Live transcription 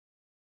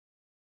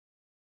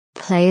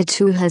Player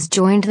 2 has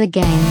joined the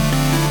game.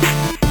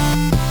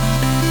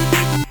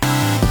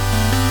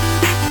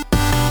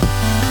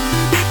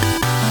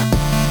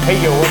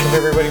 Hey yo, what's up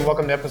everybody?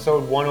 Welcome to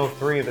episode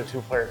 103 of the Two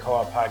Player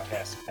Co-op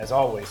Podcast. As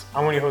always,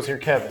 I'm one of your hosts here,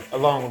 Kevin,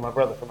 along with my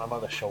brother from my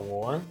mother,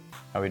 Shawan.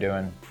 How we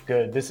doing?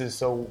 Good. This is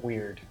so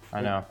weird.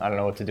 I know. I don't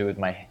know what to do with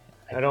my...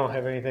 I don't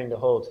have anything to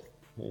hold.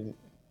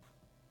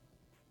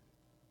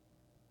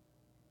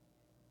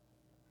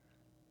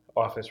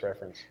 Office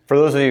reference. For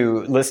those of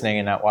you listening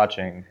and not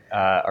watching,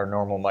 our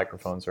normal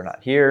microphones are not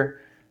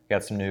here. We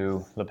got some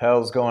new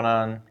lapels going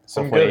on.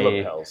 Some good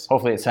lapels.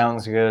 Hopefully it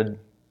sounds good.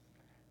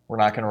 We're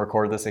not going to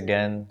record this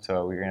again,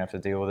 so you're going to have to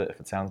deal with it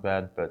if it sounds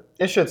bad, but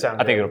it should sound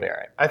good. I think it'll be all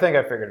right. I think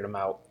I figured them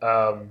out.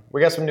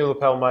 We got some new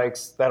lapel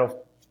mics.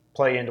 That'll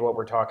play into what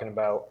we're talking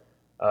about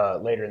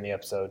later in the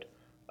episode.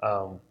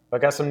 But I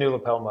got some new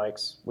lapel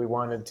mics. We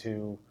wanted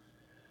to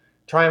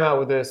try them out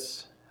with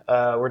this.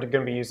 We're going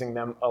to be using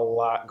them a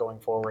lot going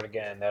forward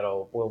again.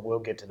 We'll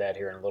get to that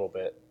here in a little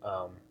bit.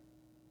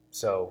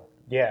 So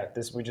yeah,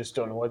 we just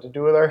don't know what to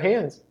do with our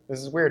hands. This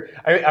is weird.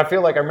 I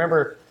feel like I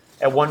remember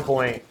at one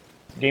point,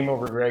 Game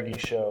Over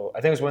Greggy's show,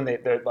 I think it was when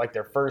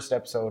their first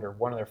episode or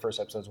one of their first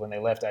episodes when they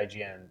left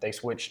IGN, they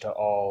switched to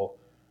all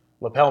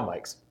lapel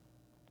mics.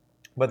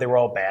 But they were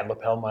all bad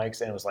lapel mics,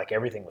 and it was like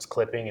everything was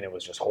clipping, and it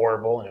was just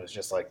horrible, and it was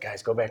just like,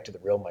 guys, go back to the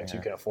real mics. Yeah.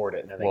 You can afford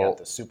it. And then they got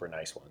the super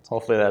nice ones.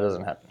 Hopefully that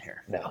doesn't happen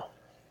here. No.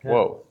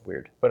 Whoa,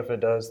 weird. But if it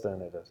does, then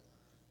it does.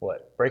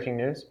 What? Breaking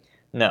news?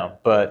 No,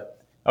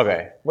 but,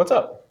 okay. What's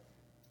up?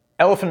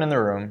 Elephant in the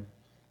room.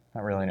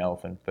 Not really an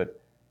elephant,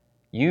 but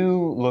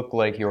you look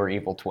like your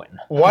evil twin.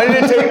 Why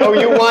did it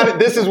take...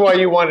 this is why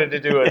you wanted to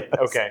do it.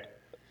 Yes. Okay.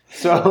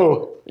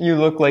 So... You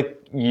look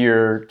like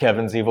you're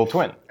Kevin's evil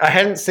twin. I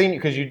hadn't seen you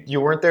because you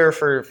weren't there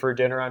for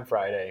dinner on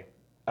Friday.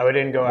 I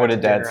didn't go out to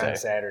dinner on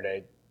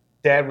Saturday.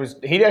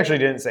 He actually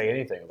didn't say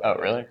anything about it.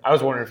 Oh, really? I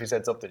was wondering if he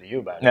said something to you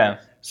about it. Yeah.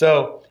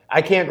 So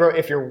I can't grow...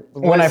 If you're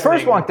listening, when I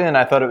first walked in,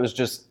 I thought it was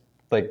just...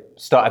 I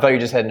thought you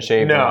just hadn't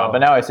shaved. No. But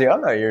now I see,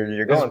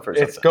 you're going for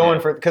something. It's going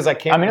for... Because I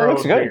can't grow it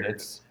looks good.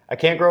 Beard. I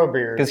can't grow a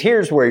beard. Because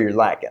here's where you're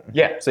lacking.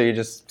 Yeah. So you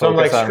just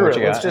focus on what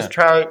you got. So I'm like,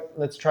 screw it.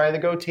 Let's try the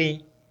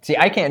goatee. See,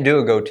 I can't do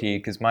a goatee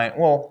because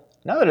now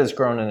that it's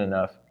grown in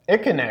enough.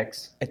 It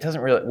connects. It doesn't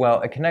really...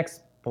 Well, it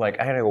connects, I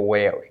had to go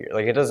way out here.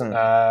 It doesn't...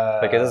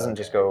 it doesn't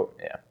just go...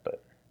 Yeah,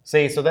 but...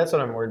 See, so that's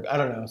what I'm worried. I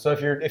don't know. So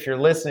if you're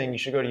listening, you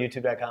should go to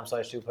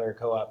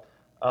youtube.com/twoplayercoop.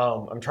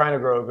 I'm trying to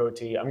grow a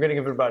goatee. I'm going to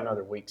give it about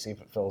another week, see if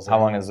it fills in. How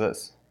long is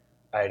this?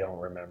 I don't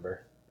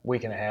remember.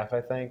 Week and a half,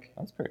 I think.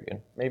 That's pretty good.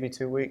 Maybe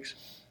 2 weeks.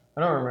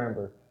 I don't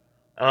remember.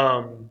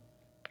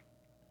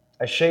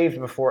 I shaved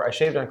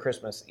on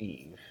Christmas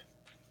Eve.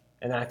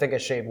 And then I think I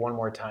shaved one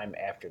more time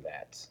after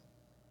that.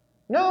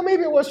 No,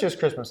 maybe it was just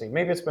Christmas Eve.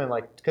 Maybe it's been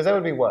because that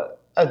would be what?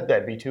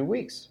 That'd be 2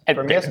 weeks. That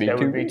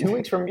would be 2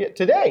 weeks from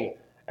today.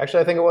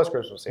 Actually, I think it was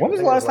Christmas Eve. When was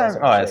the last time?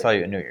 I saw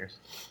you at New Year's.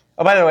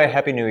 Oh, by the way,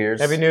 Happy New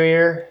Year's. Happy New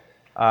Year.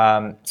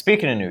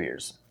 Speaking of New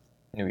Year's.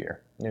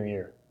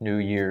 New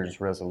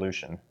Year's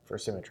resolution. For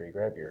symmetry,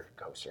 grab your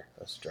coaster.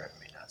 That's driving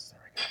me nuts.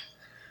 There we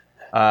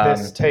go.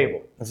 This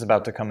table. This is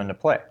about to come into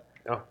play.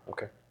 Oh,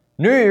 okay.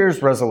 New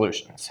Year's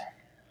resolutions.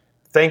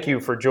 Thank you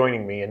for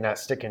joining me and not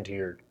sticking to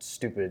your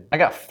stupid... I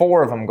got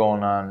 4 of them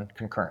going on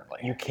concurrently.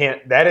 You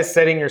can't... That is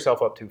setting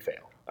yourself up to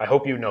fail. I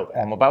hope you know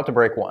that. I'm about to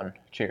break one.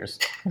 Cheers.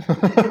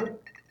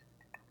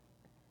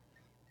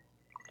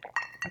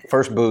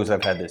 First booze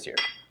I've had this year.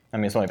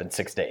 It's only been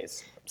 6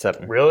 days.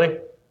 7. Really?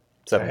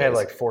 7 I had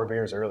days. 4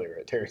 beers earlier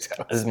at Terry's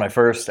house. This is my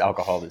first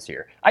alcohol this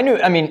year. I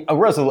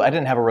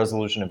didn't have a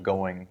resolution of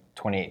going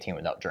 2018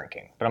 without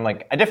drinking. But I'm I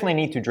definitely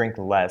need to drink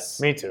less.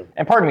 Me too.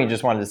 And part of me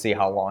just wanted to see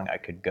how long I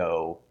could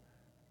go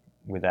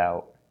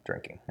without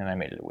drinking. And I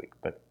made it a week,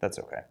 but that's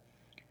okay.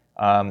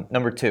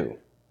 Number 2,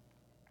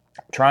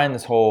 trying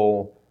this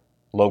whole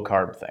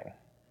low-carb thing.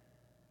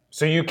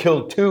 So you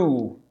killed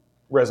 2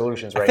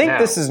 resolutions right now. I think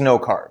this is no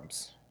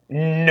carbs.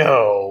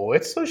 No,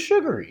 it's so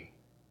sugary.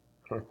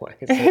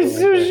 It's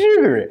so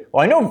sugary.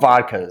 Well, I know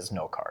vodka is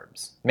no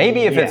carbs.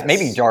 Maybe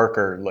maybe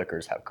darker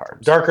liquors have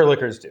carbs. Darker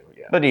liquors do,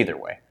 yeah. But either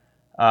way.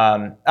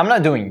 I'm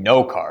not doing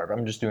no carb.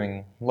 I'm just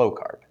doing low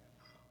carb.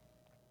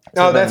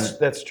 No,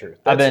 that's true.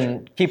 I've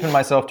been keeping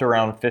myself to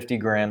around 50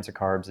 grams of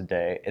carbs a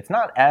day. It's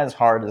not as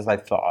hard as I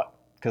thought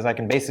because I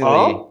can basically...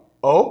 No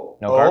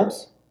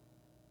carbs?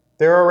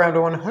 There are around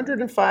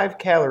 105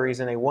 calories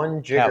in a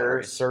 1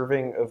 jigger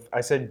serving of...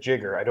 I said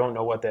jigger. I don't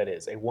know what that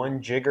is. A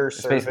 1 jigger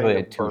serving of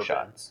basically 2 bourbon.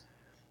 shots.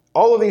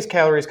 All of these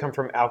calories come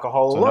from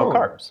alcohol alone. No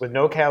carbs. With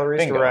no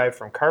calories Bingo. derived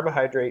from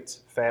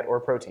carbohydrates, fat,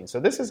 or protein. So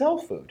this is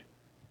health food.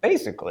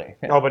 Basically.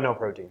 Yeah. Oh, but no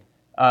protein.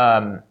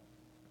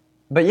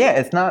 But yeah,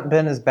 it's not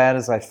been as bad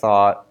as I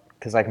thought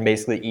because I can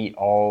basically eat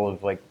all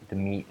of the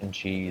meat and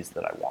cheese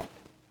that I want.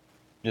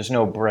 Just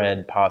no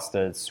bread,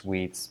 pasta,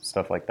 sweets,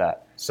 stuff like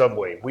that.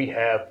 Subway, we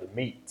have the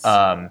meats.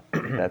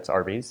 That's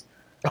Arby's.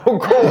 Oh,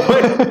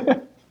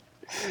 cool.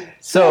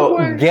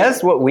 So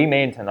guess what we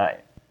made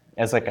tonight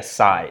as a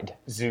side?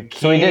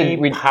 Zucchini,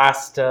 So we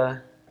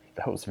pasta.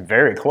 That was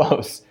very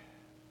close.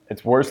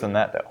 It's worse than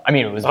that, though. I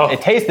mean, Oh.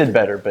 it tasted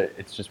better, but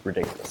it's just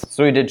ridiculous.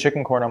 So we did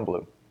chicken cordon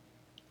bleu.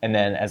 And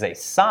then as a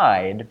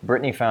side,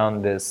 Brittany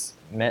found this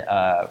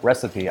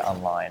recipe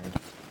online.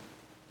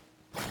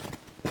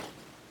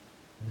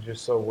 I'm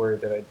just so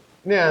worried that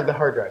the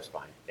hard drive's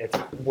fine. It's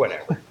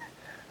whatever.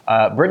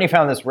 Brittany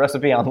found this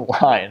recipe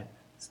online.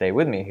 Stay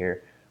with me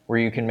here, where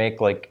you can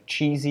make like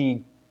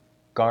cheesy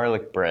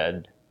garlic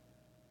bread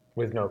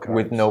With no carbs.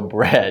 with no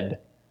bread,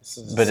 This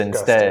is but disgusting.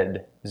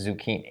 instead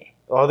zucchini.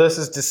 Oh, this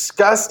is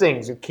disgusting.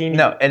 Zucchini.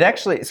 No, it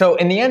actually. So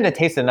in the end, it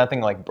tasted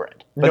nothing like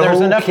bread. But No there's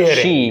enough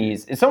kidding.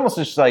 cheese. It's almost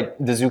just like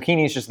the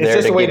zucchini is just It's there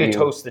just to a way give to you,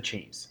 toast the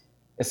cheese.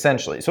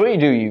 essentially. So what you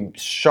do, you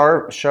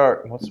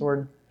what's the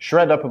word?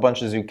 Shred up a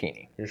bunch of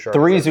zucchini. You sharp-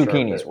 3 sharp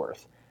zucchinis it.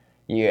 worth.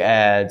 You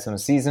add some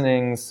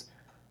seasonings,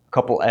 a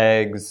couple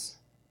eggs,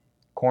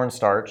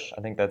 cornstarch.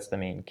 I think that's the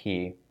main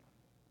key.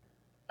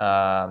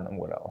 And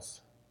what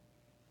else?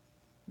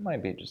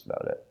 Might be just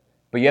about it.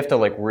 But you have to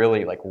like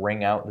really like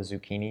wring out the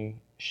zucchini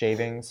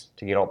shavings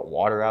to get all the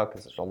water out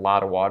because there's a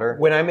lot of water.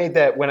 When I made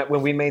that, when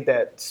we made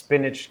that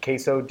spinach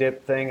queso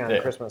dip thing on Yeah.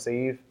 Christmas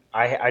Eve,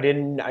 I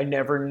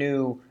never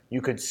knew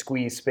you could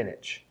squeeze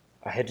spinach.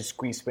 I had to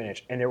squeeze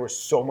spinach, and there was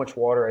so much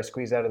water I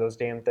squeezed out of those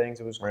damn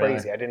things. It was Really?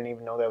 crazy. I didn't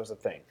even know that was a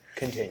thing.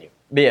 Continue.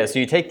 But yeah, so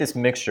you take this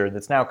mixture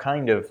that's now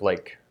kind of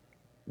like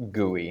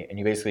gooey, and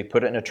you basically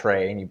put it in a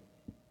tray and you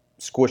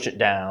squish it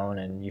down,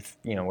 and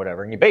you know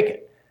whatever, and you bake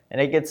it, and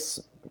it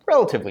gets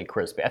relatively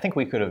crispy. I think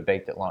we could have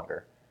baked it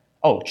longer.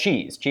 Oh,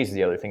 cheese. Cheese is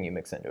the other thing you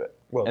mix into it,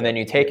 Well and then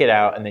you take it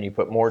out, and then you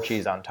put more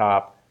cheese on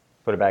top,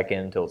 put it back in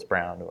until it's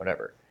brown or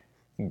whatever.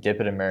 You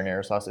dip it in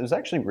marinara sauce. It was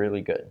actually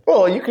really good.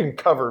 Well, you can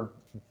cover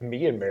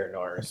me in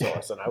marinara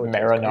sauce, and I would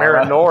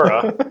Marinara.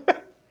 Marinara.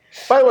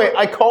 By the way,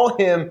 I call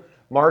him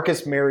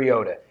Marcus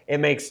Mariota. It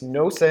makes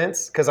no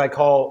sense because I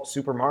call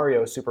Super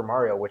Mario,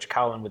 which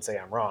Colin would say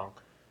I'm wrong.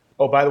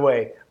 Oh, by the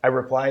way, I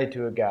replied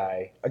to a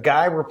guy. A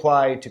guy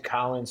replied to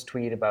Colin's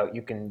tweet about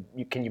can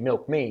you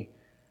milk me?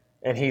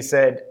 And he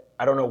said,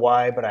 I don't know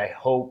why, but I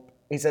hope.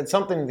 He said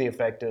something to the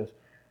effect of,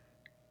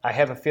 I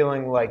have a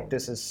feeling like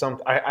this is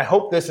some. I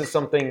hope this is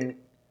something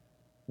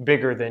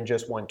bigger than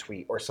just one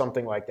tweet or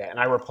something like that. And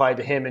I replied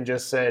to him and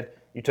just said,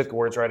 you took the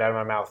words right out of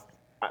my mouth.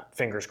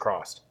 Fingers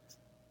crossed.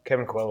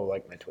 Kevin Coelho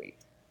liked my tweet.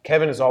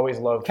 Kevin has always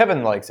loved.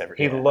 Kevin likes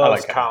everything. He I loves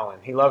like Kevin. Colin.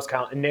 He loves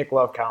Colin. And Nick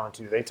loved Colin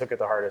too. They took it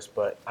the hardest,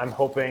 but I'm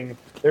hoping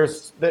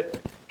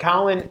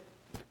Colin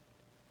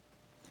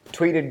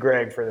tweeted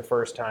Greg for the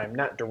first time,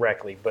 not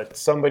directly, but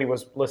somebody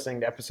was listening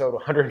to episode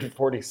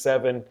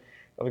 147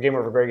 of the Game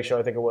Over Greggy show,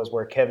 I think it was,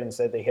 where Kevin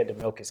said they had to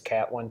milk his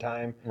cat one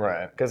time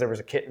Right. because there was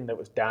a kitten that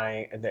was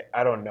dying, and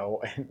I don't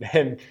know.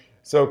 And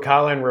so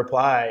Colin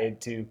replied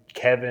to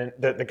Kevin,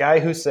 the guy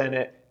who sent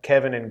it,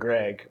 Kevin and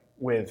Greg,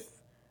 with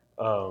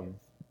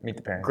Meet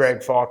the parents. Greg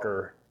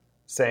Falker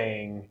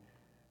saying,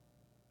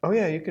 "Oh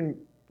yeah, you can."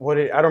 I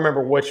don't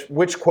remember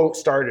which quote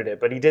started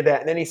it, but he did that,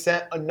 and then he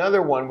sent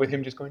another one with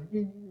him just going.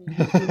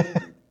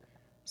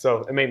 So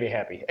it made me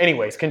happy.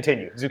 Anyways,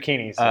 continue.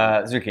 Zucchinis.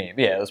 Zucchini.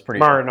 Yeah, it was pretty.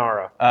 Fun.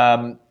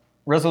 Marinara.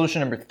 Resolution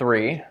number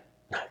 3.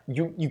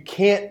 You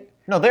can't.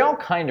 No, they all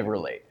kind of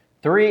relate.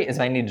 3 is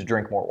I need to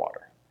drink more water.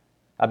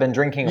 I've been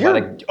drinking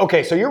about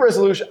Okay, so your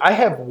resolution. I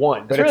have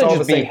one, but It's it's really all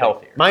just the same be thing.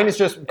 healthier. Mine is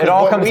just. It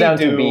all what comes we down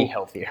to do- be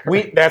healthier.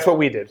 That's what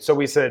we did. So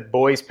we said,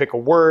 boys pick a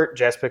word.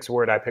 Jess picks a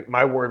word. I pick.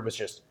 My word was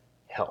just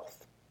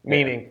health,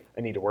 meaning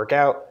I need to work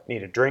out, need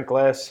to drink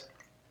less,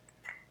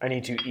 I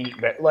need to eat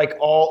better. Like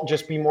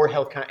just be more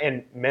health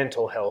and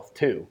mental health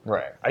too.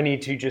 Right. I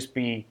need to just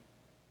be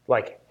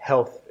like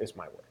health is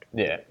my word.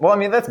 Yeah. Well, I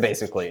mean, that's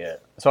basically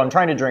it. So I'm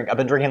trying to drink. I've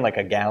been drinking like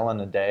a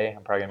gallon a day.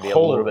 I'm probably going to be a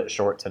little bit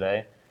short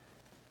today.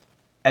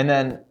 And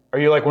then Are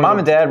you like one Mom of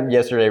and Dad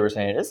yesterday were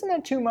saying, "Isn't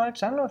that too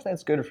much? I don't know if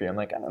that's good for you." I'm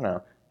like, "I don't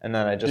know." And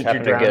then I just Did you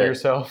happened to drown get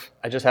yourself?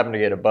 I just happened to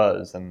get a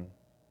buzz, and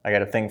I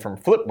got a thing from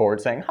Flipboard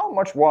saying, "How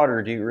much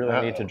water do you really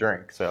need to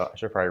drink?" So I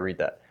should probably read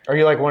that. Are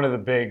you like one of the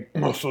big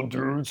muscle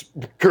dudes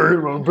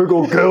carrying a big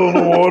old gallon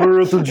of water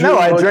at the gym? No,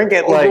 I drink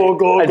it like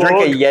I drink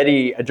a a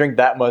Yeti. I drink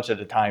that much at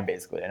a time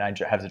basically, and I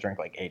have to drink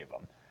like 8 of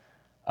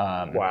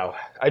them. Wow,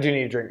 I do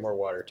need to drink more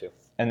water too.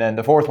 And then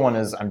the 4th one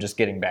is I'm just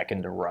getting back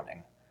into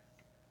running.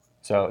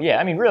 So yeah,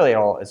 I mean, really,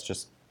 it's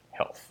just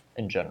health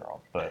in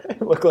general.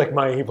 But Look like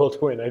my evil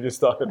twin. I just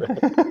thought of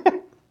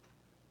that.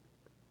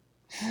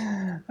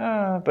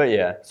 but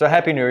yeah, so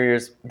Happy New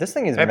Year's. This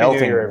thing is Happy New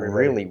melting Year,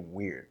 everybody. really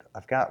weird.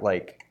 I've got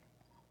like,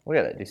 look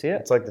at that. Do you see it?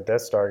 It's like the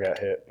Death Star got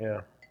hit.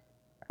 Yeah.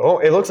 Oh,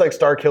 it looks like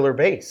Star Killer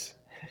Base.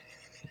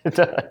 It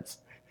does.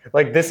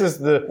 Like this is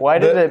the. Why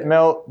did it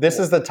melt? This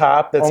is the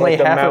top. That's Only like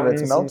the half of mountains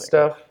it's and melting.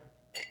 stuff.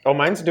 Oh,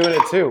 mine's doing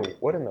it too.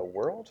 What in the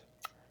world?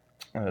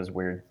 That was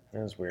weird.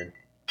 That was weird.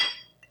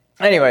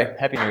 Anyway,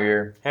 Happy New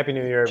Year. Happy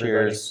New Year, everybody.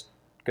 Cheers.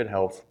 Good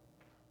health.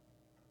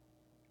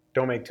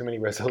 Don't make too many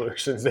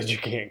resolutions that you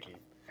can't keep.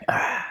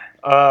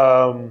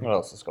 What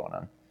else is going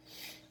on?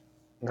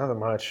 Nothing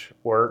much.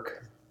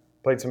 Work.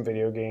 Played some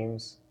video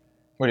games.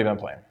 What have you been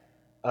playing?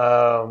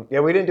 Yeah,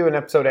 we didn't do an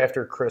episode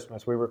after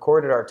Christmas. We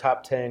recorded our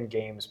top 10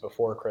 games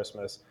before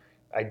Christmas.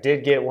 I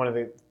did get one of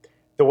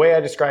the way I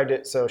described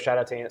it, so shout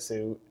out to Aunt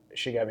Sue.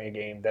 she got me a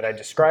game that I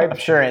described. I'm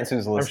sure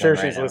Ansu's listening. I'm sure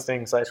right she's now.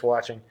 listening /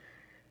 watching.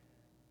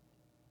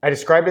 I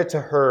described it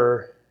to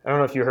her. I don't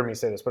know if you heard me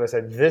say this, but I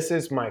said, this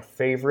is my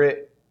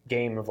favorite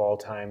game of all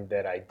time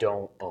that I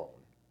don't own.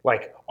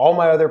 Like, all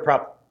my other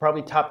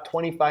probably top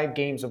 25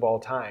 games of all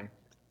time,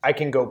 I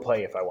can go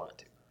play if I want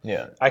to.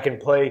 Yeah. I can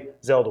play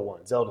Zelda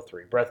 1, Zelda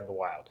 3, Breath of the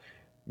Wild,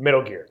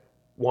 Metal Gear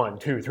 1,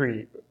 2,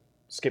 3,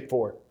 skip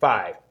 4,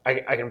 5. I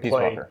can Peace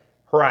play Walker.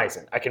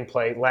 Horizon. I can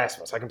play Last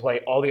of Us. I can play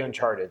all the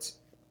Uncharted's,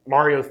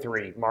 Mario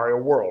 3, Mario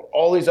World.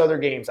 All these other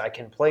games, I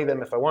can play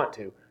them if I want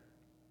to.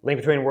 Link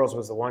Between Worlds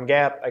was the one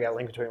gap. I got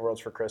Link Between Worlds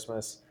for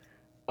Christmas.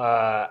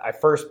 I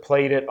first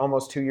played it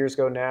almost 2 years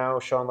ago now.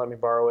 Sean let me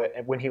borrow it.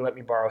 And when he let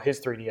me borrow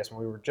his 3DS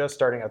when we were just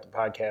starting out the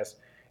podcast,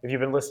 if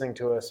you've been listening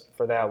to us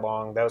for that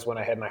long, that was when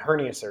I had my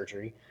hernia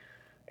surgery.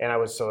 And I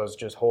was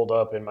just holed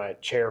up in my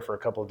chair for a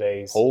couple of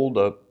days. Hold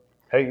up.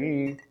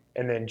 Hey.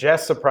 And then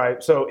Jess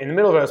surprised. So in the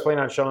middle of it, I was playing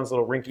on Sean's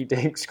little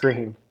rinky-dink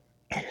screen.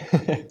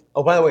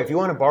 Oh, by the way, if you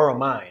want to borrow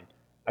mine,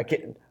 I'm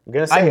going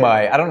to say I it.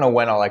 might. I don't know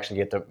when I'll actually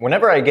get to.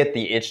 Whenever I get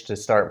the itch to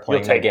start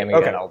playing You'll that take game it.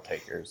 again, Okay. I'll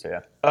take yours.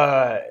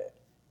 Yeah.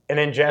 And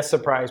then Jess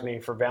surprised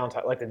me for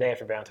Valentine, like the day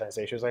after Valentine's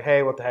Day. She was like,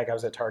 "Hey, what the heck? I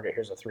was at Target.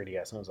 Here's a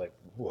 3DS." And I was like,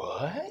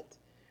 "What?"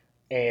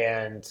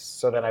 And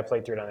so then I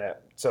played through it on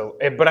that. So,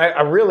 but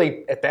I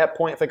really at that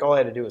point, I think all I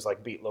had to do was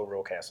like beat Low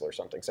Roll Castle or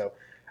something. So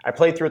I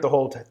played through it the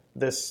whole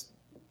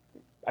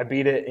I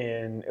beat it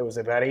it was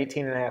about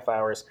 18 and a half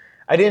hours.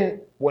 I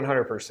didn't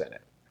 100%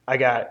 it. I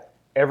got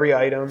every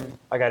item.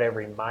 I got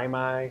every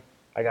Mai.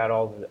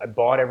 I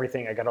bought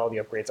everything. I got all the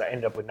upgrades. I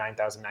ended up with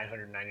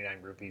 9,999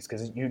 rupees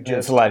because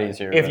It's a lot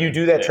easier. if you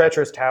do that yeah.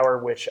 treacherous tower,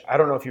 which I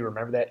don't know if you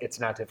remember that, it's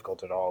not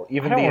difficult at all. I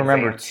Even don't the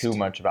remember advanced- too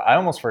much about. I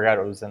almost forgot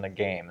it was in the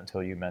game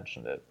until you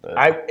mentioned it.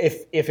 But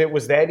if it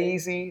was that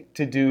easy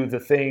to do the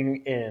thing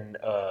in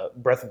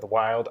Breath of the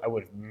Wild, I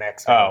would have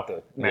maxed out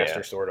the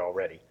Master Sword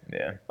already.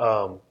 yeah.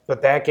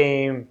 But that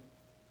game,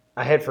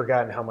 I had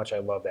forgotten how much I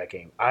love that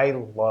game.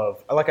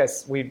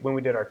 When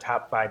we did our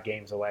top 5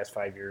 games of the last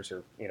 5 years,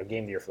 or game of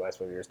the year for the last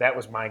 5 years, that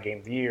was my game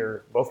of the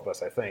year, both of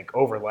us, I think,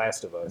 over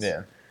Last of Us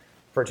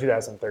for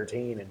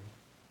 2013. And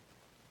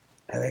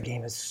that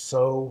game is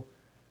so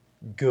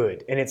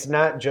good. And it's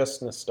not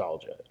just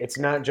nostalgia. It's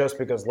not just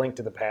because Link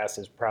to the Past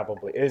is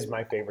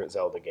my favorite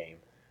Zelda game.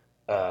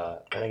 I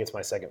think it's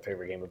my second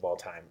favorite game of all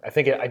time. I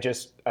think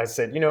I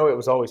said, it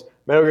was always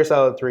Metal Gear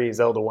Solid 3,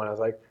 Zelda 1. I was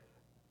like,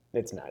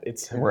 it's not.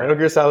 It's Right. Metal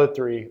Gear Solid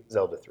 3,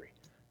 Zelda 3.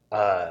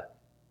 And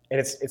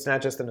it's not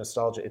just the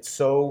nostalgia. It's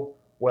so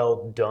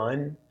well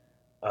done.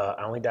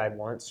 I only died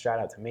once. Shout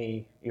out to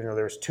me. Even though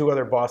there's 2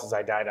 other bosses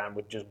I died on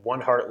with just 1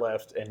 heart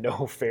left and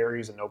no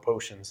fairies and no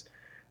potions.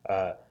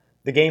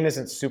 The game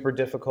isn't super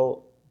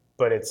difficult,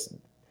 but it's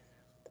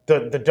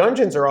the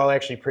dungeons are all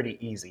actually pretty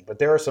easy. But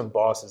there are some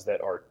bosses that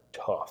are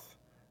tough.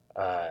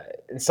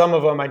 And some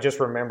of them I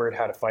just remembered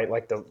how to fight.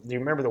 Like do you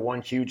remember the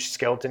one huge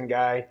skeleton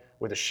guy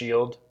with a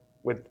shield?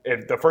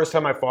 The first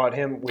time I fought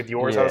him with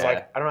yours, I was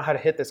like, I don't know how to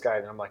hit this guy.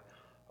 And I'm like,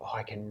 oh,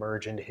 I can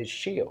merge into his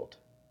shield.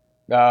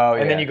 Oh,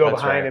 And then you go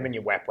behind him and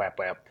you whap, whap,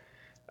 whap.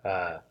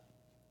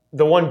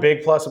 The one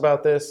big plus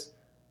about this,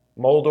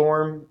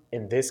 Moldorm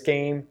in this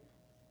game,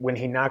 when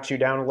he knocks you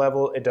down a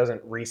level, it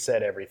doesn't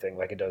reset everything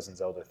like it does in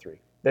Zelda 3.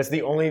 That's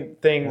the only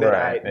thing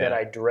that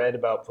I dread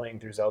about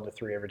playing through Zelda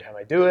 3 every time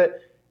I do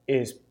it,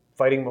 is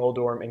fighting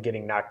Moldorm and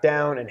getting knocked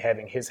down and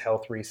having his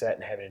health reset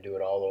and having to do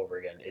it all over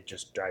again. It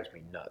just drives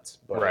me nuts.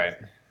 But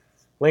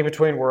Link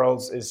Between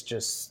Worlds is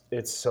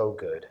it's so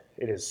good.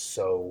 It is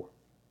so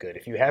good.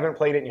 If you haven't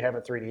played it and you have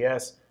a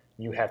 3DS,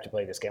 you have to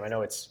play this game. I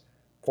know it's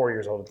 4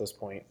 years old at this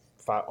point,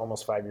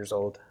 almost 5 years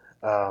old.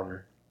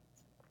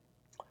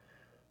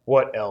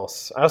 What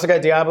else? I also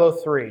got Diablo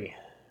 3.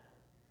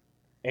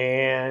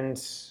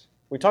 And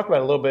we talked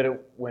about it a little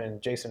bit when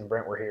Jason and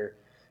Brent were here.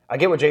 I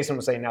get what Jason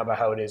was saying now about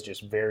how it is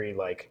just very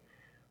like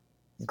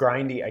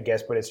grindy, I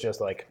guess, but it's just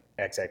like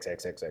X, X,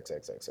 X, X, X,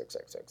 X, X, X,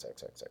 X, X,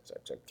 X, X,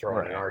 X, X, throw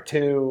in an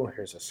R2,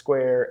 here's a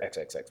square, X,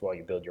 X, X, while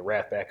you build your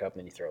wrath back up, and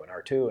then you throw in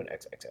R2 and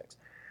X, X, X.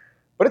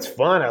 But it's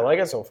fun. I like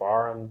it so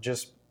far. I'm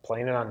just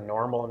playing it on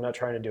normal. I'm not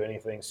trying to do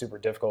anything super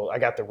difficult. I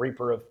got the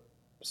Reaper of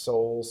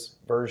Souls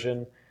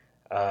version,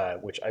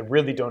 which I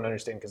really don't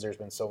understand because there's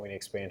been so many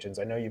expansions.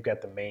 I know you've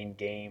got the main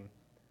game,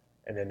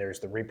 and then there's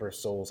the Reaper of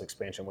Souls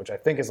expansion, which I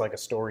think is like a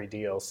story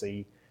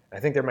DLC. I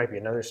think there might be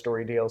another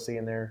story DLC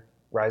in there,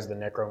 Rise of the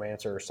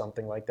Necromancer or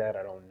something like that.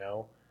 I don't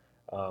know.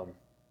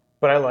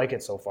 But I like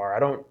it so far.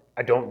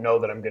 I don't know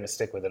that I'm going to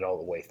stick with it all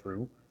the way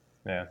through.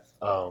 Yeah.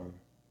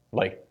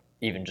 Like,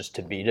 even just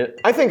to beat it?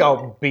 I think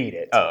I'll beat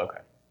it. Oh, okay.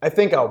 I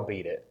think I'll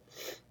beat it.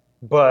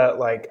 But,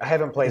 like, I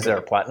haven't played... Is there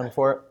a platinum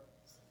for it?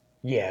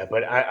 Yeah,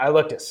 but I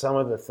looked at some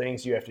of the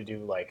things you have to do,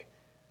 like...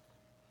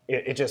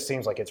 It just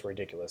seems like it's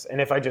ridiculous.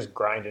 And if I just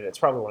grind it, it's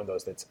probably one of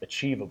those that's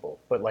achievable.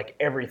 But, like,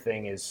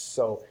 everything is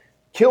so...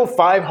 Kill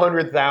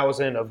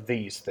 500,000 of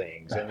these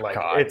things. And, like,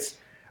 it's...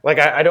 Like,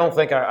 I don't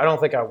think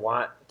I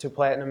want to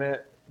platinum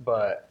it,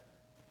 but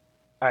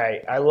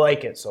I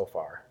like it so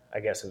far, I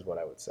guess is what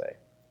I would say.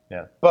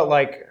 Yeah. But,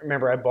 like,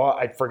 remember,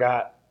 I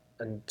forgot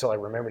until I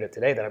remembered it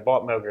today that I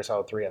bought Metal Gear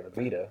Solid 3 on the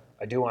Vita.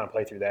 I do want to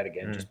play through that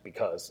again just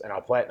because, and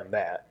I'll platinum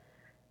that.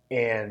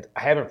 And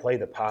I haven't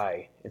played the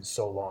Pi in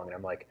so long, and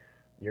I'm like,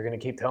 you're going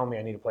to keep telling me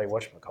I need to play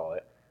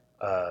whatchamacallit,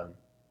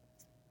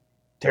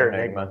 Terra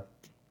Enigma.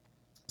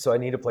 So I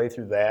need to play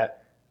through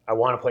that. I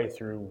want to play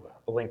through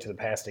A Link to the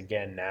Past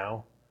again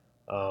now,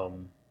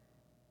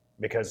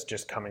 because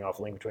just coming off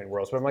Link Between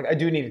Worlds. But I'm like, I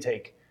do need to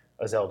take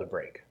a Zelda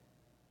break.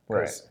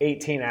 Because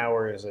 18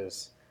 hours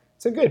it's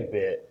a good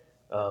bit.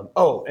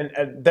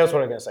 And that's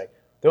what I'm going to say.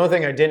 The only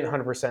thing I didn't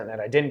 100% in that,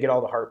 I didn't get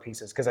all the heart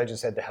pieces because I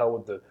just had to hell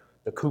with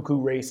the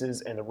cuckoo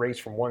races and the race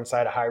from one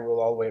side of Hyrule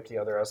all the way up to the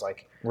other. I was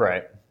like,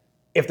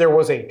 if there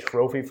was a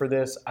trophy for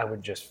this, I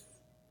would just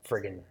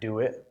friggin' do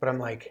it. But I'm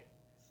like,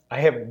 I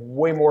have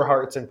way more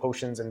hearts and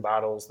potions and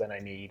bottles than I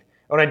need.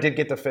 Oh, and I did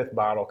get the 5th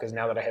bottle because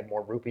now that I have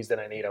more rupees than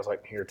I need, I was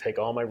like, here, take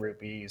all my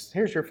rupees.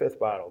 Here's your 5th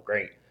bottle.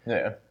 Great.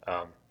 Yeah.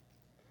 I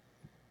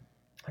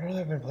don't know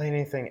if I've been playing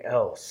anything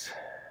else.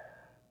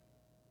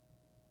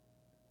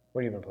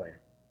 What have you been playing?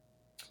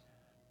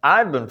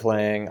 I've been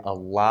playing a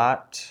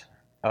lot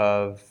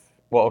of...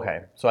 Well,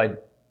 okay. So I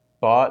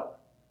bought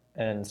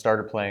and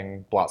started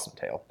playing Blossom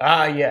Tale.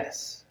 Ah,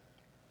 yes.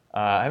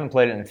 I haven't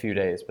played it in a few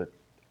days, but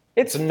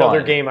it's another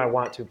fun. game I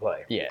want to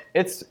play. Yeah,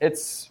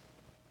 it's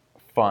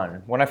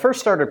fun. When I first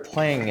started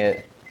playing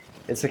it,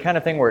 it's the kind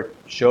of thing where it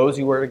shows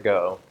you where to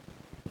go.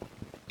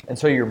 And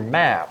so your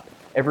map,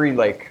 every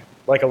Like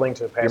A Link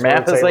to the Past. your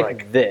map is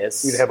like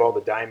this. You'd have all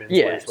the diamonds.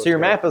 Yeah, so your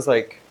map is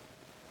like,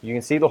 you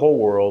can see the whole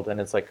world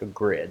and it's like a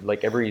grid.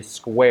 Like every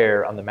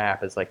square on the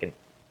map is like an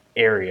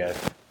area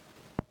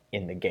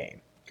in the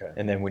game. Okay.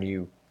 And then when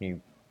you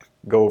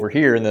go over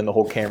here and then the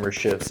whole camera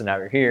shifts and now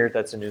you're here,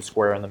 that's a new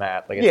square on the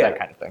map. Like it's that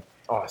kind of thing.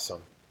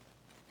 Awesome.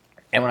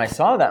 And when I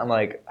saw that, I'm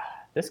like,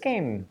 this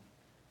game,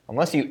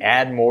 unless you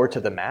add more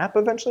to the map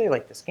eventually,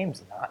 like this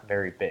game's not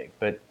very big,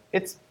 but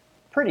it's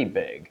pretty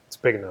big. It's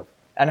big enough.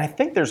 And I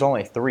think there's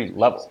only 3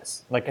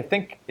 levels. Like I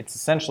think it's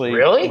essentially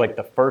like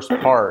the first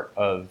part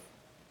of,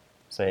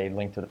 say,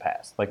 Link to the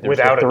Past. Like there's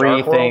Without the a 3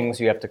 Dark World? things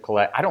you have to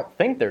collect. I don't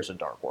think there's a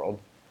Dark World.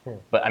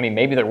 But I mean,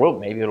 maybe there will.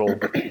 Maybe it'll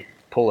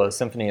pull a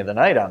Symphony of the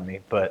Night on me.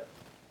 But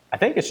I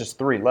think it's just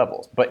 3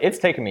 levels. But it's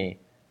taken me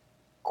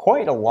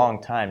quite a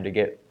long time to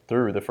get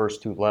through the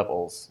first 2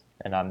 levels.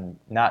 And I'm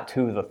not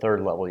to the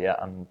 3rd level yet.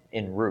 I'm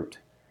en route.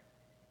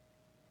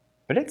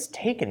 But it's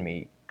taken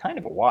me kind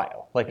of a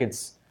while. Like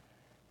it's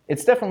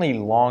definitely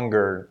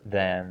longer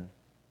than,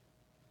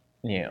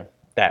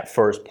 that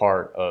first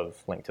part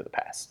of Link to the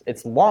Past.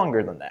 It's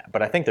longer than that,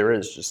 but I think there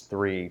is just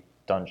 3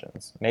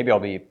 dungeons. Maybe I'll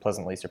be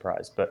pleasantly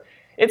surprised, but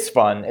it's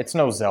fun. It's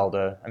no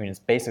Zelda. I mean, it's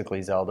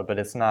basically Zelda, but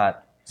it's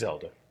not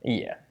Zelda.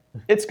 Yeah,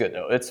 it's good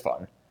though. It's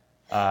fun.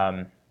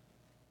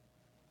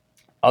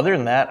 Other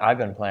than that, I've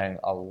been playing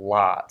a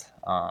lot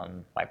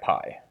on my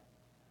Pi.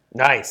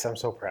 Nice. I'm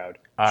so proud.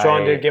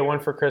 Sean did get one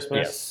for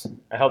Christmas. Yes.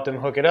 I helped him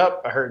hook it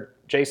up. I heard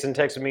Jason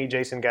texted me.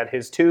 Jason got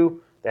his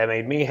too. That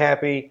made me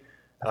happy.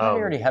 I thought he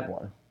already had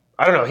one.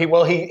 I don't know.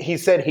 He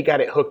said he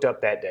got it hooked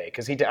up that day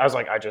because I was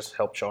like, I just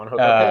helped Sean hook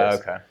up his.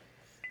 Okay.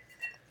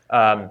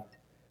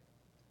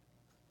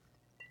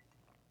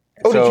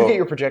 Did you get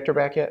your projector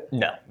back yet?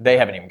 No, they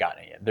haven't even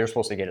gotten it yet. They're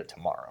supposed to get it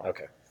tomorrow.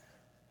 Okay.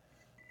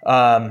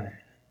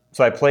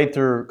 So I played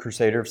through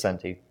Crusader of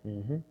Senti.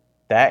 Mm-hmm.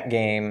 That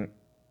game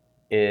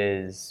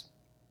is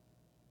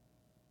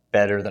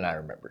better than I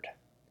remembered.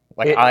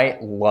 I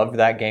loved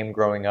that game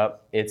growing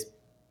up. It's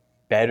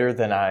better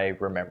than I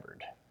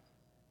remembered.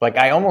 Like,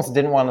 I almost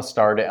didn't want to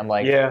start it. I'm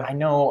like, I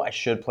know I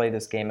should play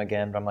this game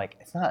again, but I'm like,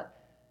 it's not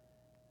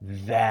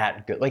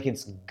that good. Like,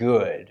 it's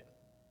good.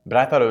 But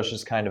I thought it was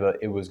just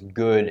it was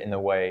good in the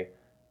way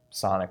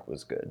Sonic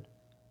was good.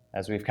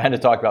 As we've kind of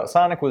talked about,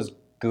 Sonic was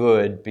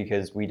good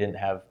because we didn't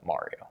have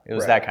Mario. It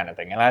was that kind of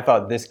thing. And I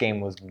thought this game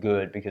was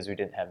good because we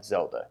didn't have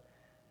Zelda.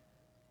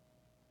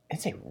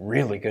 It's a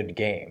really good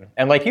game.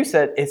 And like you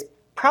said, it's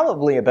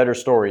probably a better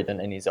story than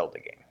any Zelda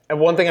game.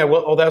 And one thing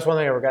that's one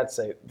thing I forgot to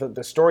say.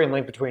 The story in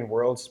Link Between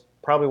Worlds,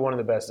 probably one of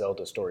the best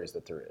Zelda stories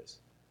that there is.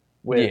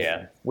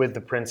 With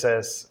the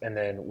princess and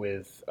then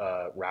with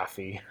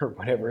Rafi, or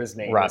whatever his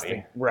name is.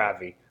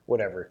 Ravi,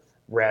 whatever.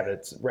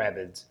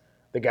 Rabbids,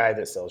 the guy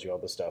that sells you all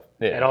the stuff.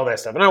 And all that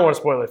stuff. And I don't want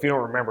to spoil it if you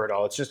don't remember it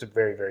all. It's just a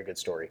very, very good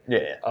story.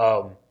 Yeah.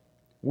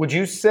 Would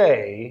you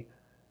say,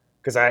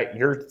 because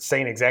you're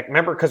saying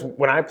remember, because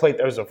when I played,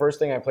 that was the first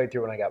thing I played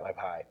through when I got my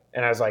Pi.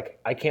 And I was like,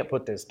 I can't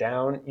put this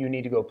down. You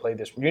need to go play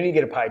this. You need to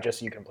get a Pi just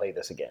so you can play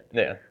this again.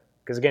 Yeah.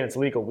 Because again, it's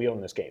legal. We own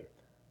this game.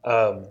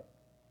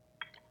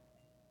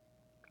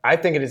 I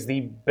think it is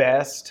the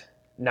best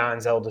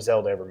non-Zelda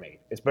Zelda ever made.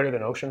 It's better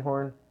than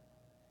Oceanhorn.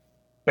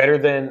 Better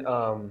than,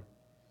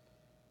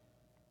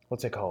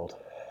 what's it called?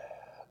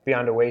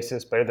 Beyond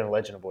Oasis. Better than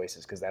Legend of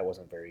Oasis, because that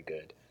wasn't very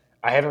good.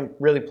 I haven't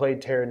really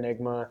played Terra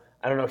Enigma.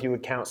 I don't know if you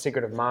would count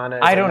Secret of Mana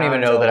as I don't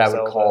even know that I would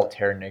Zelda. call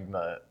Terra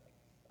Enigma.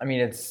 I mean,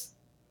 it's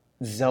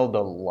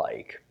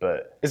Zelda-like,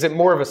 but... Is it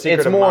more of a Secret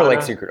of Mana? It's more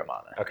like Secret of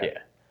Mana. Okay.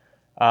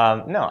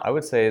 Yeah. No, I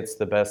would say it's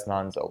the best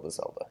non-Zelda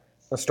Zelda.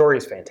 The story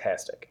is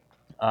fantastic.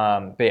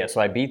 But yeah,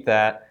 so I beat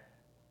that.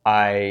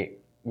 I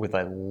with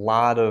a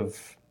lot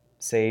of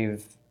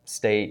save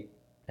state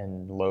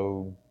and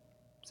loading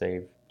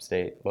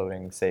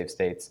save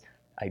states,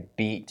 I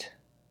beat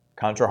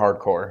Contra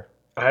Hardcore.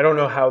 I don't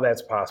know how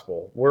that's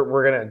possible.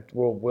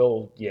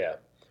 We'll yeah.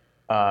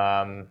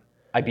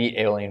 I beat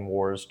Alien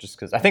Wars just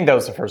because I think that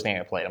was the first thing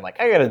I played. I'm like,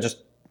 I gotta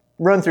just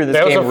run through this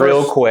That was game the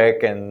real first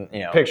quick, and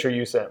Picture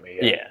you sent me.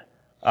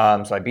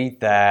 yeah. So I beat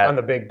that On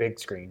the big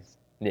screen.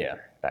 Yeah,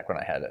 back when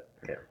I had it.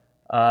 Yeah.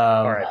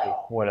 R.I.P.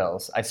 What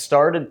else? I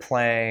started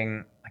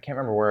playing. I can't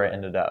remember where I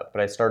ended up,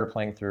 but I started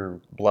playing through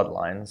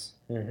Bloodlines.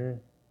 Mm-hmm.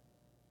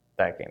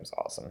 That game's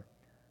awesome.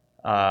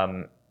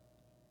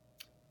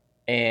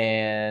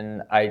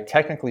 And I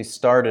technically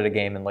started a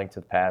game in Link to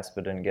the Past,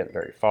 but didn't get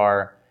very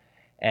far.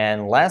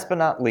 And last but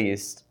not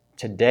least,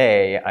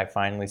 today I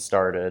finally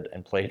started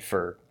and played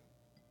for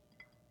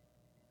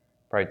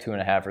probably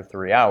 2.5 or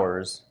 3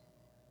 hours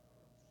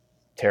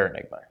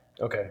Terranigma.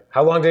 Okay.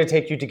 How long did it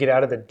take you to get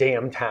out of the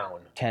damn town?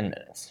 10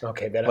 minutes.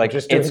 Okay, then Like, I'm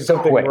just doing it's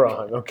something quick.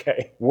 wrong.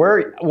 Okay.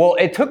 Well,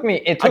 it took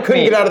me. I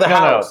couldn't get out of the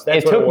house. That's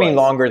it what took it me was.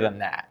 longer than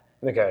that,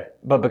 Okay.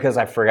 but because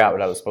I forgot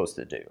what I was supposed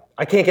to do.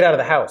 I can't get out of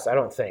the house, I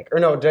don't think. Or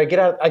no, did I get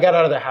out? I got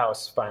out of the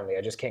house finally.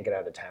 I just can't get out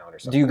of the town or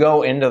something. Do you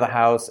go into the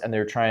house and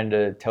they're trying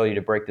to tell you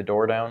to break the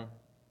door down?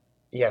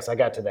 Yes, I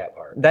got to that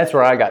part. That's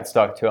where I got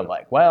stuck too. I'm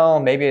like, well,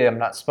 maybe I'm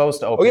not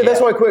supposed to open. Oh yeah, that's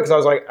it. why I quit, because I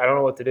was like, I don't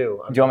know what to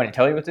do. Do you want me to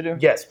tell you what to do?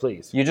 Yes,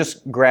 please. You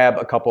just grab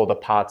a couple of the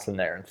pots in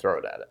there and throw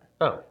it at it.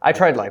 Oh. I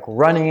tried like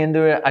running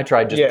into it. I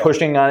tried just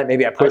pushing on it.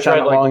 Maybe I I pushed on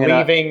tried it long like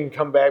enough. leaving,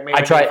 come back, maybe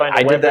I tried. find a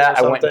I did weapon that.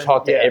 or I went and something.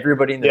 talked to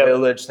everybody in the Yep.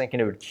 village, thinking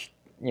it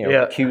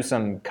would, cue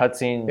some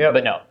cutscene. Yep.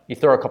 But no, you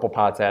throw a couple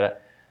pots at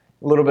it,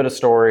 a little bit of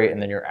story,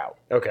 and then you're out.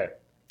 Okay.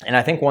 And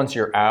I think once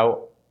you're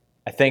out,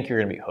 I think you're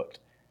gonna be hooked.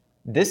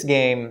 This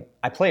game,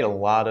 I played a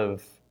lot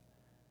of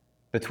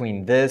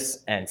between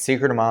this and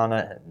Secret of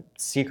Mana and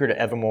Secret of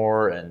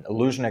Evermore and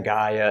Illusion of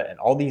Gaia and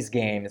all these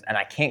games, and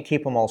I can't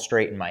keep them all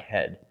straight in my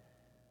head.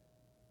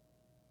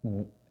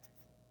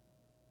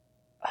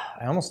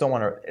 I almost don't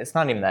want to. It's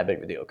not even that big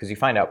of a deal because you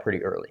find out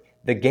pretty early.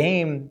 The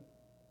game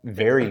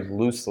very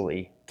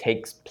loosely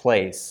takes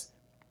place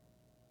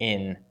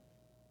in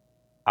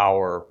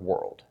our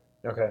world.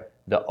 Okay.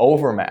 The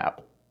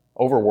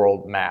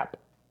overworld map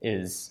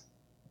is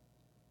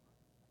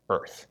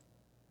Earth.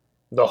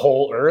 The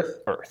whole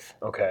Earth? Earth.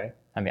 Okay.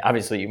 I mean,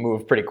 obviously you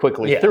move pretty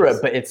quickly Yes. through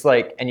it, but it's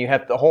like, and you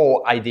have the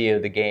whole idea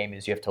of the game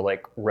is you have to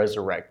like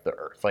resurrect the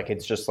Earth. Like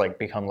it's just like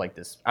become like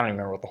this. I don't even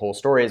remember what the whole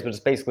story is, but it's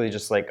basically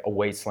just like a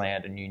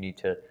wasteland, and you need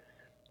to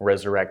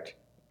resurrect.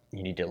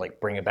 You need to like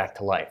bring it back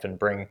to life and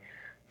bring,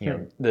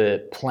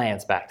 the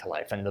plants back to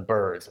life and the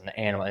birds and the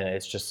animal. And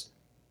it's just,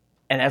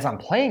 and as I'm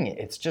playing it,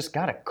 it's just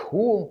got a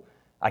cool.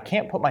 I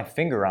can't put my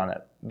finger on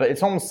it, but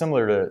it's almost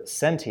similar to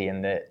Senti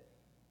in that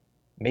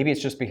maybe it's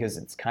just because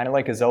it's kind of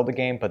like a Zelda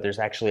game, but there's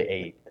actually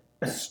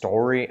a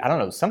story. I don't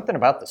know. Something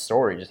about the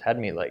story just had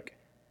me like,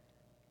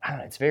 I don't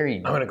know. It's very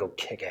I'm gonna go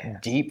kick ass.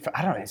 deep.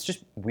 I don't know. It's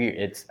just weird.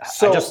 It's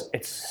So-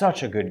 it's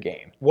such a good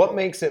game. What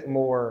makes it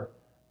more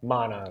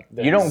mana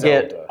than You don't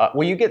Zelda?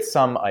 get you get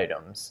some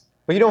items.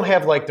 But you don't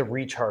have like the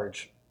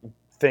recharge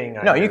thing.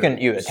 On No, your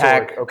you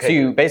attack. sword. Okay. So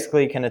you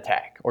basically can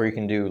attack, or you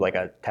can do like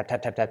a tap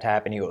tap tap tap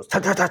tap, and he goes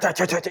tap tap tap tap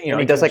tap tap. And He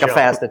you does can like a jump.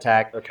 fast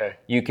attack. Okay.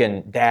 You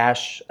can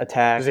dash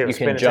attack. Does he have a You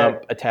spin can jump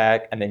attack?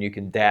 attack, and then you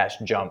can dash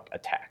jump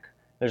attack.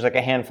 There's like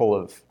a handful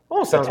of.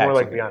 Oh, sounds more attacks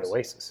like you can Beyond use.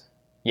 Oasis.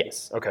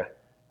 Yes. Okay.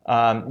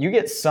 You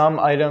get some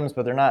items,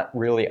 but they're not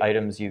really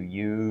items you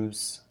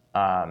use.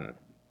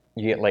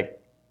 You get like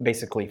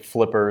basically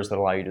flippers that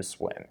allow you to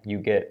swim. You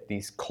get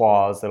these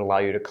claws that allow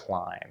you to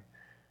climb.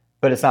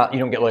 But it's not, you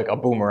don't get like a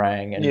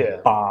boomerang and Yeah.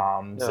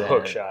 bombs. No, and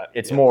hook shot.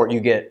 It's Yeah. more, you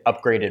get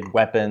upgraded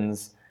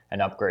weapons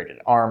and upgraded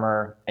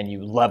armor, and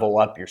you level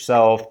up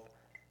yourself.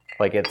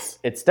 Like it's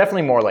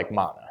definitely more like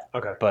Mana.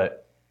 Okay.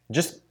 But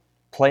just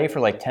play for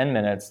like 10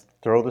 minutes,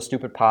 throw the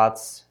stupid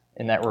pots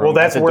in that room. Well,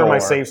 that's at the where my door.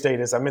 save state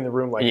is. I'm in the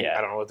room like, Yeah.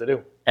 I don't know what to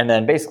do. And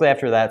then basically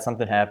after that,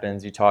 something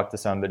happens, you talk to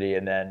somebody,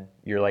 and then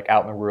you're like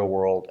out in the real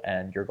world,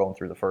 and you're going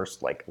through the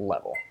first like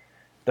level.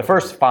 The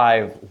first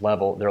 5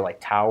 level, they're like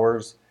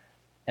towers,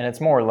 and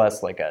it's more or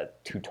less like a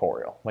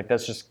tutorial. Like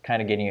that's just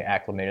kind of getting you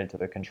acclimated to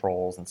the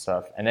controls and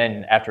stuff. And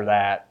then after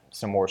that,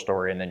 some more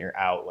story, and then you're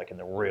out like in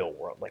the real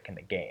world, like in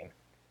the game.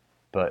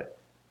 But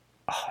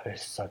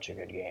it's such a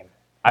good game.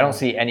 I don't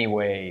see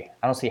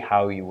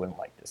how you wouldn't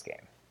like this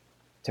game.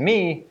 To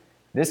me,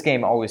 this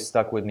game always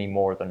stuck with me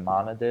more than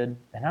Mana did,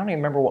 and I don't even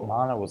remember what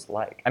Mana was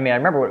like. I mean, I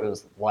remember what it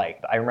was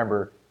like, but I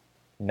remember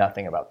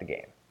nothing about the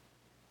game.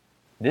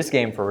 This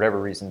game, for whatever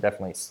reason,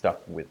 definitely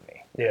stuck with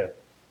me. Yeah.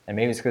 And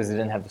maybe it's because it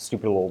didn't have the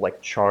stupid little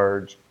like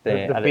charge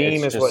thing. The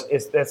beam It's is just what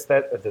is that's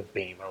that the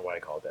beam or what I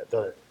call it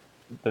that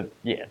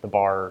the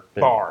bar.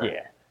 bar.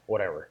 Yeah.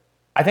 Whatever.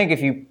 I think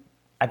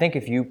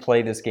if you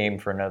play this game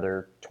for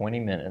another 20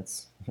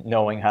 minutes,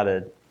 knowing how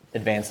to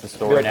advance the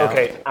story You're like, now.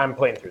 okay, I'm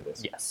playing through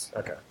this. Yes.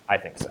 Okay. I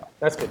think so.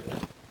 That's good.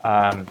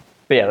 But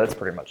yeah, that's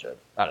pretty much it.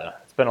 I don't know.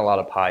 It's been a lot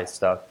of Pi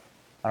stuff.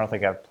 I don't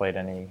think I've played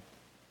any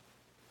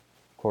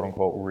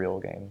quote-unquote real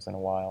games in a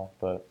while,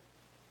 but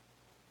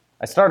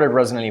I started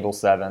Resident Evil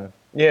 7.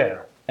 Yeah.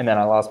 And then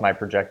I lost my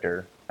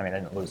projector. I mean, I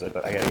didn't lose it,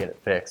 but I got to get it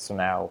fixed. So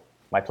now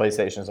my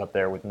PlayStation's up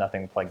there with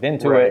nothing plugged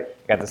into Right.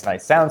 it. Got this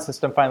nice sound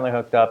system finally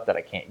hooked up that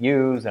I can't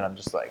use, and I'm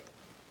just like...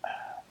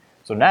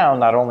 So now,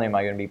 not only am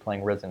I going to be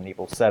playing Resident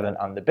Evil 7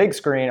 on the big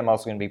screen, I'm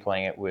also going to be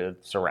playing it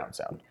with surround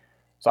sound.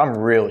 So I'm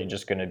really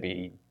just going to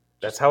be...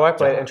 That's how I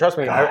played it. And trust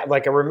me, I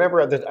God.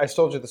 remember I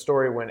told you the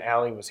story when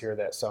Allie was here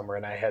that summer,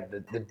 and I had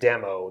the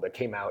demo that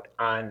came out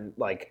on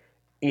like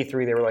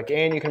E3. They were like,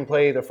 and you can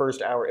play the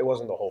first hour. It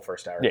wasn't the whole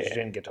first hour. 'Cause Yeah. You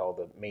didn't get to all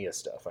the Mia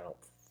stuff, I don't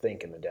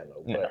think, in the demo.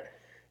 No. But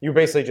you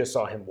basically just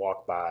saw him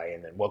walk by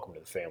and then welcome to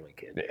the family,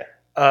 kid.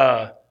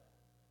 Yeah.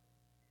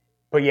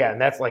 But yeah,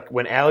 and that's like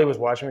when Allie was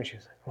watching me, she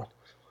was like, what?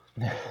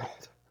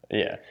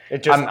 Yeah.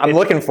 It just, I'm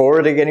looking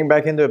forward to getting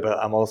back into it, but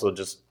I'm also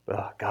just...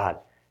 Oh, God.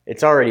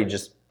 It's already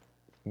just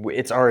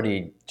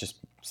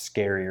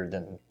scarier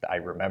than I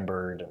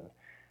remembered. And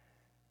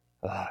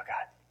oh,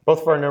 God.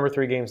 both of our number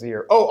 3 games of the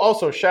year. Oh,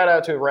 also, shout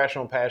out to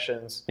Irrational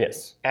Passions.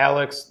 Yes.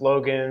 Alex,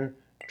 Logan,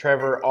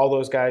 Trevor, all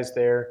those guys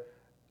there.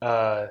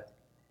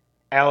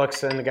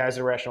 Alex and the guys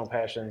at Irrational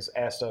Passions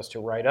asked us to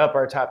write up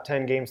our top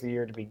 10 games of the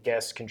year to be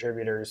guest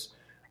contributors.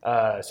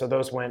 So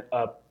those went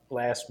up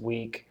last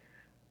week.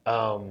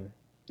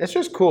 It's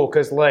just cool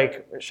because,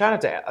 like, shout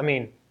out to, I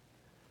mean,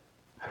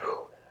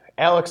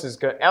 Alex is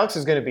going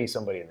to be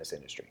somebody in this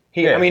industry.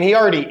 Yeah. I mean, he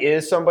already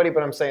is somebody,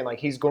 but I'm saying, like,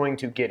 he's going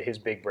to get his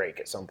big break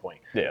at some point.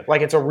 Yeah.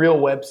 Like, it's a real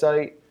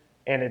website,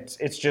 and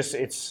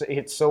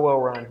it's so well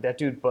run. That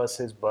dude busts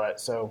his butt.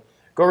 So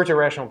go over to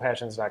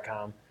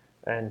irrationalpassions.com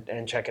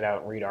and check it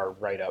out and read our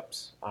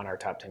write-ups on our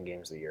top 10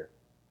 games of the year.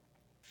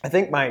 I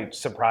think my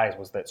surprise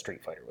was that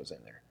Street Fighter was in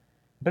there.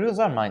 But it was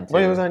on mine, too.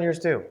 But it was on yours,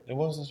 too. It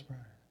was a surprise.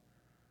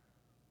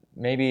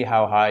 Maybe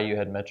how high you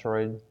had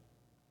Metroid,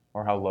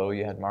 or how low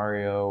you had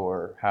Mario,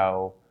 or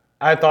how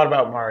I thought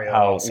about Mario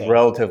also.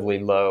 relatively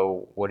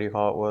low, what do you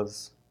call it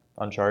was?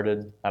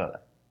 Uncharted? I don't know.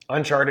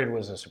 Uncharted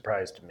was a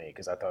surprise to me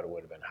because I thought it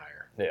would have been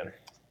higher. Yeah.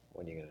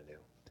 What are you going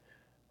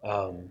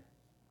to do?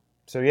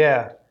 So,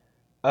 yeah.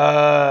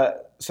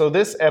 So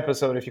this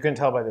episode, if you couldn't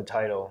tell by the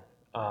title,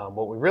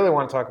 what we really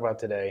want to talk about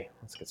today,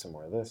 let's get some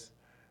more of this,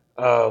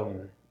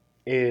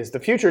 is the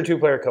future of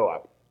two-player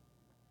co-op.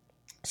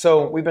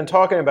 So we've been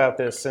talking about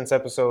this since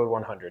episode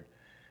 100,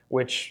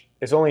 which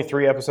is only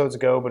 3 episodes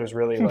ago, but is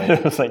really like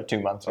It was like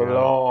 2 months a ago.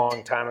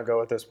 long time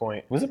ago at this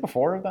point. Was it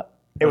before that?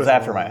 It was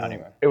after my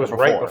honeymoon. It was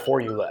right before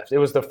you left. It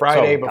was the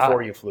Friday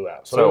before you flew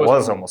out. So it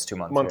was a almost 2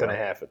 months month ago. and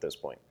a half at this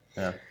point.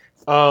 Yeah.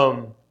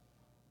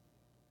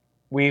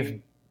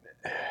 We've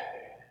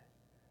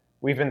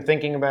been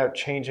thinking about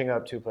changing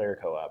up two-player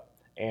co-op,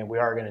 and we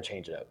are going to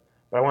change it up.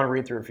 But I want to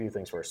read through a few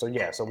things first.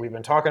 So we've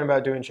been talking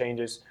about doing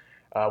changes.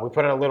 We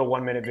put out a little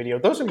 1-minute video.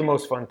 Those are the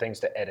most fun things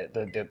to edit.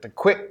 The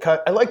quick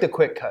cut. I like the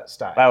quick cut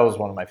style. That was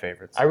one of my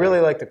favorites. I really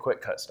like the quick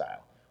cut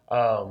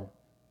style.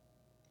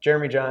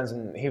 Jeremy Johns,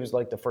 and he was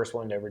like the first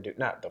one to ever do,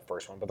 not the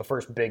first one, but the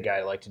first big guy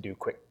to like to do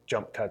quick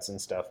jump cuts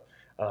and stuff.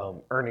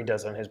 Ernie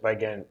does on his, but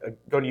again,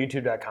 go to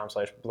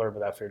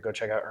youtube.com/blurb Go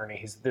check out Ernie.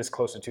 He's this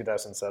close to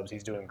 2,000 subs.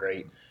 He's doing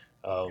great.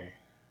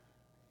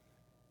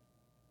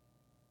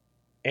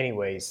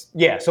 Anyways,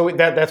 yeah, so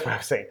that's what I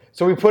was saying.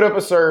 So we put up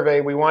a survey.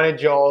 We wanted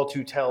y'all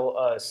to tell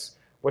us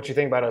what you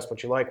think about us,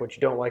 what you like, what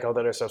you don't like, all that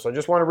other stuff. So I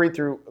just want to read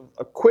through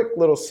a quick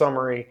little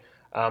summary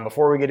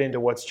before we get into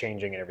what's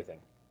changing and everything.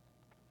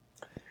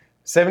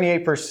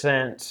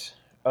 78%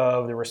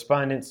 of the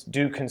respondents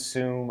do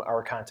consume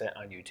our content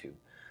on YouTube.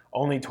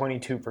 Only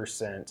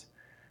 22%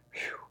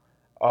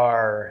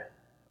 are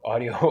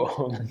audio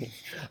only,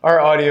 are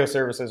audio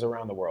services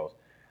around the world.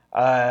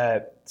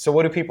 So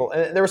what do people,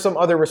 and there were some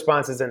other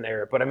responses in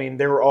there, but I mean,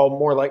 they were all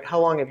more like, how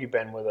long have you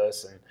been with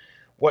us? And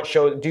what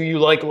show, do you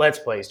like Let's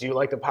Plays? Do you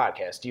like the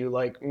podcast? Do you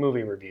like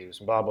movie reviews?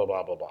 Blah, blah,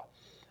 blah, blah,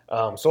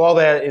 blah. So all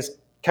that is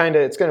kind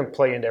of, it's going to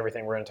play into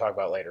everything we're going to talk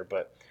about later.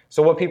 But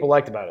so what people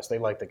liked about us, they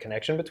liked the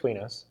connection between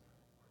us.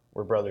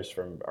 We're brothers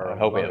from our I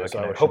hope we have a so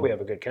I would connection. hope we have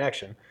a good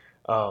connection.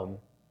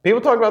 People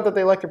talk about that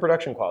they like the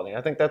production quality.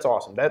 I think that's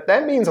awesome.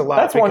 That means a lot.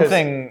 That's one because-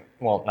 thing,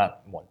 well,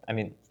 not one. I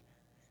mean,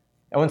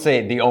 I wouldn't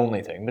say the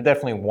only thing, but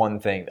definitely one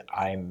thing that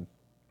I'm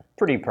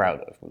pretty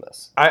proud of with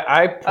this. I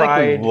I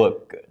pride. think we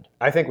look good.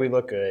 I think we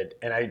look good,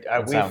 and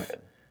And sound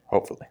good.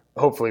 Hopefully.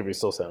 Hopefully, we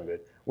still sound good.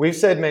 We've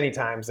said many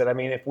times that, I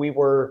mean, if we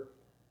were,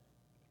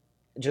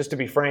 just to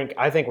be frank,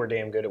 I think we're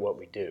damn good at what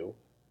we do.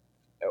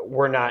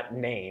 We're not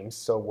names,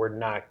 so we're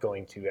not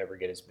going to ever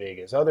get as big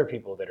as other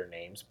people that are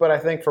names. But I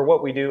think for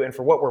what we do and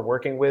for what we're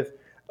working with,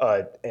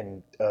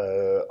 and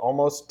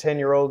almost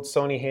 10-year-old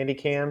Sony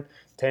Handycam,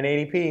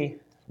 1080p,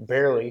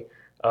 barely,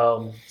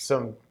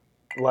 some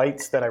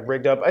lights that I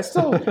rigged up.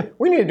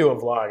 We need to do a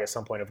vlog at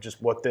some point of just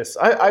what this,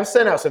 I've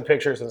sent out some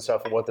pictures and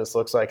stuff of what this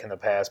looks like in the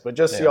past, but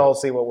just so y'all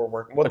see what we're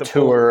working, what A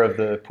tour of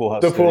the pool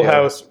house. the pool studio.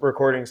 house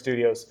recording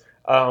studios.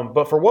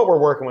 But for what we're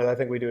working with, I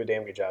think we do a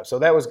damn good job. So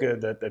that was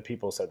good that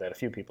people said that. A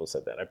few people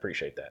said that. I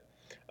appreciate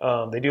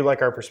that. They do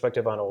like our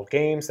perspective on old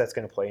games. That's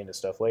going to play into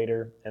stuff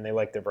later. And they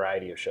like the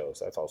variety of shows.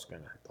 That's also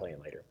going to play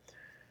in later.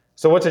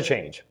 So what's a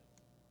change?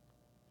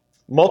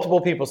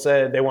 Multiple people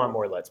said they want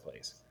more Let's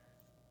Plays.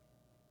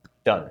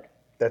 Done.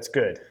 That's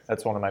good.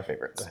 That's one of my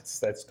favorites.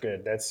 That's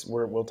good.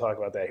 We'll talk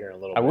about that here in a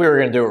little bit. We were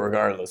going to do it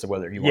regardless of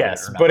whether you wanted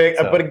Yes, it or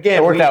not. but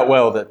again, it worked out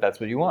well that that's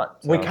what you want.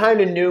 So. We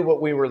kind of knew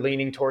what we were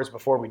leaning towards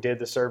before we did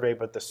the survey,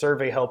 but the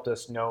survey helped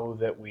us know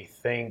that we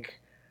think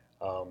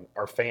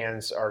our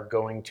fans are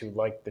going to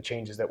like the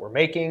changes that we're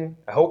making.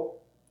 I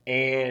hope,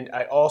 and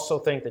I also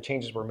think the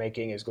changes we're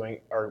making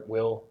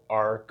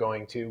are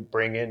going to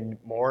bring in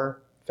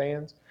more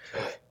fans.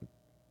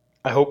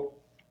 I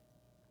hope.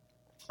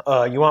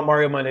 You want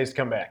Mario Mondays to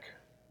come back?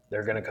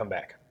 They're going to come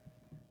back.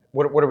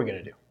 What are we going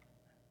to do?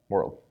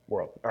 World.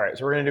 All right,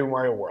 so we're going to do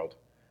Mario World.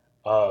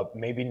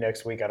 Maybe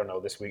next week. I don't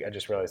know. This week, I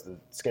just realized the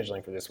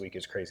scheduling for this week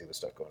is crazy with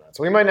stuff going on.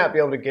 So we might not be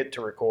able to get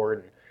to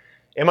record.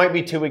 It might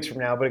be 2 weeks from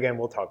now, but again,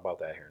 we'll talk about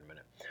that here in a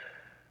minute.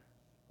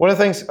 One of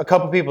the things a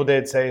couple people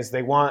did say is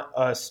they want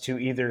us to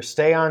either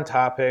stay on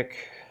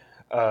topic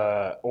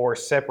or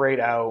separate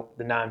out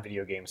the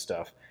non-video game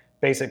stuff.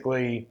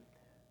 Basically,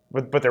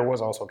 but there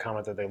was also a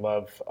comment that they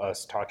love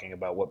us talking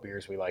about what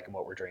beers we like and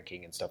what we're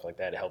drinking and stuff like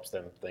that. It helps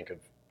them think of,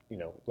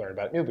 learn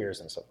about new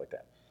beers and stuff like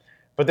that.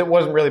 But that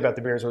wasn't really about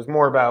the beers. It was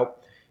more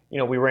about,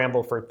 we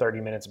ramble for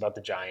 30 minutes about the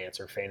Giants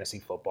or fantasy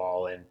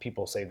football, and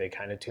people say they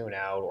kind of tune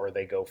out or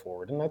they go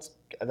forward, and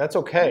that's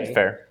okay.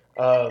 Fair.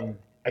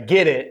 I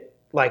get it.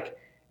 Like,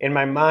 in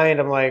my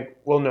mind, I'm like,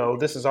 well, no,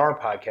 this is our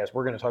podcast.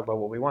 We're going to talk about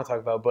what we want to talk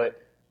about, but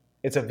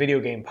it's a video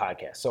game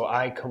podcast, so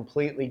I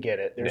completely get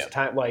it. There's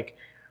time,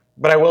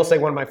 but I will say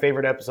one of my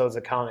favorite episodes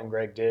that Colin and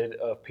Greg did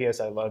of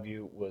P.S. I Love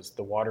You was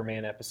the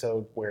Waterman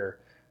episode, where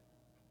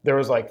there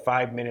was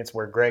 5 minutes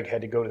where Greg had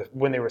to go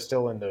when they were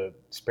still in the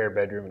spare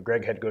bedroom, and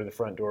Greg had to go to the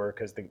front door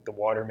because the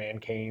Waterman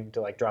came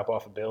to drop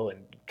off a bill, and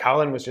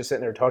Colin was just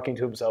sitting there talking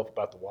to himself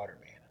about the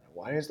Waterman.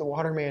 Why is the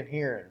Waterman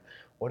here? And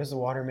what does the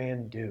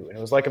Waterman do? And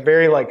it was a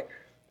very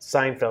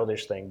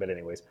Seinfeldish thing, but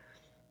anyways.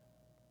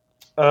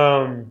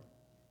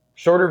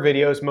 Shorter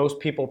videos. Most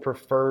people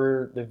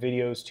prefer the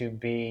videos to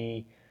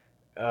be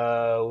it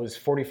was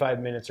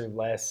 45 minutes or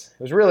less.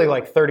 It was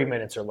really 30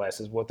 minutes or less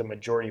is what the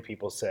majority of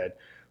people said.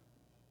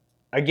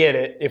 I get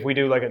it. If we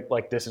do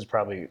this is.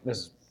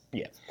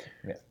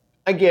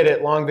 I get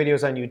it. Long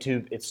videos on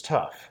YouTube, it's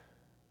tough.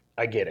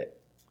 I get it.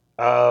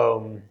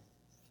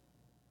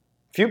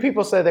 Few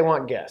people say they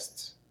want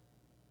guests.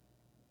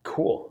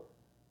 Cool.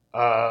 We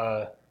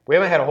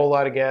haven't had a whole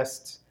lot of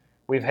guests.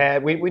 We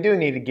do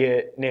need to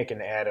get Nick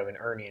and Adam and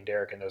Ernie and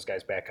Derek and those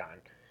guys back on,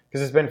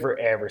 because it's been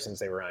forever since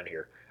they were on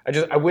here.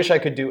 I wish we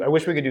could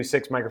do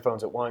 6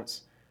 microphones at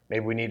once.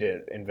 Maybe we need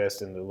to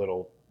invest in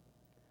the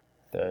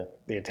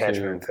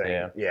attachment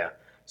thing. Yeah.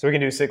 So we can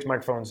do 6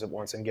 microphones at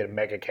once and get a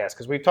mega cast,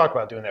 because we've talked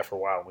about doing that for a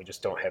while and we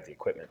just don't have the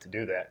equipment to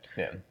do that.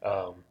 Yeah.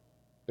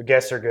 The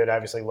guests are good.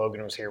 Obviously,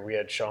 Logan was here. We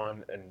had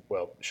Sean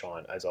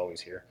as always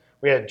here.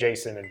 We had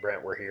Jason and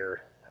Brent were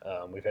here.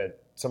 We've had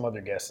some other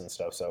guests and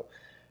stuff. So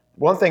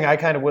one thing I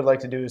kind of would like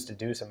to do is to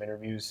do some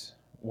interviews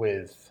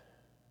with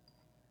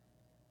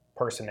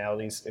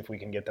personalities if we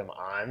can get them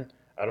on.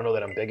 I don't know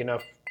that I'm big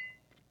enough,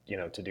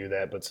 to do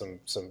that, but some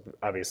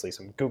obviously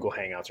some Google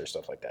Hangouts or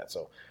stuff like that.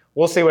 So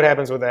we'll see what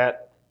happens with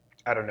that.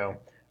 I don't know.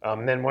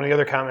 And then one of the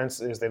other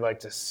comments is they'd like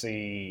to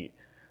see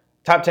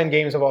top 10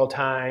 games of all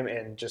time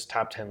and just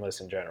top 10 lists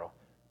in general.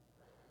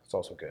 It's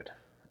also good.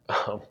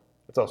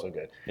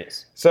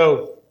 Yes.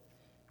 So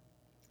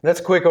that's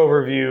a quick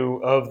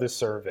overview of the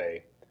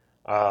survey.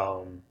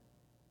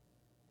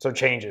 So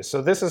changes.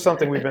 So this is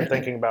something we've been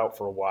thinking about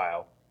for a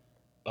while.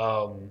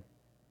 And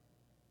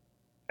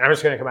I'm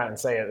just going to come out and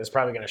say it. It's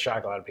probably going to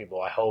shock a lot of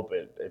people. I hope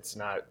it's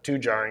not too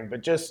jarring,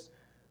 but just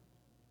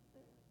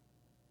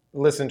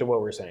listen to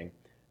what we're saying.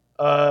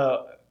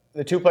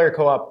 The Two Player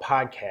Co-op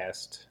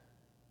podcast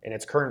in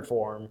its current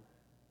form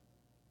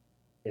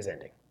is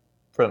ending.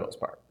 For the most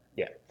part.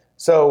 Yeah.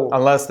 So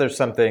unless there's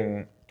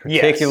something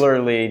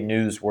particularly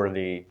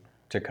newsworthy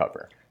to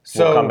cover.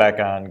 So we'll come back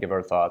on, give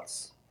our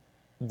thoughts.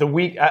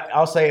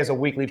 I'll say as a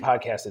weekly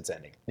podcast, it's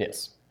ending.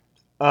 Yes.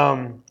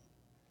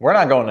 We're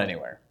not going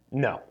anywhere.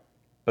 No.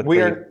 But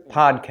the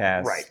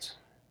podcast, right?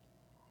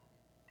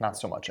 Not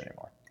so much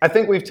anymore. I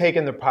think we've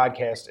taken the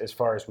podcast as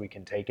far as we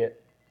can take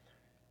it.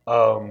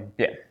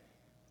 Yeah.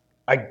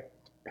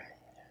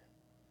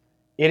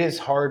 It is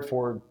hard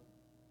for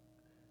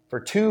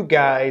two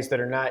guys that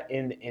are not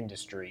in the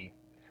industry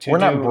to We're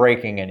not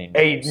breaking any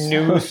news. A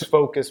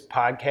news-focused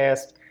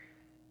podcast.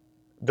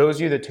 Those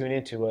of you that tune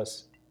into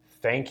us,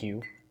 thank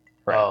you.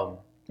 Right.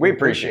 We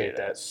appreciate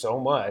that so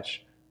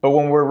much. But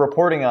when we're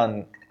reporting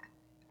on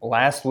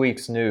last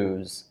week's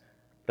news,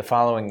 the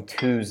following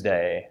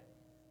Tuesday,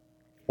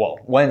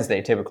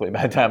 Wednesday typically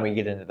by the time we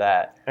get into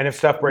that. And if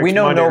stuff breaks we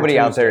know Monday nobody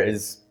or out there Tuesday,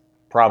 is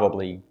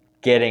probably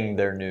getting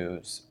their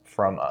news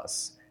from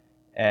us.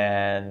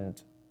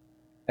 And,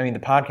 I mean, the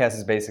podcast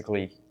is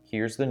basically,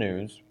 here's the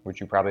news,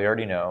 which you probably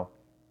already know,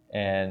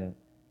 and,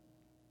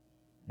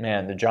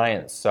 man, the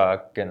Giants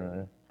suck,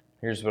 and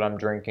here's what I'm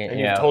drinking. And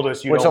you've told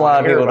us you which don't a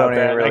lot of hear people about don't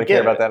that, even really I get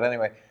care about it. that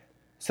anyway.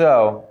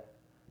 So,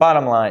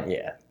 bottom line,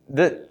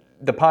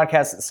 the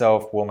podcast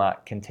itself will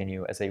not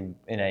continue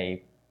in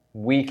a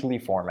weekly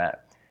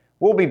format.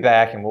 We'll be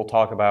back and we'll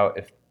talk about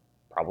if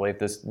probably if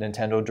this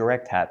Nintendo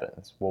Direct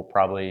happens, we'll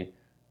probably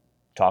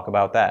talk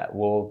about that.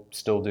 We'll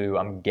still do,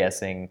 I'm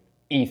guessing,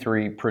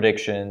 E3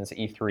 predictions,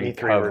 E3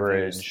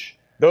 coverage. Reviews.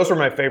 Those were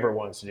my favorite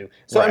ones to do.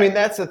 So, Right. I mean,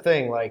 that's the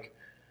thing. Like,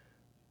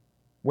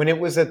 when it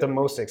was at the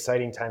most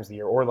exciting times of the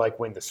year, or like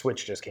when the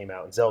Switch just came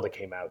out and Zelda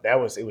came out,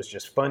 it was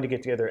just fun to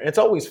get together. And it's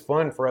always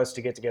fun for us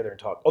to get together and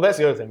talk. Oh, that's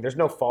the other thing. There's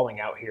no falling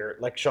out here.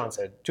 Like Sean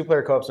said,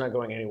 2-player co-op's not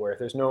going anywhere.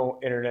 There's no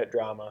internet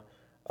drama.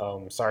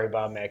 Sorry,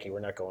 Bob Mackey,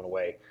 we're not going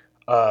away.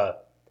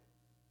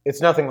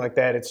 It's nothing like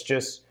that. It's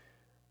just,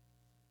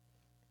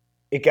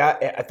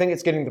 I think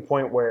it's getting to the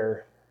point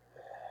where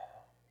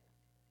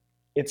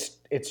it's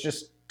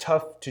just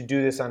tough to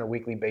do this on a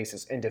weekly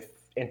basis and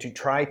to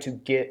try to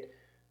get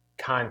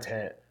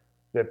content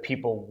that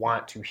people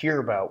want to hear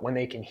about when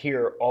they can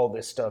hear all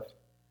this stuff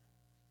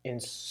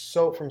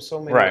from so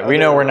many Right. We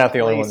other know we're not the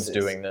only ones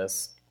places. doing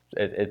this.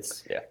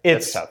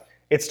 It's tough.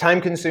 It's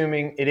time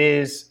consuming.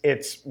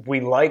 We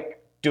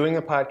like doing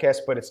the podcast,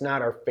 but it's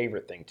not our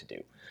favorite thing to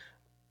do.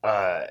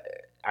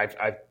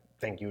 I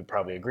think you would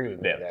probably agree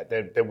with me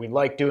that we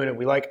like doing it.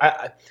 We like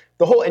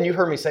the whole, and you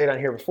heard me say it on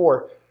here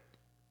before.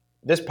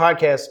 This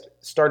podcast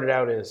started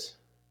out as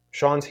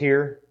Sean's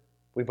here.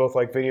 We both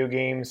like video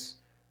games.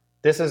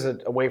 This is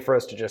a way for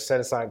us to just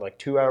set aside like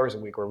 2 hours a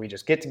week where we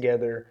just get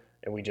together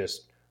and we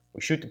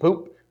shoot the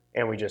poop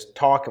and we just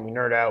talk and we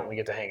nerd out and we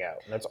get to hang out.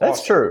 And that's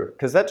awesome. True,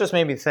 because that just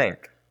made me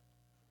think.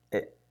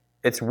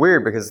 It's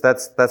weird because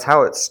that's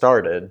how it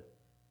started.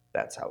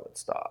 That's how it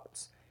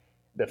stops.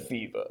 The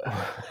fever.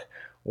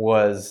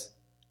 We're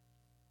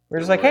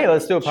just like, hey,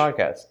 let's do a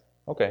podcast.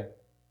 Okay.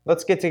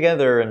 Let's get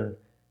together and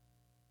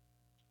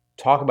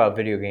talk about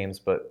video games,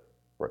 but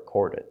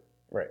record it.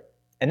 Right.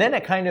 And then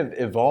it kind of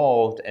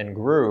evolved and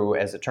grew.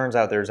 As it turns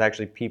out, there's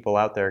actually people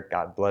out there,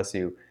 God bless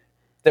you,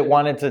 that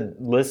wanted to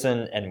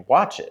listen and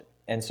watch it.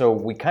 And so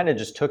we kind of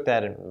just took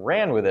that and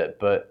ran with it.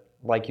 But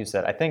like you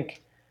said, I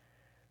think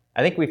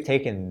we've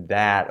taken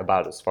that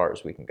about as far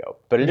as we can go.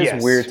 But it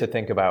is weird to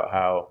think about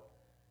how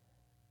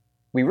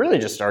we really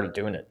just started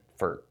doing it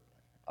for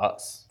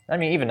us. I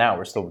mean, even now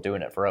we're still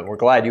doing it for us. We're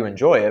glad you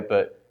enjoy it,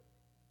 but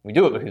we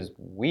do it because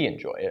we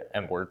enjoy it,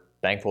 and we're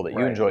thankful that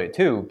you enjoy it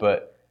too.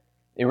 But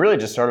it really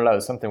just started out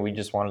as something we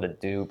just wanted to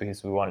do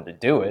because we wanted to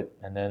do it,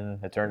 and then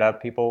it turned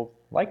out people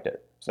liked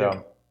it.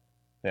 So,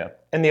 yeah.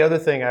 And the other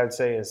thing I would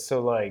say is,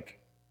 so like,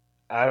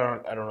 I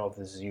don't know if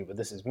this is you, but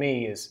this is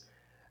me. It's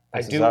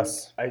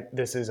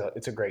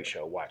a great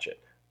show. Watch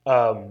it.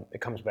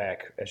 It comes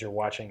back as you're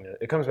watching it.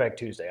 It comes back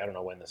Tuesday. I don't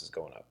know when this is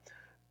going up.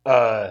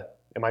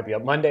 It might be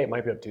up Monday. It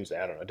might be up Tuesday.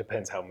 I don't know. It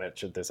depends how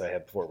much of this I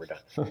have before we're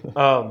done.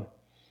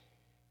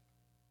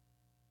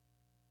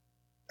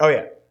 Oh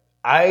yeah,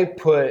 I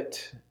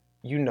put.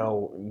 You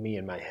know me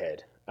in my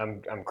head.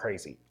 I'm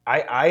crazy.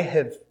 I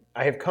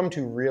have come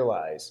to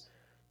realize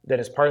that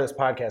as part of this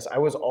podcast,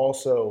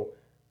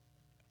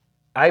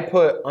 I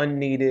put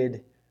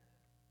unneeded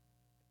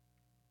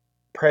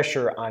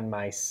pressure on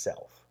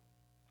myself.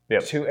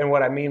 Yep. And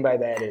what I mean by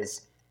that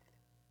is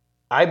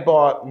I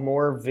bought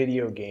more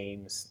video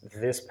games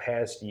this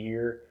past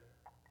year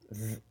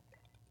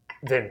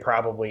than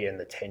probably in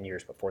the 10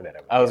 years before that.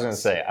 I was going to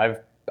say,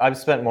 I've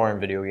spent more in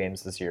video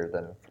games this year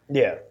than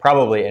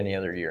probably any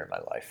other year in my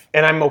life.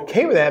 And I'm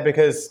okay with that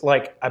because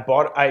like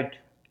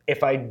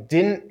if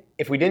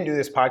we didn't do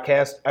this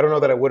podcast, I don't know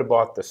that I would have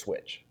bought the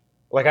Switch.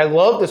 Like I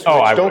love the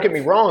Switch, don't get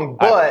me wrong,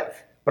 but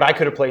I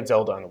could have played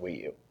Zelda on the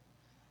Wii U.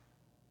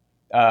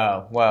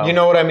 Well, you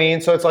know what I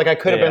mean? So it's like I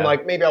could have been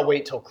like, maybe I'll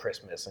wait till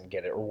Christmas and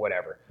get it or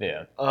whatever.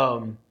 Yeah.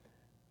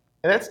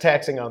 And that's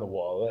taxing on the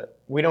wallet.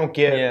 We don't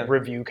get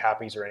review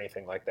copies or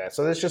anything like that.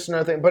 So that's just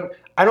another thing. But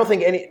I don't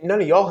think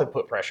none of y'all have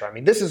put pressure on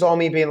me. This is all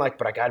me being like,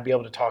 but I got to be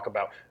able to talk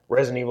about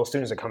Resident Evil as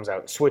soon as it comes out,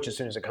 and Switch as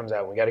soon as it comes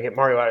out. And we got to get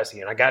Mario Odyssey,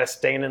 and I got to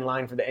stay in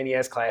line for the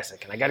NES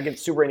Classic, and I got to get the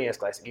Super NES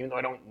Classic, even though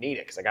I don't need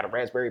it because I got a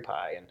Raspberry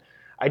Pi.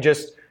 And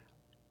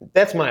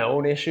that's my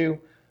own issue.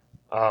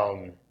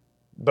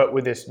 But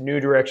with this new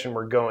direction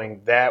we're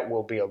going, that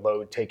will be a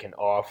load taken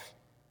off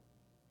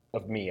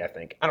of me, I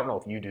think. I don't know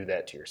if you do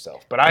that to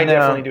yourself, but I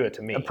definitely do it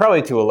to me.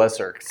 Probably to a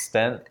lesser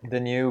extent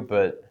than you,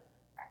 but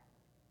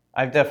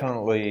I've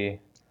definitely,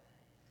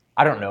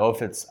 I don't know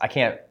if I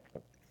can't,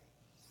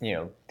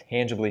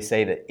 tangibly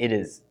say that it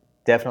is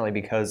definitely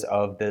because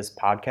of this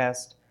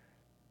podcast,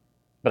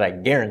 but I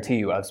guarantee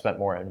you I've spent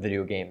more on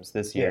video games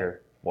this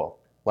year,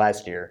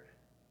 last year,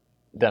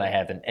 than I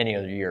have in any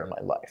other year in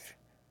my life.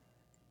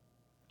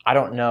 I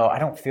don't know. I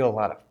don't feel a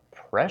lot of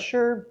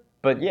pressure,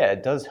 but yeah,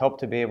 it does help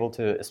to be able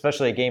to,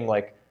 especially a game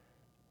like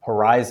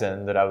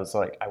Horizon that I was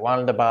like, I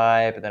wanted to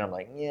buy, but then I'm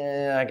like,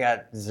 I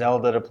got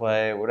Zelda to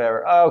play,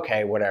 whatever.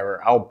 Okay, whatever.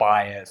 I'll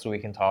buy it so we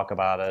can talk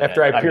about it.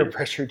 After I peer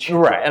pressured you.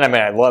 Right, and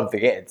I love the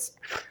game. It's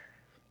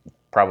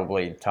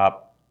probably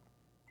top,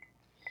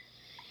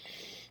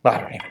 I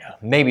don't even know,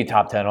 maybe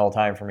top 10 all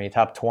time for me,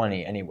 top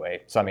 20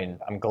 anyway. So,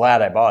 I'm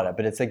glad I bought it,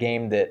 but it's a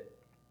game that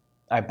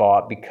I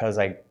bought because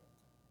I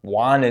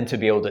wanted to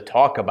be able to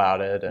talk about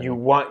it. And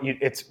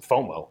it's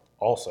FOMO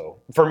also.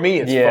 For me,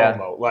 it's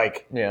FOMO.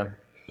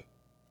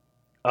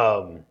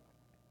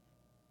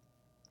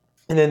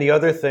 And then the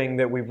other thing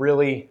that we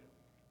really,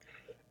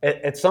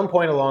 at some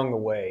point along the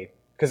way,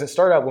 because it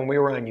started out when we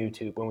were on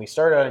YouTube. When we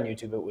started out on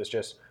YouTube, it was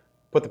just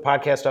put the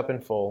podcast up in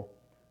full,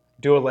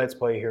 do a Let's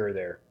Play here or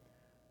there.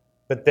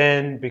 But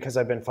then, because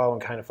I've been following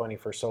Kind of Funny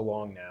for so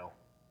long now,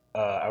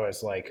 I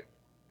was like,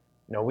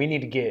 no, we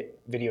need to get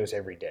videos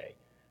every day.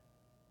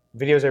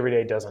 Videos every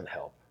day doesn't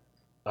help.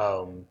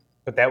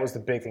 But that was the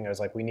big thing. I was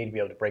like, we need to be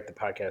able to break the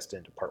podcast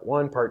into part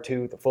 1, part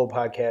 2, the full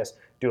podcast,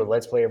 do a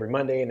Let's Play every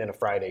Monday, and then a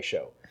Friday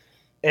show.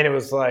 And it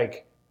was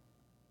like,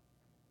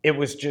 it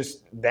was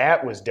just,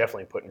 that was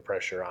definitely putting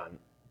pressure on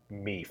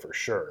me for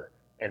sure.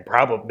 And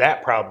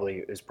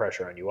probably is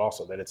pressure on you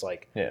also, that it's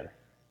like, Yeah.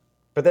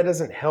 but that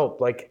doesn't help.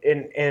 Like,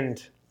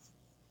 and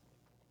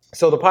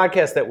so the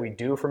podcasts that we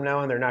do from now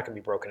on, they're not going to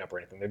be broken up or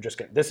anything.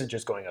 This is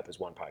just going up as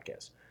one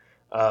podcast.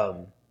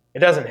 It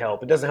doesn't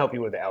help. It doesn't help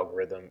you with the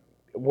algorithm.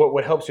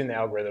 What helps you in the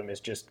algorithm is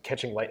just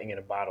catching lightning in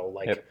a bottle,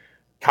 like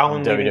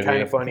Colin Leaving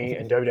Kind of Funny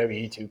and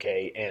WWE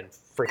 2K and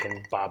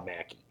freaking Bob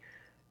Mackey.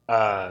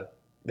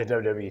 The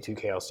WWE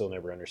 2K I'll still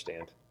never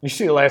understand. You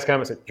see the last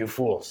comment said, "You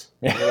fools."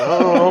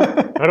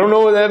 I don't know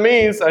what that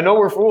means. I know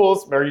we're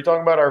fools. Are you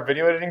talking about our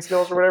video editing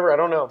skills or whatever? I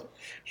don't know.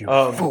 You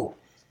fool.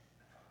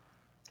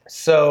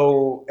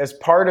 So as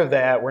part of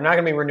that, we're not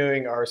going to be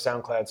renewing our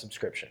SoundCloud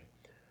subscription.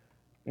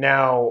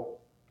 Now,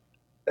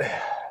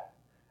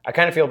 I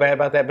kind of feel bad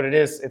about that, but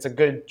it's a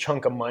good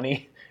chunk of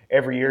money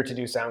every year to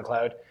do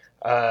SoundCloud.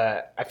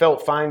 I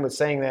felt fine with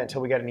saying that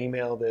until we got an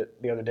email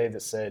the other day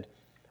that said,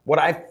 what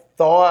I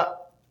thought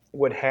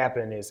would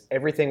happen is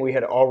everything we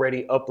had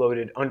already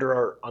uploaded under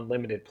our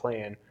unlimited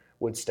plan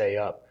would stay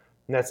up.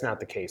 And that's not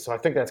the case. So I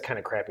think that's kind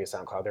of crappy at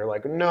SoundCloud. They're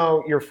like,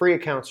 no, your free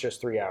account's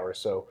just 3 hours.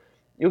 So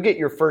you'll get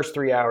your first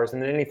 3 hours,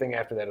 and then anything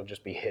after that will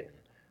just be hidden.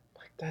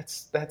 Like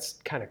that's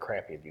kind of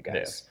crappy of you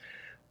guys.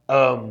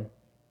 Yeah.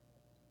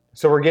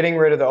 So we're getting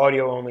rid of the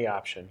audio-only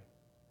option.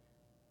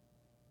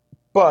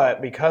 But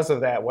because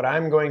of that, what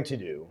I'm going to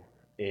do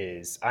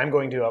is I'm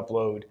going to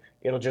upload.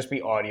 It'll just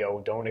be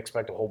audio. Don't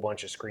expect a whole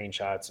bunch of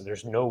screenshots.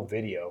 There's no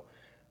video.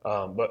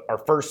 But our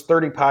first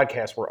 30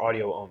 podcasts were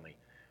audio only.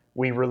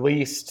 We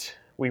re-released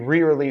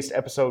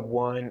episode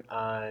 1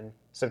 on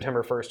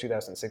September 1st,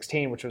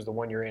 2016, which was the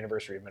 1-year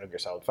anniversary of Metal Gear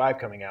Solid 5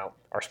 coming out.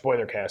 Our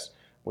spoiler cast,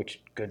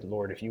 which, good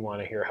Lord, if you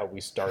want to hear how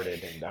we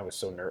started, and I was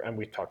so nervous, and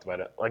we talked about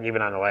it, like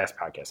even on the last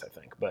podcast, I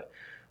think. But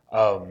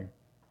I'm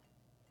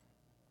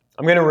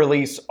going to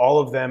release all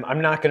of them.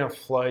 I'm not going to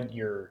flood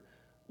your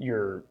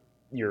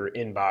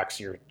inbox,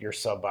 your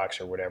sub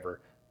box or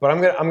whatever. But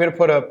I'm gonna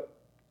put up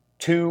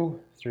 2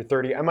 through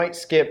 30. I might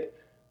skip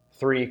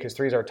 3 because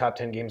 3 is our top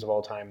 10 games of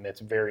all time. And that's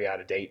very out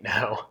of date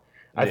now.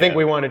 I think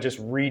we want to just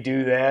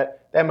redo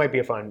that. That might be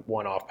a fun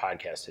one-off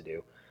podcast to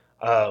do.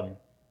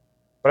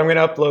 But I'm going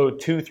to upload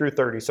 2 through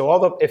 30.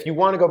 So if you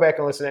want to go back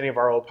and listen to any of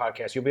our old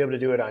podcasts, you'll be able to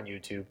do it on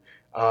YouTube.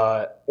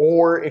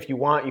 Or if you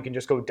want, you can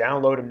just go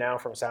download them now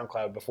from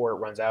SoundCloud before it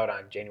runs out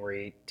on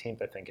January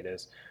 18th, I think it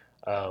is.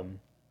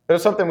 It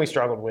was something we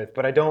struggled with,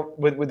 but I don't,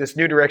 with this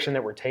new direction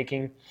that we're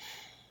taking.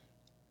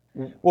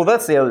 Well,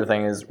 that's the other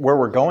thing is where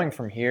we're going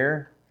from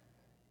here,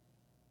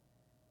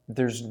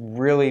 there's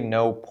really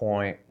no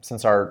point,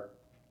 since our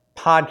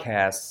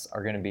podcasts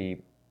are going to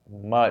be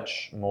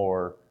much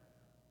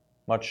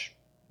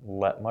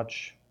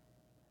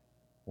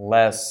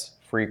less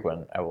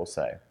frequent, I will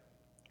say.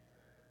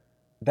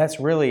 That's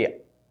really,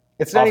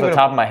 it's not off even the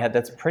top of my head,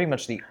 that's pretty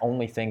much the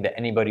only thing that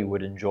anybody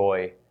would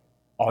enjoy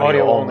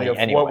audio only of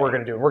anyway. What we're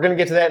going to do. We're going to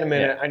get to that in a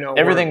minute. Yeah. I know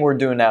everything we're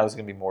doing now is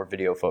going to be more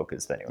video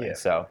focused anyway. Yeah.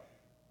 So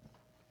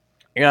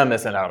you're not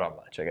missing out on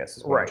much, I guess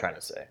is what I'm trying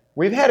to say.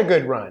 We've had a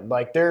good run.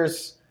 Like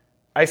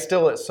I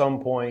still at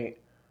some point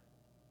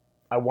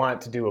I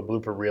want to do a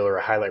blooper reel or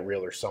a highlight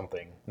reel or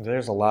something.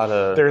 There's a lot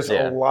of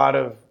a lot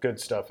of good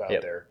stuff out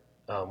there.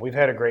 We've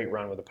had a great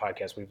run with the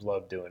podcast. We've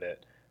loved doing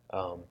it.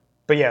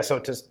 But yeah, so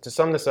to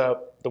sum this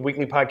up, the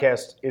weekly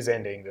podcast is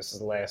ending. This is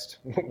the last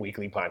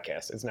weekly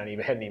podcast. It's not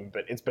even,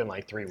 but it's been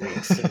like 3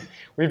 weeks.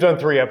 We've done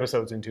 3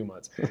 episodes in 2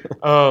 months.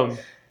 But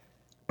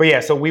yeah,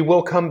 so we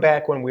will come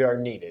back when we are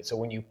needed. So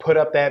when you put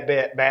up that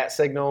bat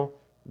signal,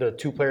 the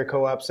 2-player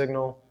co-op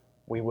signal,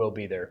 we will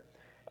be there.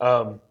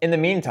 In the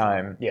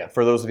meantime,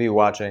 for those of you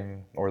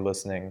watching or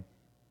listening,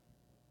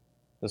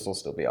 this will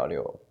still be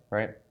audio,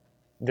 right?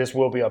 This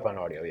will be up on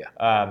audio,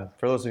 yeah.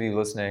 For those of you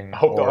listening I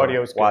hope the or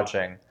audio is good.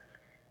 watching,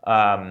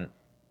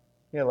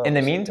 in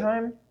the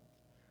meantime,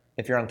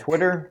 if you're on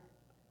Twitter,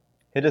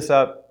 hit us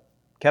up,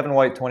 Kevin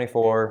White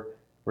 24,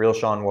 Real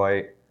Sean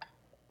White,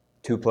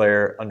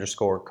 2-player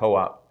 _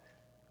 co-op.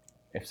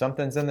 If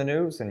something's in the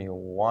news and you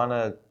want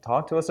to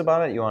talk to us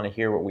about it, you want to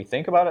hear what we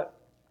think about it,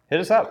 hit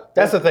us up.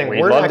 That's the thing.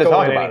 We'd We're love not to going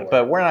talk about anywhere. it,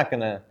 but we're not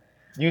going to.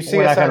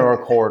 We're not going to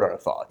record our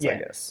thoughts, I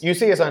guess. You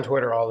see us on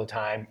Twitter all the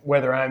time,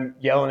 whether I'm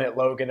yelling at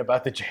Logan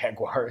about the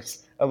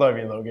Jaguars. I love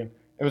you, Logan.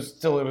 It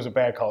was a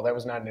bad call. That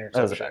was not an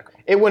interception. That was a bad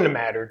call. It wouldn't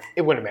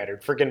have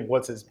mattered.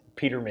 Freaking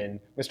Peterman,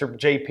 Mr.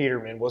 J.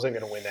 Peterman wasn't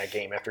going to win that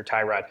game after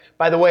Tyrod.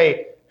 By the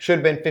way, should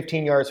have been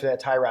 15 yards for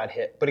that Tyrod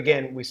hit. But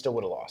again, we still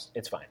would have lost.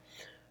 It's fine.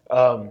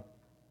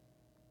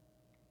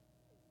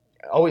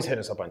 always hit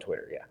us up on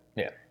Twitter, yeah.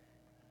 Yeah.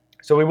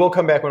 So we will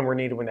come back when we're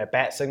needed. When that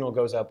bat signal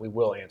goes up, we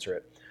will answer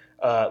it.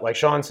 Like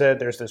Sean said,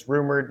 there's this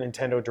rumored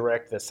Nintendo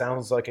Direct that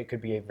sounds like it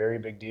could be a very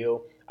big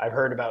deal. I've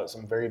heard about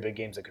some very big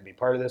games that could be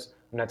part of this.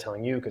 I'm not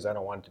telling you because I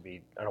don't want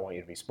you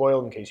to be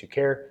spoiled in case you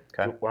care.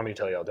 Okay. If you want me to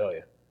tell you, I'll tell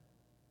you.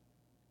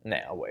 Nah,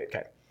 I'll wait.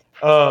 Okay.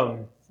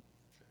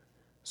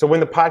 So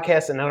when the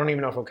podcast, and I don't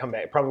even know if it'll come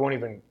back,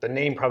 the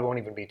name probably won't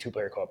even be Two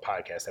Player Co-op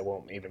Podcast. That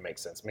won't even make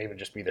sense. Maybe it'll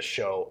just be the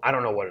show. I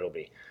don't know what it'll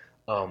be.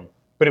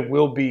 But it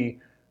will be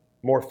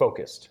more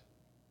focused.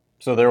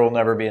 So there will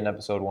never be an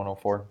episode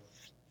 104?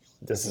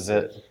 This is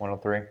it?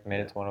 103?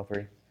 Made it to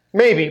 103?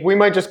 Maybe. We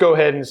might just go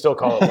ahead and still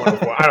call it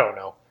 104. I don't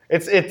know.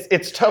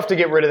 It's tough to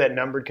get rid of that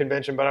numbered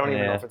convention, but I don't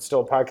even know if it's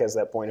still a podcast at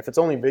that point. If it's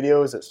only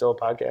video, is it still a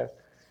podcast?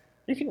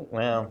 You can,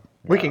 well...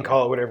 We can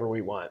call it whatever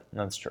we want.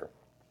 That's true.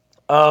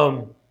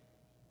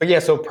 But yeah,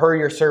 so per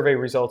your survey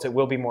results, it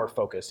will be more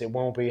focused. It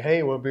won't be,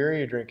 hey, what beer are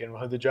you drinking?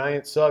 The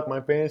Giants suck.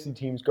 My fantasy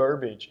team's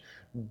garbage.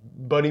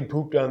 Buddy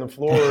pooped on the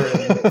floor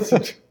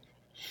and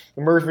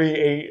Murphy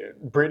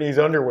ate Brittany's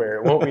underwear.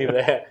 It won't be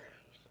that.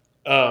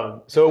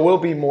 So it will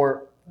be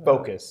more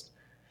focused.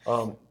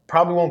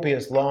 Probably won't be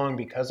as long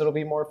because it'll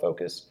be more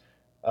focused.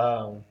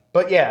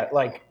 But yeah,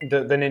 like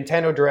the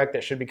Nintendo Direct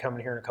that should be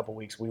coming here in a couple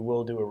weeks, we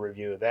will do a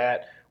review of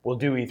that. We'll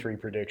do E3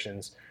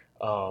 predictions.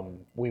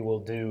 We will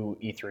do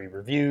E3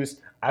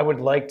 reviews. I would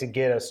like to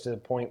get us to the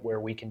point where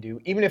we can do,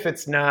 even if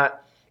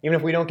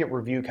we don't get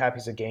review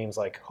copies of games,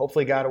 like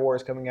hopefully God of War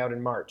is coming out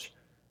in March.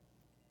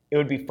 It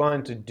would be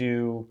fun to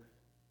do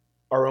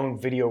our own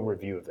video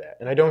review of that.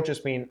 And I don't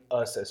just mean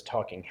us as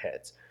talking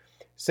heads.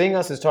 Seeing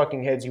us as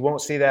talking heads, you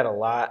won't see that a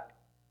lot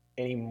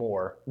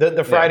anymore.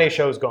 The Friday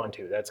show is gone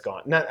too. That's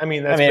gone.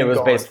 It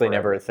was basically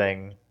never a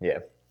thing. Yeah.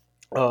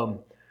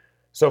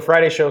 So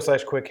Friday show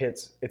 / quick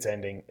hits, it's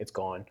ending. It's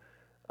gone.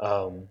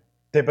 But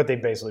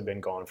they've basically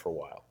been gone for a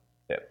while.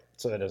 Yeah.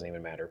 So that doesn't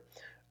even matter.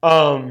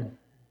 So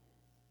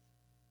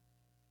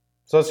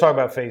let's talk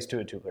about Phase 2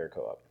 of Two Player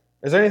Co-op.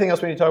 Is there anything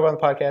else we need to talk about on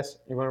the podcast?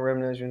 You want to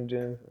reminisce? You want to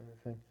do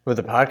anything? With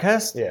the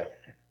podcast? Yeah.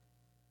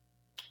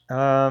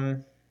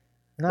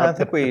 No, I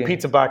think the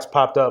pizza box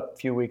popped up a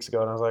few weeks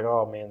ago, and I was like,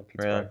 oh, man, the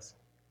pizza box.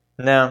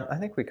 No, I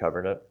think we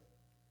covered it.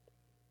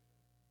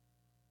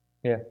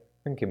 Yeah,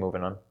 we can keep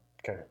moving on.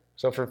 Okay.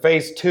 So for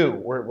Phase 2,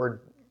 we're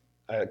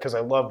because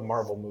I love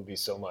Marvel movies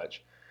so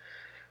much.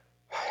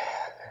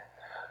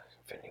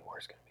 Infinity War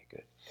is going to be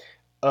good.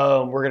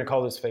 We're going to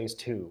call this Phase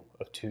 2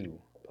 of Two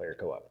Player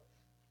Co-op.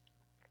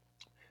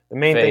 The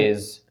main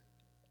Phase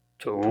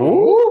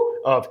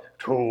 2 of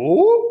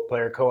Two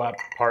Player Co-op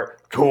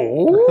Part 2. I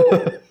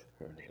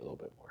need a little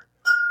bit more.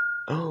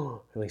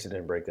 Oh, at least it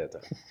didn't break that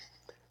time.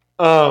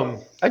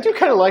 I do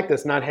kind of like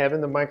this, not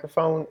having the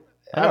microphone.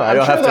 I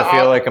don't have to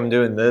feel like I'm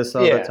doing this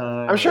all the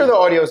time. I'm sure the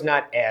audio is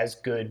not as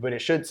good, but it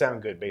should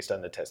sound good based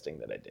on the testing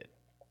that I did.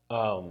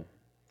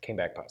 Came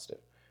back positive.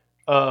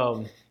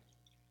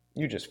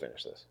 You just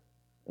finished this.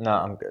 No,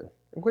 I'm good.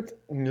 What?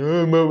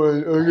 No,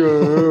 Mama,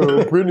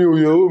 Brittany will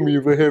yell at me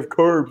if I have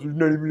carbs. There's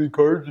not even any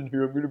carbs in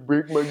here. I'm going to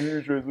break my New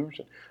Year's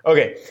resolution.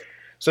 Okay,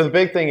 so the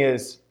big thing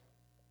is,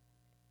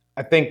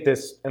 I think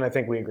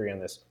we agree on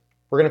this.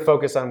 We're going to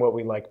focus on what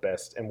we like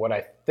best and what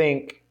I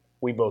think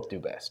we both do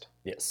best.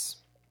 Yes.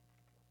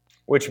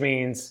 Which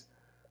means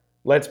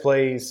Let's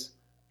Plays,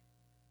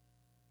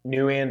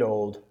 new and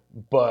old,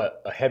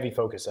 but a heavy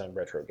focus on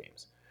retro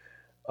games.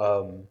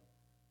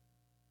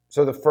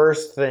 So the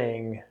first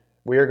thing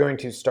we are going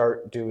to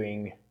start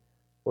doing,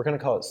 we're going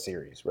to call it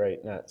series,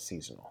 right? Not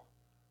seasonal.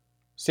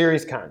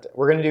 Series content.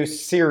 We're going to do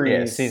series.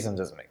 Yeah, season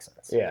doesn't make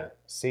sense. Yeah.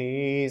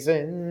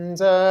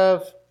 Seasons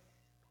of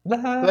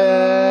Let's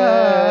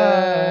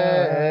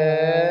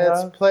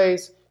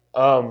Plays.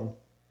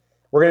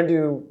 We're going to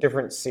do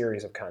different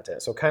series of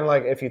content. So kind of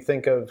like if you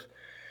think of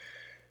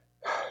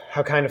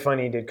how Kind of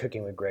Funny did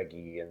Cooking with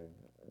Greggy and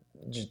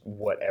just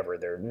whatever.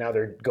 They're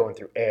going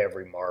through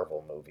every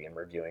Marvel movie and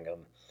reviewing them.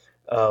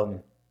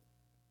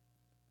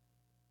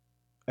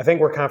 I think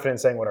we're confident in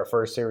saying what our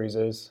first series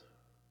is.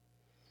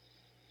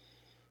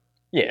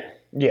 Yeah.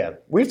 Yeah.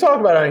 We've talked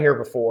about it on here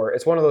before.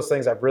 It's one of those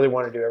things I've really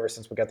wanted to do ever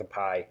since we got the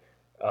Pi.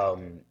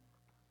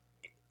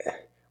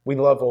 We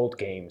love old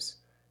games.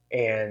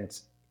 And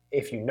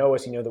if you know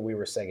us, you know that we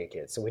were Sega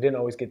kids. So we didn't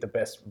always get the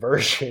best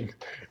version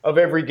of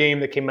every game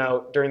that came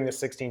out during the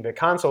 16-bit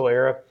console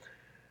era.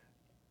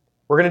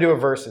 We're going to do a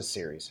Versus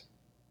series.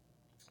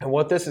 And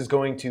what this is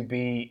going to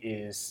be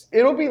is,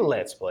 it'll be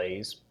Let's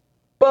Plays,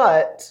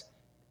 but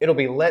it'll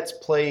be Let's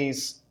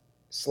Plays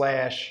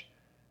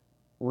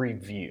 /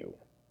 review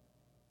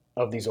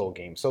of these old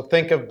games. So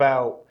think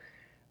about,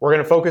 we're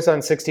going to focus on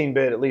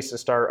 16-bit, at least to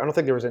start. I don't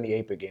think there was any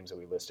 8-bit games that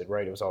we listed,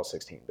 right? It was all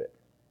 16-bit.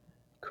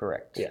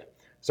 Correct. Yeah.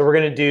 So we're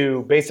going to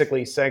do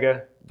basically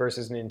Sega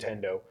versus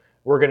Nintendo.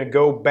 We're going to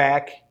go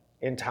back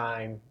in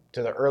time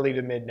to the early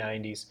to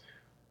mid-90s.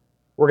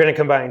 We're going to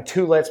combine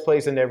 2 Let's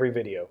Plays into every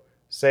video.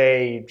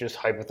 Say, just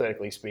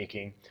hypothetically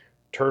speaking,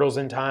 Turtles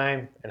in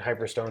Time and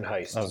Hyperstone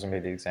Heist. That was going to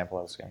be the example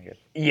I was going to give.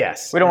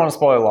 Yes. We don't want to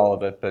spoil all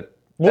of it, but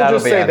We'll That'll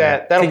just be say on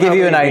that. there. That'll to give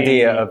you an probably be-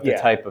 idea of the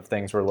yeah. type of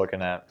things we're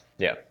looking at.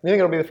 Yeah, You think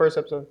it'll be the first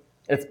episode?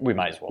 we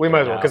might as well. We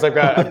might as well, because I've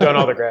done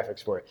all the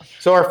graphics for it.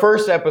 So our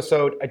first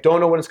episode, I don't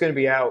know when it's going to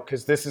be out,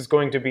 because this is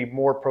going to be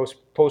more post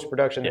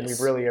production than Yes.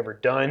 we've really ever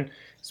done,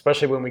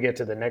 especially when we get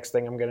to the next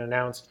thing I'm going to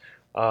announce.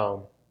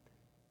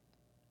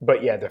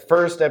 But yeah, the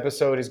first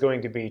episode is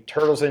going to be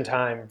Turtles in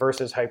Time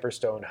versus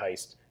Hyperstone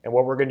Heist. And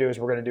what we're going to do is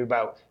we're going to do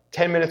about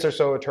 10 minutes or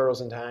so of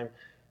Turtles in Time,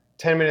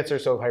 10 minutes or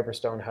so of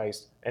Hyperstone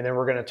Heist, and then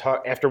we're going to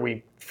talk after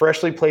we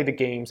freshly play the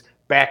games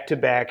back to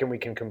back, and we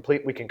can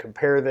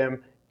compare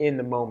them in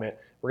the moment.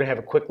 We're going to have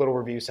a quick little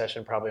review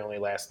session, probably only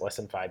last less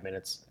than 5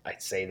 minutes. I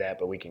say that,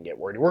 but we can get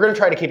wordy. We're going to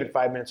try to keep it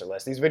 5 minutes or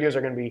less. These videos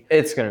are going to be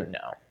It's gonna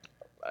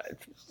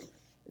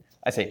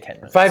I say 10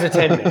 minutes. 5 to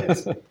 10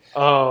 minutes.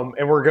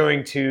 And we're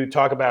going to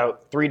talk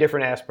about 3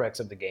 different aspects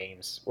of the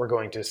games. We're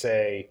going to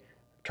say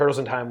Turtles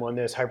in Time won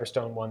this,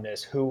 Hyperstone won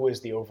this, who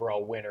was the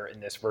overall winner in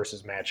this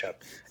versus matchup.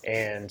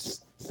 And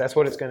that's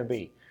what it's going to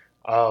be.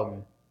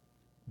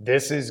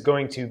 This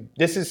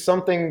is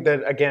something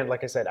that, again,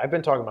 like I said, I've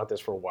been talking about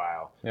this for a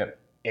while. Yep.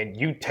 And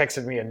you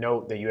texted me a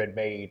note that you had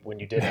made when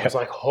you did it. I was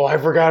like, oh, I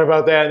forgot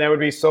about that. And that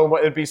would be so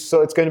much. It's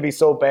going to be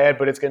so bad,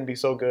 but it's going to be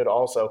so good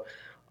also.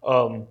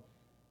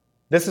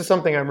 This is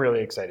something I'm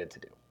really excited to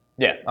do.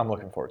 Yeah, I'm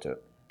looking forward to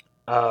it.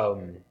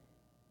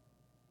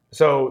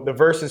 So the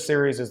Versus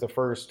series is the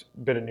first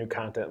bit of new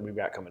content we've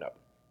got coming up.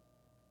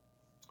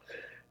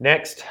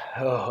 Next,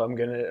 I'm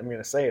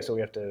gonna say it, so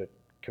we have to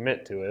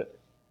commit to it.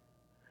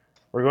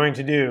 We're going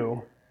to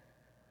do,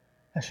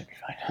 That should be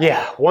fine.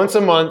 yeah, once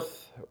a month.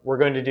 We're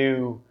going to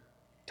do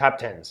top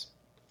 10s,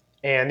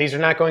 and these are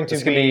not going to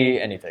This could be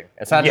anything.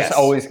 It's not Yes. just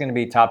always going to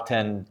be top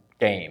 10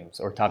 games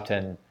or top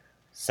 10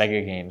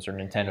 Sega games or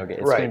Nintendo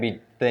games. It's Right. going to be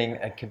thing.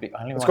 It could be. I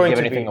don't even It's want to going give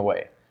to anything be-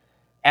 away.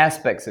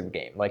 Aspects of the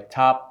game, like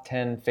top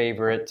 10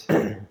 favorite.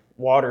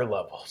 water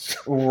levels.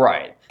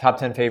 Right. Top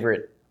 10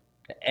 favorite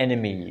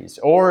enemies,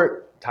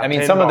 or Top I mean,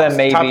 10 some of them boss,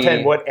 maybe. top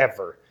 10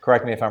 whatever.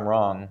 Correct me if I'm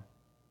wrong.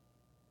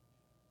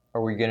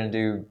 Are we gonna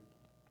do?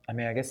 I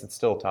mean, I guess it's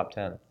still top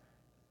 10.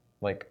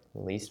 Like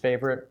least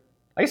favorite.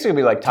 I guess it could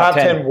be like top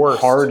 10 worst.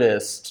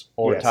 hardest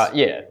or Yes. top.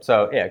 Yeah.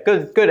 So yeah,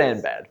 good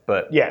and bad,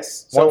 but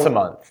Yes. once So- a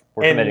month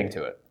we're and- committing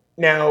to it.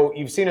 Now,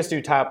 you've seen us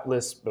do top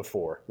lists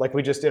before. Like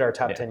we just did our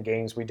top Yeah. 10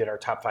 games. We did our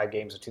top 5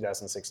 games of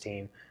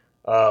 2016.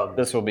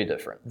 This will be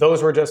different.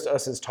 Those were just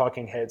us as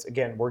talking heads.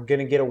 Again, we're going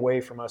to get away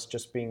from us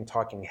just being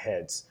talking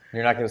heads.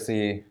 You're not gonna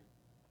see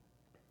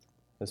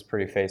this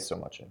pretty face so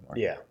much anymore.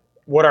 Yeah.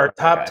 What our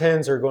top Okay.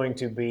 10s are going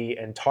to be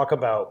and talk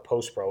about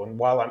post-pro. And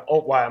while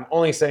I'm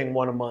only saying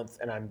one a month,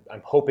 and I'm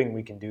hoping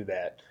we can do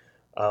that,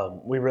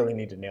 we really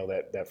need to nail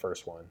that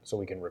first one so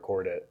we can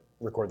record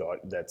the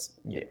that's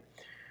Yeah.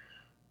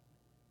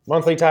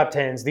 monthly top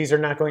 10s. These are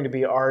not going to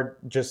be our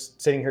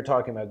just sitting here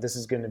talking about. This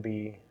is going to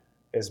be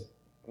as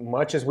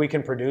much as we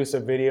can produce a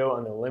video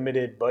on the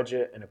limited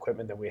budget and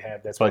equipment that we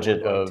have. That's what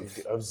Budget we're going of-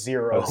 to do. Of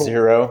zero. Of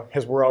zero.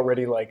 Because we're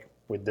already like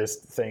with this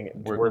thing.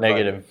 We're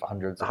negative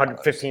hundreds of dollars.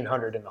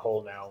 1,500 in the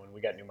hole now, and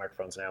we got new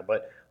microphones now.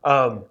 But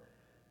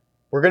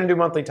we're going to do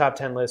monthly top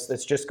 10 lists.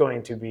 It's just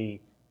going to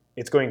be.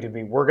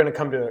 We're going to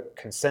come to a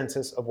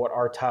consensus of what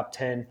our top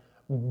 10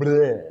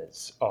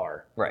 blehs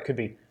are. Right. Could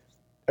be.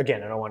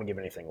 Again, I don't want to give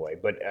anything away,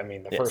 but I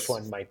mean, the Yes. first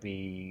one might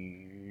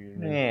be.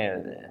 Yeah.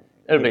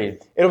 It'll be.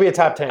 It'll be a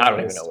top 10. I don't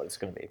even list. know what it's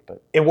gonna be,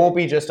 but It won't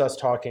be just us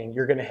talking.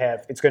 You're going to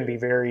have. It's going to be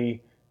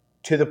very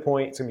to the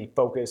point. It's going to be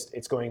focused.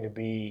 It's going to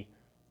be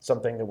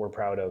something that we're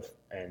proud of,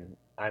 and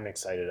I'm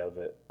excited of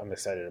it. I'm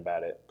excited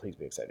about it. Please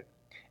be excited.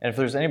 and if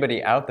there's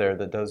anybody out there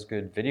that does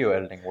good video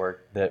editing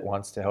work that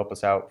wants to help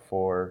us out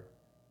for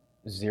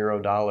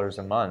 $0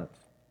 a month,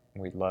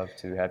 we'd love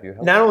to have you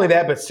help. Not only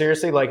that, but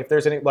seriously, like if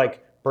there's any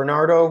like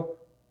Bernardo,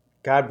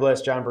 God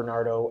bless John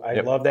Bernardo. I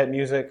Yep. love that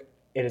music.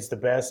 It is the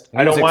best.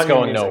 I don't Music's want new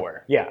going music.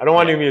 nowhere. Yeah, I don't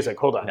want Yeah. new music.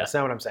 Hold on, No. that's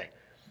not what I'm saying.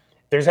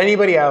 If there's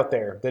anybody out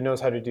there that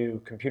knows how to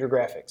do computer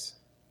graphics,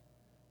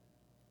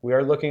 we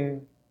are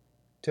looking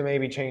to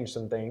maybe change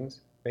some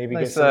things. Maybe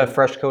Nice get some.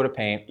 fresh coat of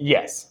paint.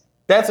 Yes,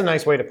 that's a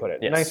nice way to put it.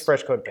 Yes. Nice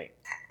fresh coat of paint.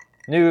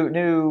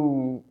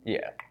 New,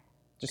 yeah,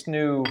 just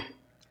new.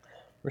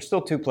 We're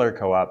still 2-player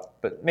co-op,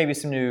 but maybe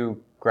some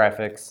new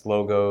graphics,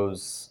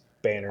 logos,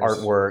 Banners,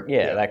 artwork,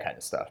 yeah, Yeah. that kind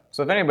of stuff.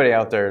 So if anybody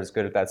out there is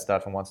good at that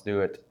stuff and wants to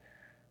do it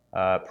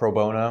pro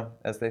bono,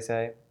 as they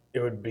say, It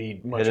would be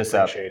much Hit us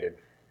up. appreciated.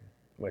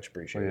 Much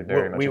appreciated. we would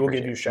very much we will give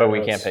appreciate you it. shout outs. But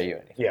we can't pay you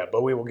anything. Yeah,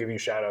 but we will give you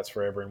shout outs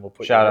forever, and we'll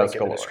put Shout your outs link in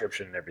the galore.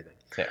 description and everything.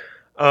 Yeah.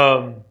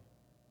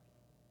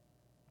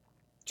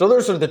 So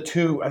those are the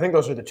two. I think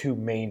those are the two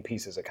main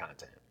pieces of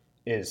content.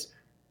 Is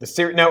the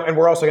series now, and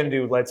we're also going to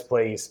do let's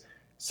plays.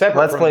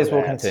 Separate Let's from plays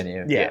will that.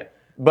 continue. Yeah,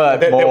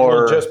 But that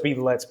more. will just be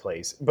let's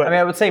plays. But I mean,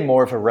 I would say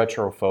more of a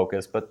retro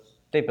focus, but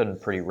they've been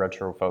pretty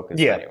retro focused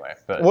Yeah. anyway.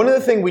 But one of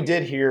the things we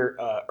did here,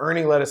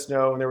 Ernie let us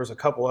know, and there was a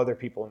couple other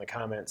people in the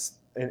comments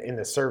in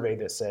the survey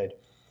that said,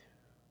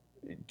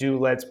 do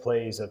let's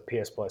plays of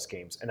PS Plus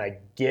games. And I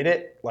get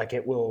it. Like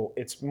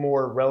it's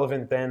more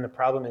relevant then. The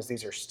problem is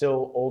these are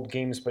still old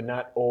games, but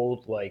not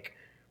old like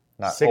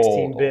not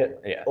 16-bit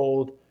old, yeah.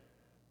 old.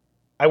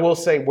 I will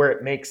say where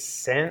it makes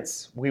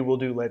sense, we will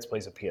do Let's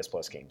Plays of PS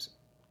Plus games.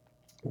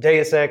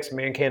 Deus Ex,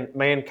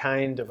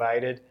 Mankind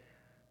Divided.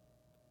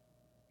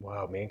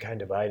 Wow, Mankind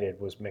Divided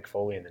was Mick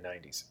Foley in the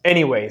 90s.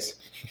 Anyways,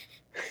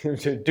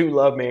 do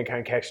love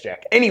Mankind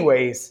Jack.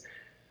 Anyways,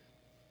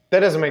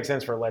 that doesn't make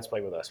sense for a Let's Play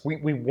with us.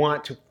 We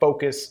want to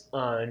focus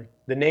on,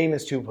 the name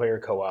is two-player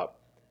co-op.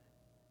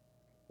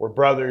 We're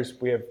brothers.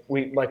 We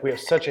have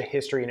such a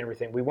history and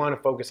everything. We want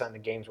to focus on the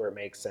games where it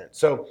makes sense.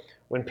 So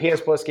when PS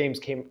Plus games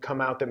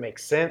come out that make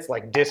sense,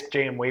 like Disc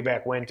Jam way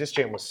back when, Disc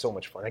Jam was so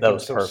much fun. That game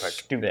was so perfect.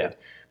 Stupid,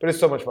 but it's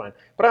so much fun.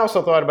 But I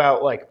also thought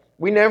about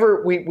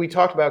we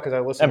talked about, because I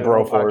listened and to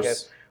the Broforce.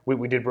 podcast.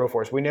 We did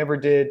Broforce. We never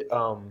did.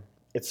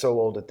 It's so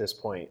old at this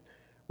point.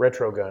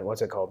 Retro Gun.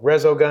 What's it called?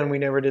 Rezo Gun. We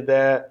never did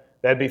that.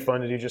 That'd be fun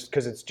to do just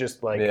because it's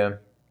just like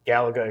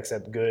Galaga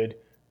except good.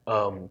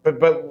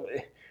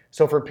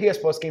 So for PS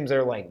Plus games that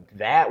are like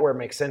that, where it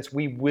makes sense,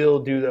 we will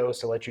do those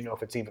to let you know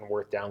if it's even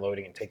worth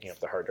downloading and taking up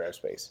the hard drive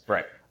space.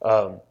 Right.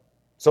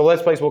 So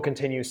Let's Plays will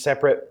continue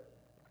separate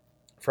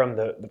from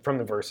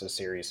the Versus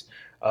series.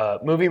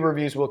 Movie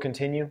reviews will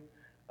continue.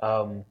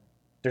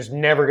 There's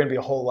never going to be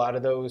a whole lot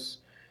of those.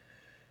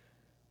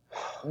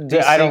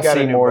 I don't got a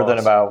see new more than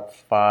boss. about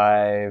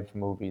 5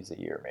 movies a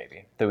year,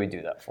 maybe, that we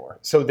do that for.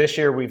 So this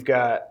year we're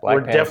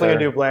definitely going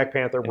to do Black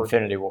Panther. We're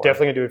Infinity War.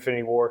 definitely going to do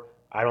Infinity War.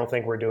 I don't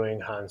think we're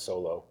doing Han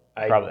Solo.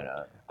 Probably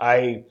not.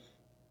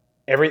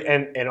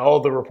 And all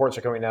the reports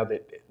are coming out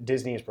that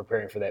Disney is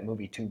preparing for that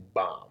movie to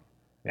bomb.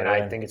 And I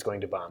Really? think it's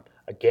going to bomb.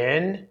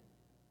 Again,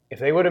 if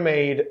they would have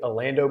made a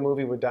Lando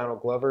movie with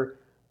Donald Glover,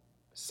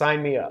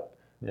 sign me up.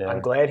 Yeah. I'm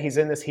glad he's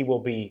in this. He will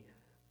be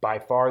by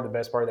far the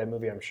best part of that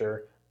movie, I'm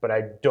sure. But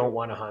I don't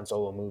want a Han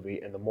Solo movie.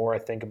 And the more I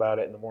think about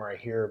it and the more I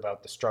hear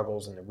about the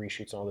struggles and the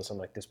reshoots and all this, I'm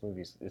like, this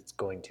movie's it's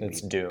going to be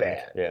doomed.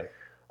 bad. Yeah.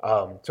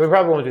 So we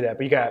probably won't do that.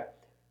 But you got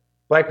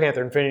Black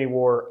Panther, Infinity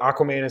War,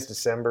 Aquaman is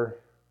December.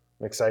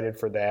 I'm excited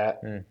for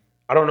that.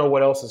 I don't know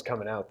what else is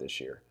coming out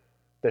this year.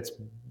 That's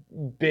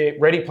big.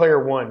 Ready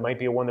Player One might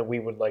be one that we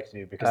would like to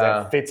do because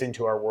that fits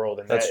into our world.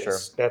 And That's true.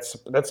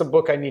 That's a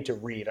book I need to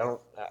read.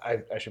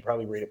 I should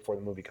probably read it before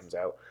the movie comes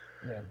out.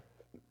 Yeah.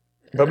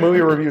 But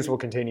movie reviews will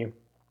continue.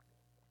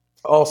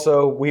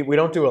 Also, we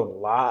don't do a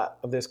lot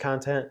of this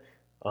content,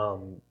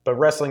 but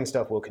wrestling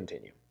stuff will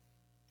continue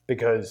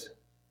because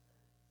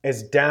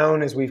as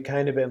down as we've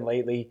kind of been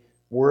lately,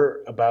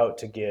 we're about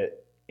to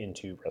get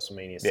into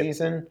WrestleMania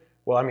season.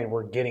 Well, I mean,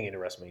 we're getting into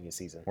WrestleMania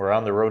season. We're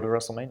on the road to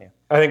WrestleMania.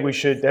 I think we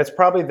should. That's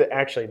probably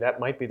that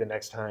might be the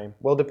next time.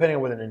 Well, depending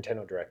on what the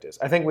Nintendo Direct is.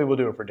 I think we will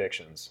do a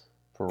predictions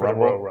for the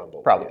Royal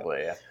Rumble.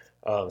 Probably, yeah.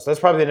 So that's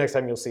probably the next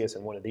time you'll see us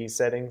in one of these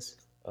settings.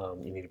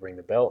 You need to bring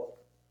the belt.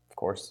 Of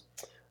course.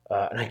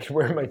 And I can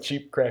wear my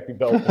cheap, crappy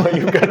belt while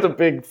you've got the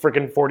big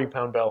freaking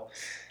 40-pound belt,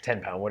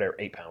 10-pound, whatever,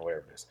 8-pound,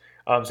 whatever it is.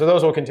 So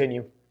those will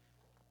continue.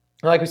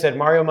 Like we said,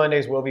 Mario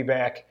Mondays will be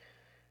back.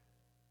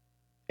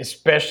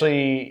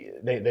 Especially,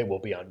 they will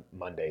be on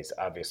Mondays,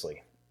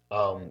 obviously.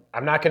 I'm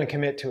not going to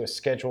commit to a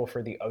schedule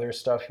for the other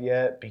stuff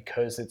yet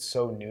because it's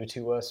so new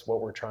to us,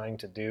 what we're trying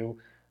to do.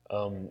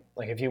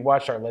 Like if you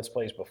watched our Let's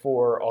Plays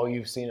before, all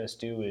you've seen us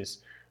do is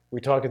we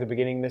talk at the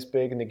beginning this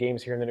big and the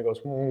game's here and then it goes,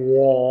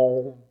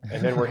 whoa,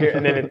 and then we're here.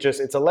 And then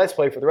it's a Let's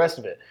Play for the rest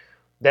of it.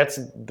 That's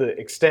the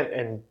extent,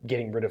 and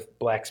getting rid of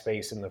black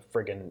space in the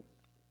friggin'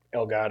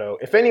 Elgato.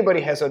 If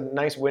anybody has a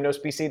nice Windows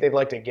PC they'd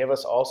like to give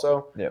us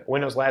also,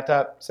 Windows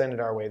laptop, send it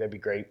our way. That'd be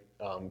great.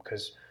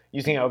 Because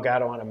using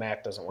Elgato on a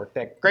Mac doesn't work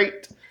that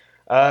great.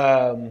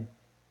 But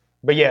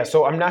yeah,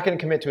 so I'm not going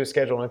to commit to a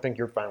schedule, and I think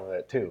you're fine with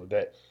that too.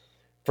 That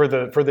for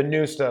the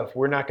new stuff,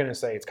 we're not going to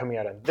say it's coming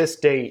out on this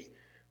date.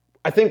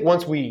 I think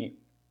once we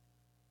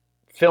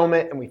film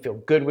it and we feel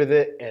good with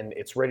it and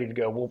it's ready to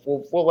go,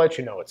 we'll let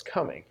you know it's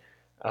coming.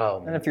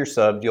 And if you're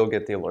subbed, you'll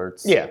get the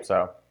alerts. Yeah.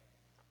 So.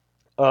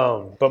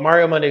 But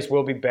Mario Mondays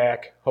will be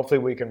back. Hopefully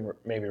we can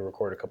maybe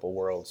record a couple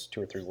worlds,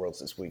 2 or 3 worlds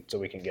this week, so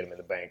we can get them in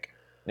the bank.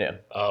 Yeah.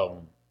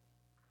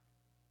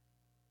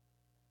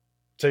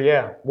 So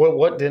yeah,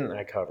 what didn't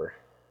I cover?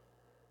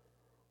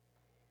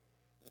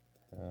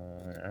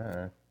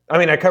 I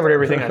mean, I covered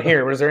everything on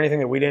here. Was there anything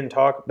that we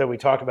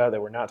talked about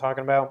that we're not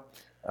talking about?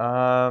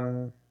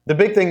 The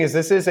big thing is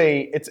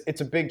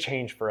it's a big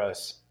change for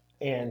us.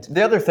 And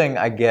the other thing,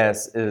 I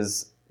guess,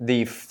 is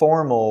the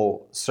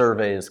formal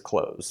survey is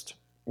closed.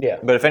 Yeah.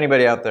 But if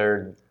anybody out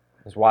there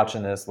is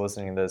watching this,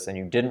 listening to this, and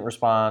you didn't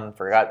respond,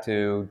 forgot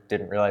to,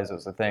 didn't realize it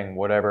was a thing,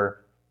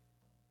 whatever,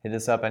 hit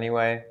us up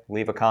anyway.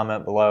 Leave a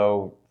comment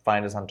below.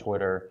 Find us on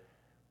Twitter.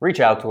 Reach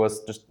out to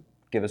us. Just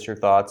give us your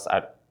thoughts,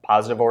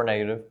 positive or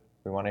negative.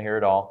 We want to hear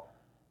it all.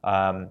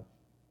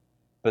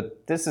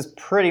 But this is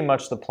pretty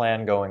much the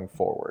plan going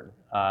forward.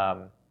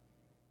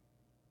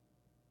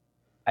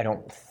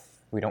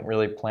 We don't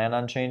really plan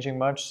on changing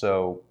much.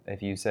 So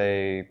if you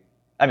say,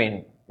 I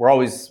mean, we're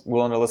always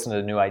willing to listen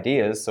to new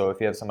ideas. So if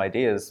you have some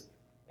ideas,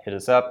 hit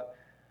us up.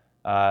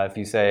 If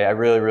you say, I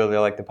really, really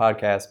like the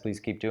podcast, please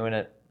keep doing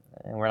it.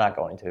 And we're not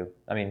going to.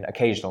 I mean,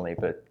 occasionally,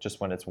 but just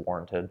when it's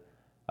warranted.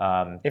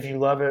 If you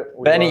love it,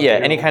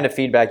 any kind of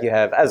feedback you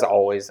have, as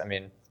always, I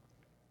mean,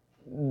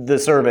 the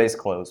survey's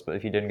closed, but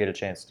if you didn't get a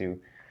chance to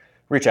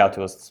reach out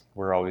to us,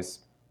 we're always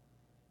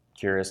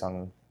curious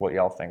on what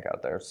y'all think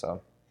out there.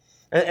 So,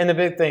 and the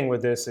big thing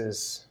with this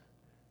is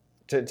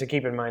to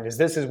keep in mind is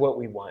this is what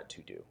we want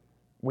to do.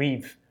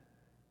 We've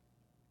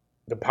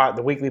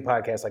the weekly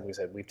podcast, like we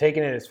said, we've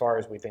taken it as far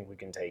as we think we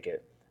can take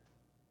it.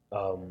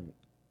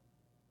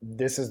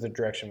 This is the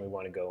direction we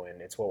want to go in.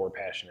 It's what we're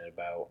passionate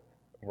about.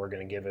 We're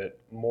going to give it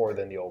more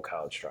than the old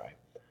college try.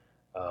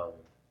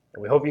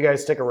 We hope you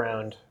guys stick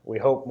around. We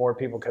hope more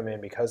people come in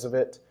because of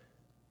it.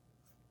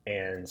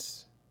 And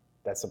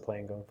that's the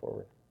plan going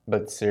forward.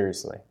 But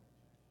seriously,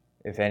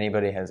 if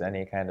anybody has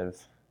any kind of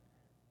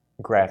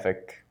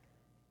graphic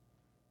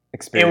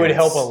experience, it would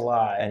help a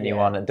lot. And you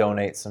want to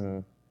donate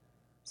some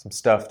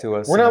stuff to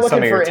us, we're not some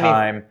looking of your for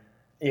time.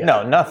 Yeah.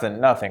 No, nothing.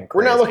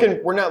 Crazy.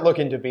 We're not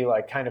looking to be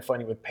like kind of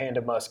funny with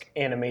Panda Musk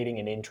animating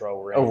an intro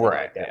or anything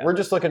like that. Yeah. We're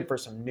just looking for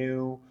some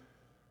new,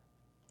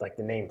 like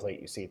the nameplate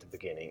you see at the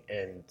beginning,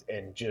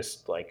 and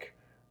just like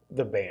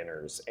the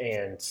banners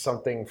and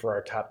something for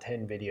our top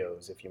 10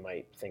 videos. If you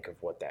might think of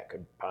what that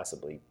could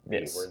possibly be,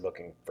 Yes. We're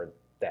looking for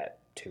that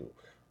too.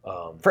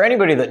 For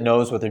anybody that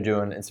knows what they're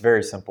doing, it's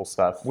very simple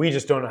stuff. We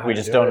just don't know how. We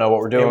just don't know what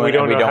we're doing. And we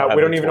don't and know how. have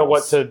We don't the even know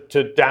what tools.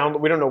 to download.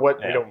 We don't know what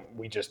Yeah.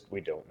 we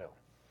don't know.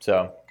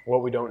 So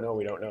What we don't know,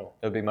 we don't know.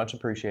 it would be much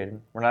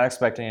appreciated. We're not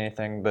expecting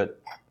anything, but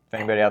if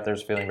anybody out there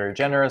is feeling very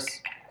generous,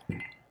 it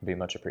would be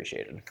much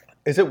appreciated.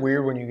 Is it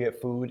weird when you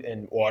get food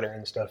and water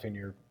and stuff in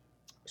your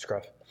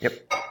scruff? Yep.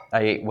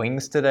 I ate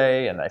wings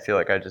today, and I feel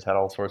like I just had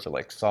all sorts of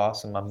like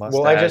sauce in my mustache.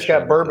 Well, I just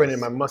got and bourbon it in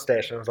my was-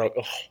 mustache, and I was like,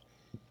 ugh.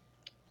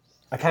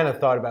 I kind of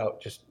thought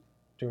about just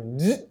doing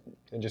zzz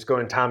and just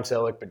going Tom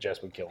Selleck, but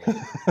Jess would kill me.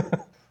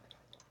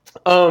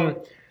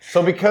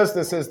 So because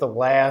this is the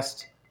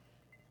last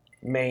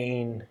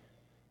main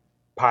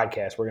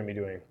podcast we're going to be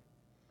doing,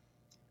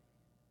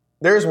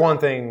 there's one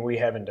thing we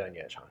haven't done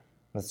yet, Sean.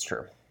 That's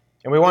true.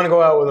 And we want to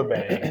go out with a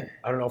bang.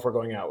 I don't know if we're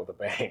going out with a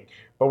bang,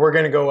 but we're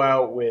going to go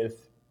out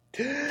with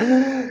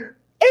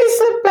It's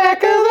the Back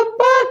of the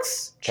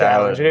Box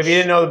Challenge. And if you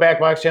didn't know, the Back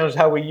Box Challenge is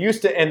how we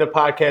used to end the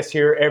podcast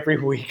here every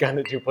week on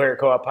the Two Player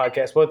Co-op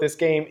podcast. What this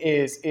game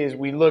is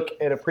we look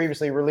at a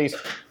previously released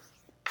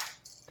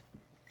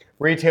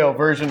retail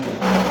version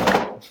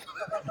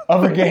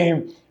of a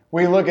game.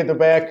 We look at the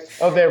back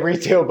of that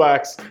retail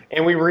box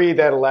and we read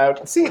that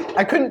aloud. See,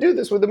 I couldn't do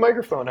this with the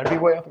microphone. I'd be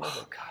way off the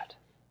microphone. God.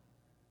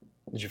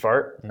 Did you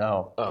fart?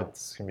 No, Oh.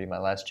 it's gonna be my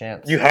last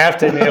chance. You have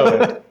to nail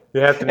it.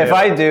 You have to nail If it.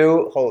 I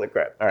do, holy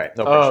crap! All right,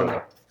 no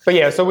pressure. But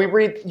yeah, so we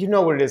read. You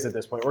know what it is at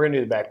this point. We're gonna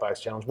do the back box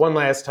challenge one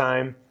last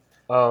time.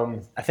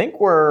 I think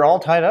we're all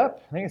tied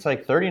up. I think it's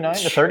like 39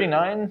 to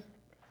 39.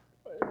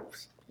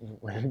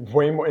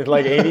 Way more. It's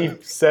like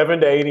 87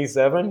 to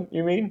 87.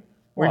 You mean?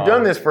 We've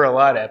done this for a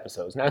lot of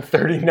episodes, not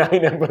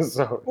 39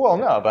 episodes. Well,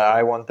 no, but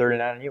I won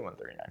 39 and you won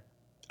 39.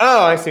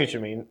 Oh, I see what you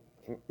mean.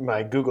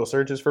 My Google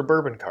search is for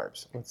bourbon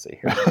carbs. Let's see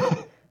here.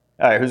 All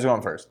right, who's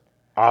going first?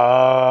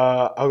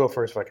 I'll go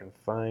first if I can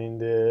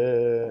find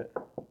it.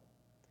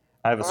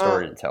 I have a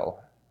story to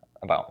tell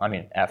about. I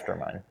mean, after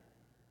mine.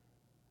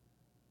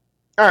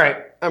 All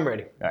right, I'm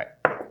ready. All right,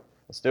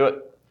 let's do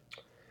it.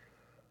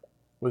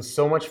 With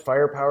so much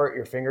firepower at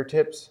your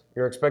fingertips,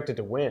 you're expected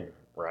to win,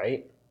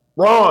 right?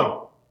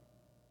 Wrong!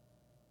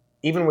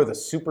 Even with a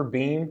super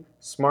beam,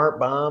 smart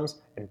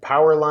bombs, and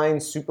power line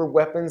super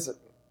weapons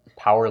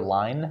Power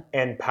line.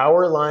 at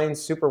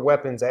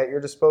your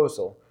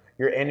disposal,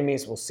 your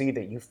enemies will see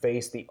that you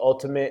face the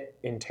ultimate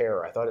in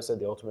terror. I thought it said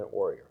the ultimate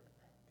warrior.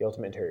 The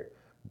ultimate in terror.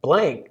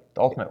 Blank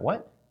The ultimate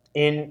what?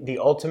 in the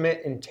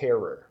ultimate in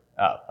terror.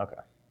 Oh, okay.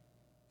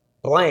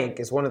 Blank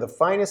is one of the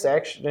finest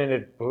action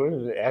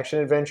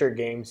adventure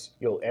games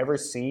you'll ever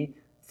see,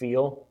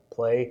 feel,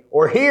 play,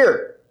 or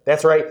hear.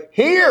 That's right,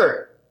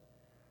 hear!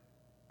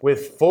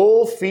 With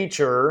full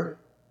feature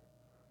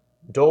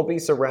Dolby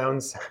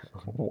surround sound.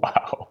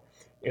 Wow.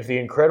 If the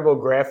incredible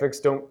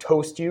graphics don't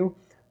toast you,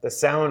 the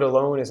sound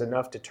alone is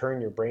enough to turn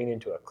your brain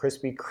into a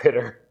crispy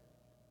critter.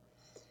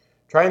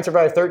 Try and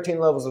survive 13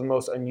 levels of the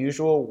most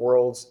unusual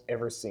worlds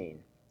ever seen.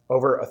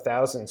 Over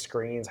 1,000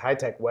 screens,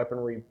 high-tech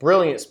weaponry,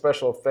 brilliant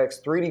special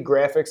effects, 3D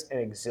graphics, and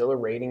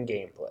exhilarating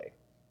gameplay.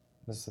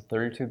 This is a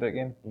 32-bit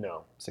game?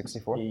 No.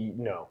 64?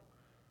 No.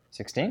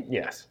 16?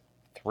 Yes.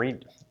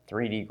 3D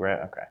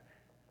okay.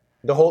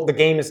 The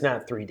game is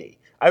not 3D.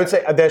 I would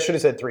say that should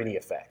have said 3D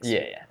effects.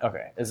 Yeah.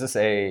 Okay. Is this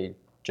a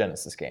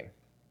Genesis game?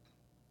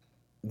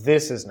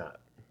 This is not.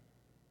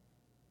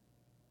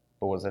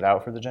 But was it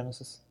out for the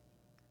Genesis?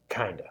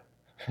 Kinda.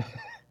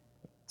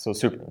 So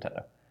Super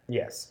Nintendo.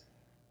 Yes.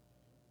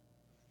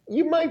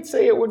 You might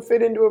say it would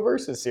fit into a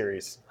Versus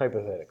series,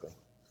 hypothetically.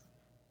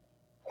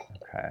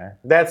 Okay.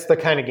 That's the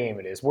kind of game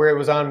it is, where it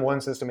was on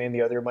one system and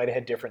the other might have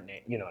had different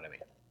names. You know what I mean?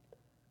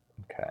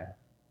 Okay.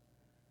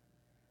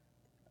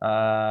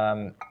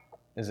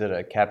 Is it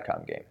a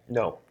Capcom game?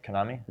 No.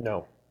 Konami?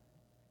 No.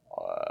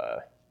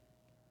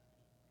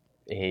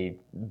 A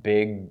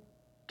big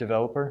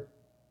developer?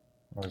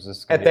 Or is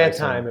this At that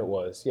time, it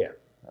was, yeah.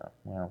 Oh,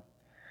 well.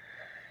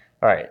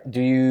 All right.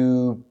 Do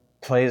you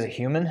play as a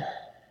human?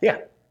 Yeah.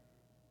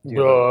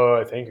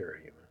 I think you're a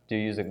human. Do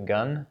you use a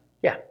gun?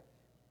 Yeah.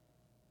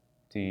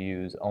 Do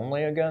you use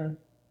only a gun?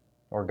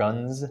 Or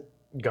guns?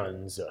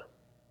 Guns.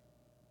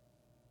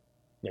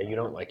 Yeah, you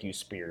don't use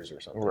spears or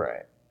something.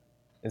 Right.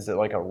 Is it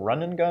like a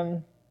run and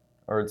gun?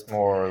 Or it's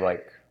more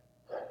like...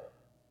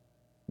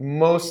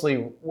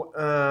 Mostly,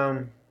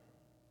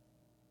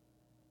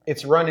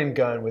 it's run and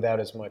gun without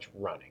as much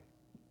running.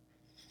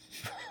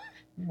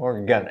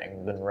 More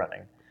gunning than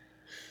running.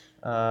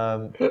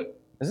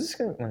 Is this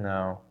going to...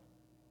 No.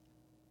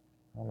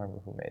 I don't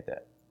remember who made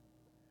that.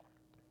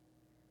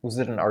 Was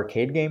it an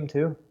arcade game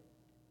too?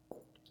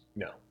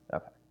 No.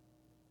 Okay.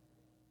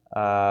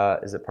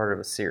 Is it part of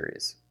a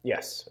series?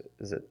 Yes.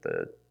 Is it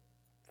the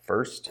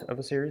first of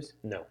a series?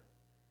 No.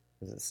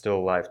 Is it still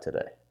alive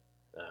today?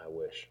 I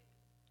wish.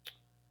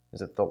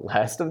 Is it the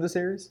last of the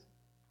series?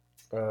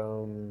 I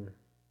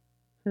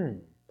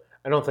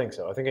don't think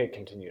so. I think it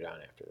continued on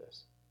after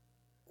this.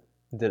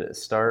 Did it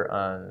start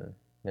on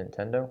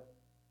Nintendo?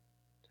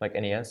 Like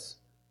NES,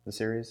 the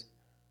series?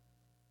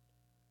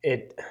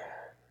 I'm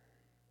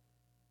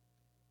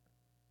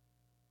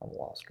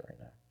lost right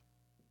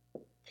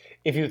now.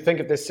 If you think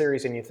of this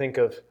series and you think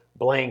of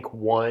blank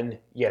one,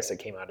 yes, it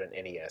came out on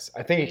NES.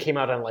 I think it came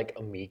out on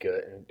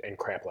Amiga and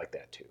crap like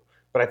that too.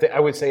 But I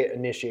would say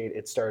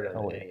it started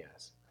on the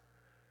NES.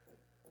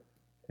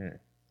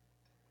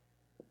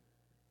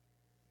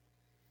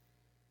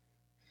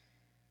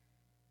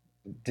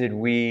 Did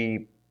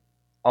we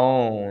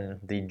own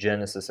the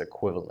Genesis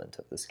equivalent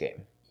of this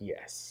game?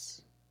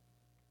 Yes.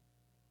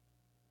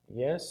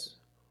 Yes,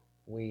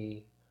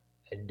 we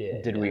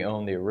did. Did we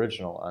own the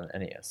original on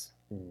NES?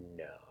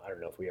 No, I don't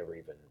know if we ever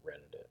even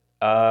rented it.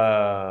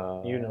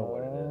 You know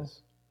what it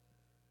is.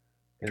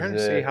 I'm Is trying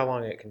to see how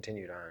long it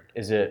continued on.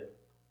 Is it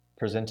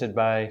presented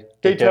by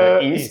Data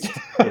East?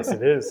 Yes,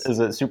 it is. Is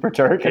it Super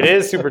Turrican? It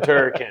is Super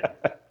Turrican.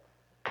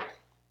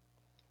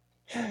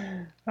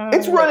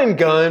 It's run and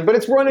gun, but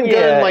it's run and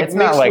gun it's mixed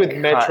not with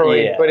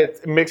Metroid, yeah. but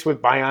it's mixed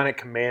with Bionic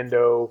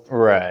Commando.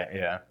 Right,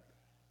 yeah.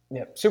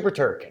 Yep, Super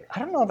Turrican. I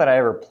don't know that I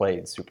ever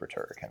played Super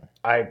Turrican.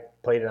 I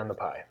played it on the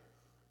Pi.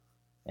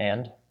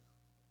 And?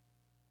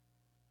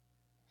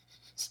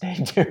 Stay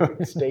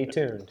tuned. Stay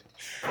tuned.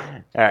 All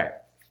right.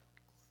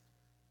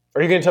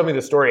 Are you going to tell me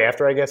the story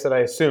after I guess it? I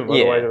assume.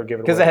 Otherwise, it would give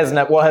it away. Because it has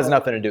it has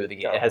nothing to do with the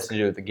game. Oh, It has to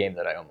do with the game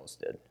that I almost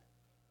did.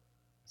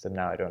 So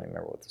now I don't even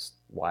remember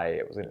why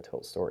I was going to tell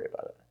a story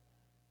about it.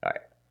 All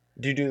right.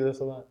 Do you do this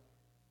a lot?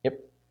 Yep.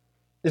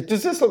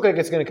 Does this look like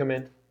it's going to come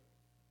in?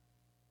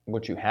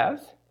 What you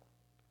have?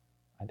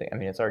 I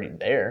mean, it's already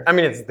there. I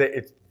mean,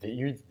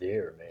 you're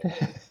there,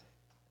 man.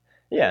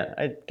 Yeah,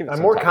 I give it I'm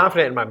some more time.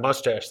 confident in my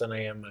mustache than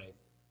I am my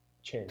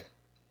chin.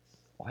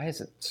 Why is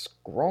it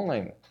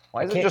scrolling?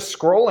 Why is it can't- just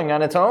scrolling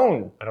on its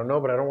own? I don't know,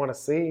 but I don't want to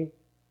see.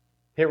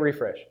 Hit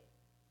refresh.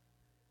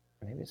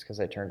 Maybe it's because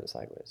I turned it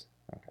sideways.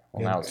 Okay.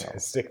 Well, now it's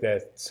not. Stick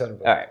that son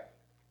of a... All right.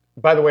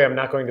 By the way, I'm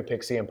not going to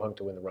pick CM Punk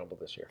to win the Rumble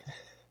this year.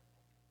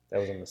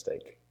 That was a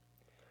mistake.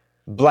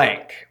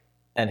 Blank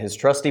and his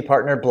trusty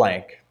partner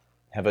Blank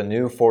have a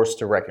new force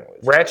to reckon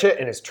with. Ratchet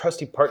and his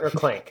trusty partner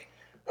Clank.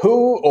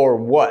 Who or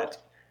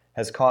what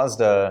has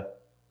caused a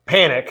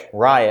Panic.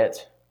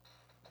 riot,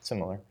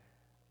 similar,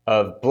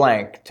 of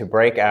Blank to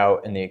break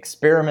out in the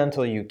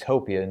experimental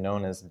utopia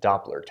known as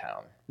Doppler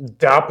Town?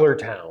 Doppler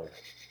Town.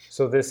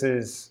 So this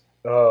is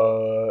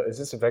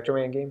this a Vector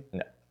Man game?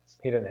 No.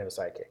 He doesn't have a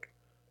sidekick.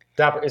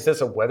 Is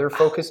this a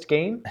weather-focused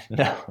game?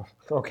 No.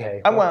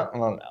 Okay. No.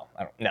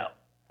 I don't know.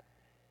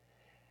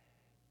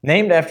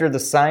 Named after the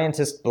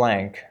scientist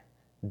Blank,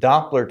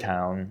 Doppler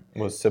Town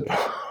was supposed...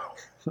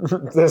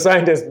 The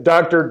scientist,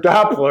 Dr.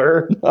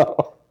 Doppler.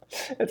 No.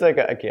 It's like,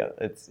 I can't,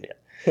 it's, yeah.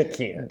 I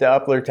can't.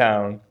 Doppler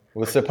Town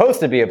was supposed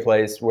to be a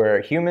place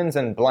where humans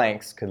and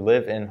blanks could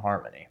live in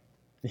harmony.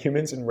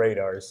 Humans and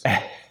radars.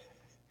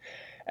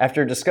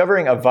 After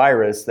discovering a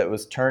virus that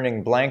was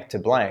turning blank to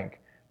blank,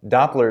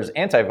 Doppler's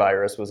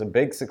antivirus was a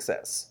big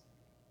success.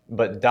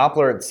 But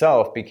Doppler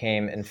itself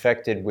became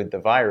infected with the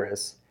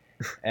virus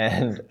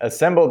and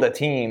assembled a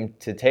team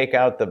to take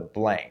out the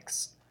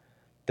blanks.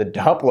 The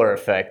Doppler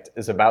effect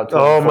is about to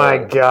Oh my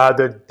unfold, God,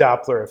 the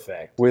Doppler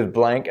effect. with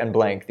blank and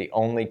blank the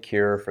only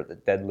cure for the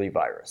deadly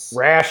virus.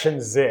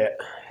 Rations it.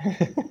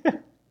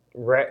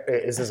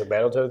 Is this a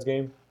Battletoads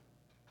game?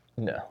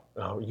 No.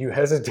 Oh, you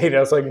hesitated. I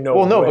was like, no.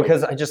 Well, no, way.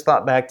 because I just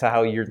thought back to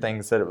how your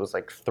thing said it was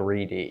like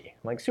 3D.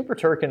 Like Super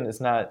Turrican is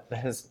not.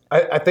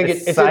 I think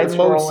it's it's in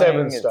Mode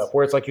 7 side-scrolling, stuff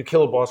where it's like you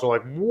kill a boss and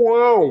like,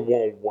 whoa,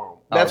 whoa, whoa.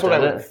 That's what I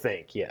did would it?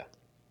 think, yeah.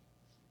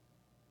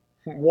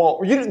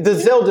 Whoa, the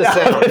Zelda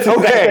sound. That's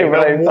Okay. exactly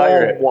what I thought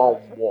you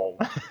Whoa, whoa,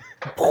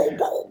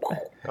 whoa.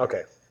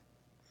 Okay.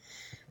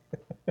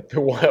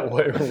 What?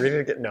 Read it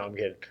again? No, I'm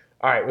kidding.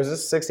 All right, was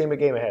this a 16-bit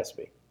game? It has to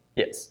be.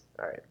 Yes.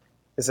 All right.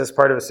 Is this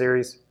part of a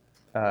series?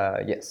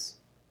 Yes.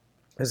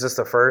 Is this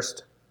the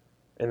first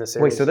in the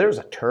series? Wait, so there was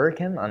a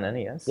Turrican on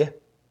NES? Yeah.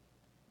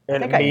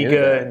 And think I knew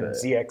Amiga that, and but-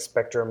 ZX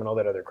Spectrum and all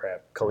that other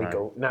crap.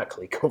 Not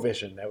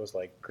ColecoVision. That was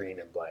like green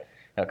and black.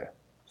 Okay.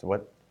 So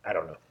what? I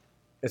don't know.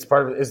 It's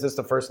part of. Is this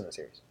the first in the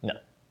series? No.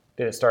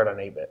 Did it start on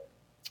 8-bit?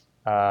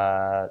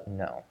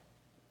 No.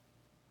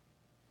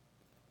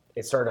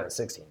 It started on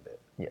 16-bit.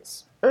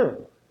 Yes.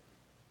 Oh.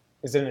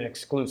 Is it an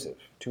exclusive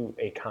to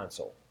a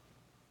console?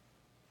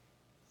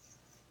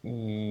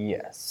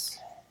 Yes.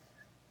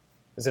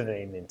 Is it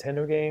a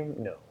Nintendo game?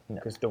 No. No.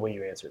 Because the way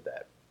you answered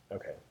that.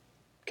 Okay.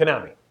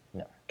 Konami?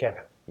 No.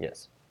 Capcom?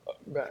 Yes.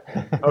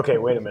 Okay,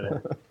 wait a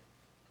minute.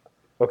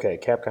 Okay,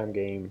 Capcom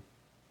game.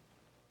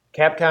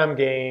 Capcom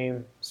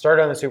game.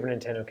 Started on the Super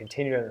Nintendo,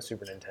 continued on the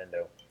Super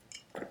Nintendo.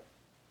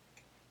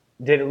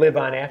 Did it live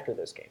on after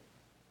this game?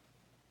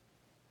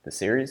 The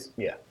series?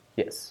 Yeah.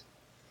 Yes.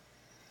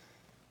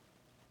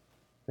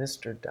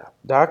 Mr. Doppler.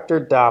 Dr.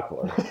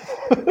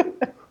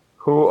 Doppler.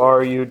 Who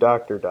are you,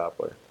 Dr.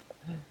 Doppler?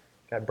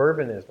 God,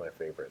 bourbon is my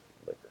favorite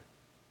liquor.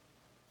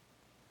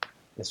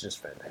 It's just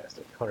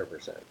fantastic,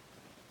 100%.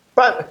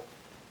 But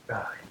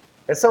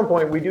at some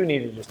point, we do need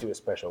to just do a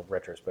special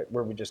retrospect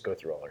where we just go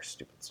through all our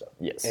stupid stuff.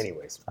 Yes.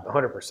 Anyways,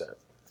 100%.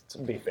 It's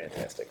going to be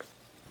fantastic.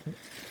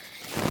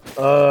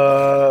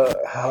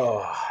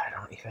 I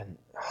don't even...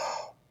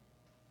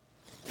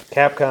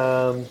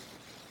 Capcom.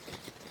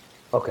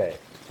 Okay.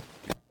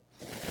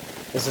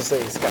 Is this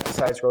a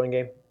side-scrolling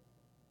game?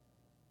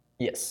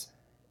 Yes.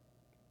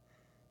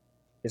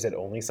 Is it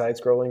only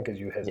side-scrolling? Because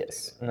you hesitated.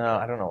 Yes. No,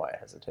 I don't know why I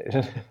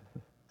hesitated.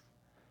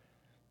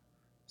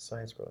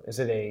 Side-scrolling. Is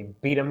it a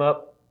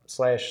beat-em-up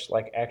 /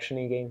 like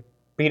action-y game?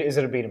 Is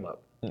it a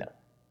beat-em-up? No.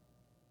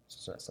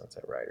 It's not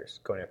Sunset Riders.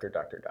 Going after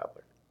Dr.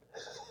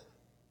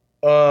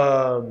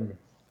 Doppler.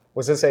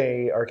 Was this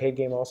a arcade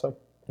game also?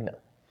 No.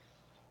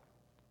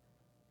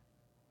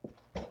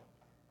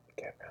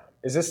 Capcom.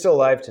 Is this still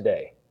live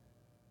today?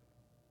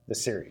 The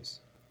series.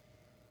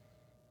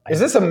 Is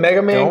this a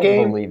Mega Man Don't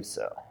game? believe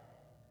so.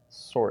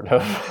 Sort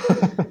of.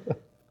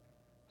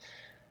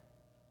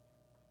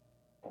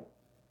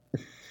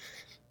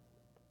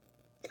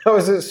 How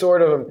is it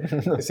sort of?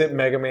 Is it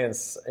Mega Man?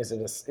 Is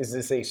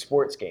this a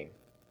sports game?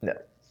 No.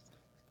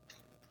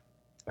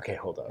 Okay,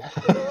 hold on.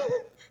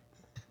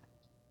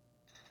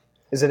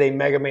 Is it a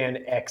Mega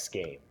Man X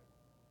game?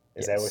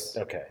 Is Yes. that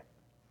what? Okay.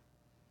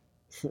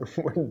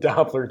 We're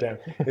Doppler down.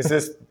 Is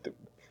this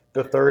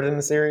the third in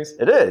the series?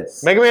 It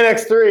is. Mega Man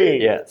X3.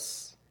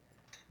 Yes.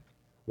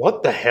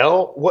 What the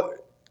hell?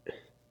 What?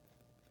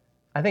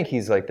 I think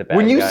he's like the bad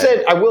When you guy.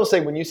 said, I will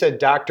say, when you said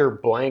Dr.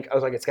 Blank, I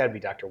was like, it's got to be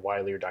Dr.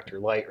 Wily or Dr.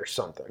 Light or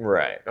something.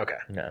 Right. Okay.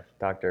 No.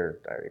 Dr.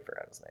 I already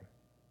forgot his name.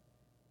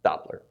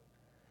 Doppler.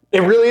 It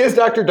really is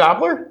Dr.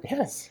 Doppler?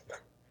 Yes.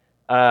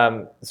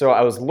 So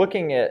I was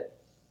looking at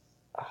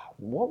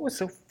what was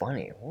so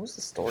funny. What was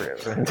the story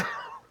of it?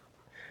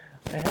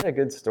 I had a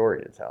good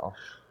story to tell.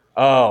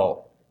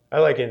 Oh, I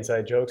like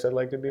inside jokes. I'd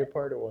like to be a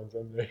part of one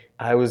someday.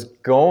 I was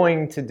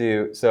going to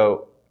do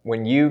so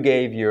when you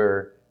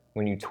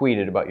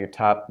tweeted about your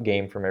top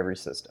game from every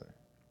system.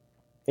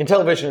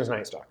 Intellivision is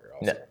Night Stalker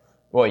also. No.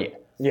 Well, yeah.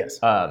 Yes.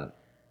 The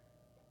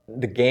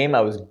game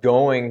I was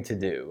going to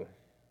do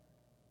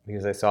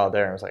because I saw it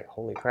there and I was like,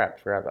 holy crap, I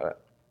forgot about it.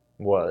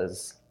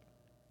 Was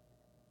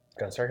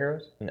Gunstar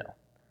Heroes? no.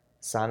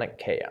 Sonic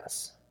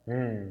Chaos.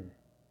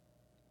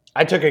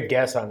 I took a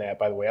guess on that,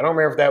 by the way. I don't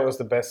remember if that was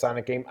the best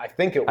Sonic game. I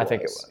think it was. I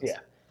think it was. Yeah.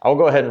 I'll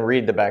go ahead and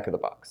read the back of the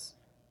box.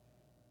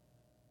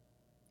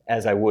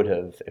 As I would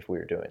have if we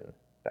were doing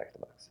back of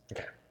the box.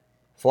 Okay.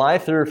 Fly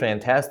through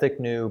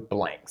fantastic new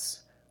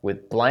blanks.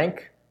 With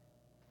blank,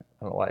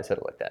 I don't know why I said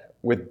it like that.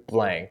 With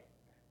blank.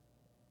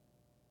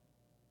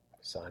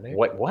 Sonic?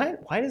 What?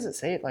 Why does it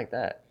say it like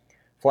that?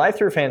 Fly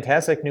through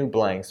fantastic new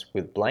blanks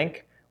with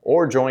blank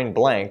or join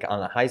blank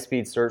on a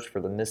high-speed search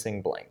for the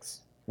missing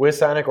blanks. With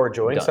Sonic or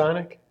join Done.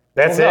 Sonic?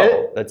 That's Well, no,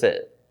 it? That's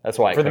it. That's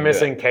why I For the couldn't do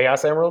missing it.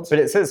 Chaos Emeralds? But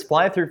it says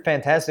fly through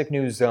fantastic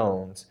new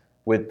zones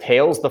with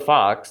Tails the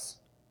Fox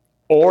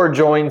or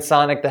join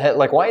Sonic the Hedgehog.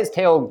 Like, why is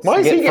Tails Why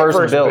does he get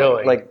first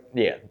billing? Like,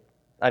 yeah,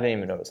 I didn't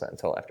even notice that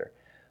until after.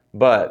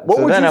 But What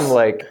so would then you I'm s-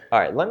 like, all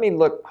right, let me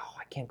look. Oh,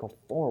 I can't go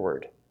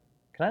forward.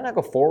 Can I not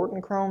go forward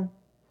in Chrome?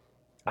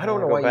 I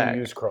don't know Go why back.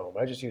 you use Chrome.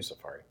 I just use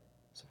Safari.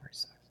 Safari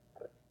sucks.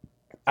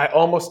 I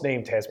almost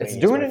named Tasmania. It's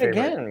as doing my it favorite.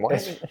 again. Why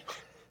is it?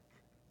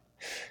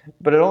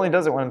 But it only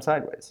does it when I'm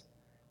sideways.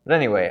 But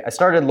anyway, I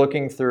started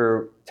looking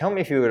through. Tell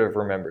me if you would have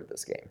remembered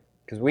this game.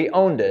 Because we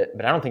owned it,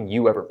 but I don't think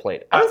you ever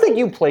played it. I don't think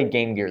you played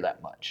Game Gear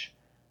that much.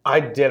 I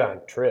did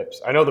on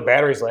trips. I know the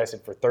batteries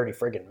lasted for 30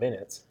 friggin'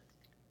 minutes.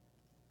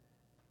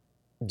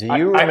 Do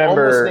you remember? I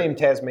almost named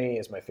Tasmania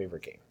as my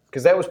favorite game.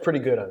 Because that was pretty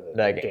good on the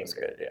That game game. was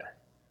good,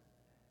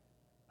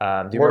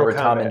 yeah. Do you Mortal remember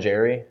Tom Kombat. and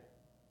Jerry?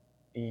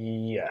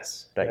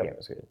 Yes. That Yep. game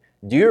was good.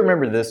 Do you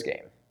remember this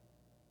game?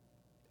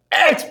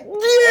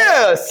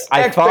 Yes!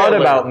 I X thought Battler.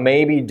 about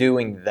maybe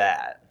doing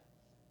that.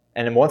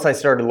 And then once I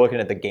started looking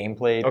at the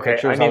gameplay Okay,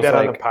 pictures, I need was that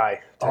like, on the pie.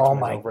 Text oh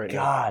my myself right now.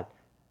 god.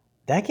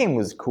 That game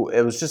was cool.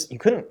 It was just, you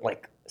couldn't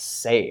like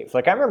save.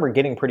 Like I remember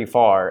getting pretty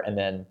far and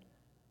then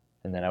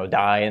I would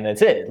die and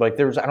that's it. Like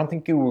I don't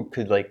think you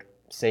could like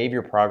save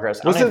your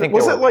progress. I Was don't it, think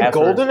was there it were like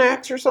passwords. Golden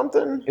Axe or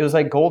something? It was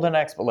like Golden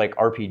Axe, but like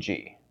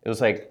RPG. It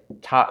was like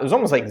it was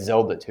almost like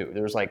Zelda 2.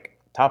 There was like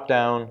top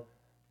down,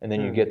 and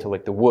then you get to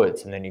like the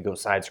woods, and then you go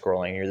side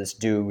scrolling. You're this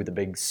dude with a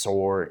big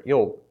sword.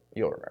 You'll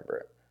You'll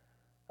remember it.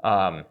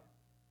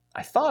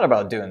 I thought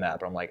about doing that,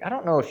 but I'm like, I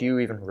don't know if you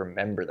even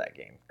remember that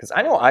game. Because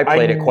I know I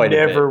played it quite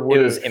a bit.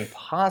 It was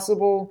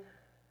impossible.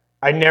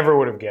 I never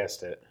would have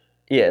guessed it.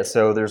 Yeah,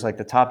 so there's like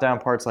the top-down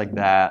parts like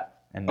that.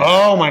 And then,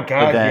 Oh my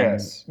god! then-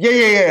 Yes.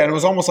 Yeah. And it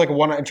was almost like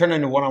it turned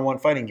into a one-on-one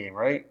fighting game,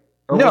 right?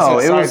 Or no,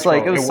 it was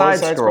side-scroll?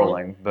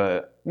 side-scrolling,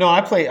 but No,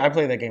 I played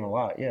that game a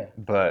lot. Yeah.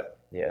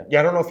 yeah, Yeah,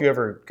 I don't know if you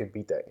ever could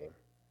beat that game.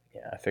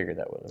 I figured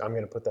that would. I'm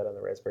going to put that on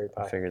the Raspberry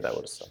Pi. I figured that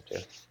would have stumped you.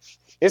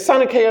 Is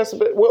Sonic Chaos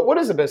what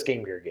is the best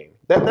Game Gear game?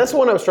 That's the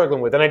one I was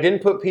struggling with, and I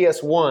didn't put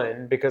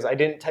PS1 because I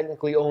didn't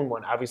technically own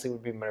one. Obviously, it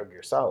would be Metal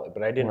Gear Solid,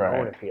 but I didn't Right.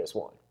 own a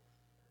PS1.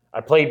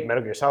 I played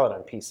Metal Gear Solid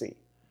on PC.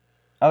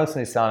 I would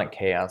say Sonic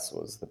Chaos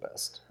was the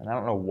best, and I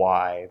don't know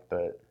why,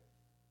 but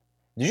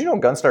did you know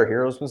Gunstar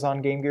Heroes was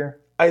on Game Gear?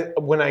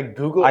 When I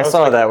Googled, I was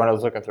saw like, that when I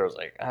was looking through. I was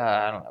like,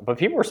 I don't know, but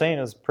people were saying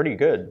it was pretty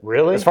good.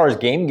 Really? As far as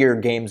Game Gear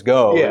games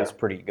go, Yeah. it's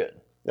pretty good.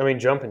 I mean,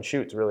 jump and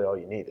shoot's really all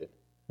you needed.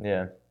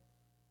 Yeah,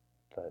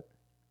 but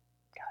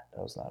God,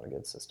 that was not a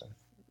good system.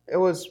 It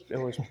was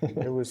a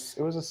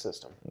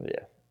system. Yeah,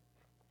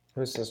 It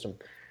was a system.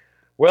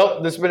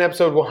 Well, this has been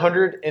episode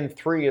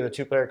 103 of the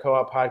Two Player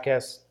Co-op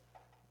Podcast.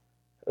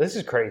 This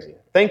is crazy.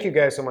 Thank you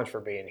guys so much for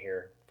being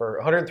here. For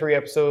 103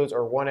 episodes,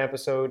 or 1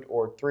 episode,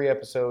 or 3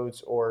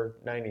 episodes, or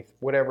 90,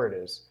 whatever it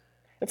is.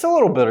 it's a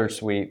little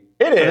bittersweet.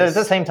 It But at is.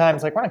 the same time,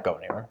 it's like we're not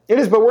going anywhere. It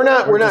is, but we're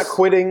not just-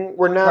 quitting.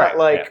 We're not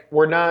Right,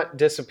 we're not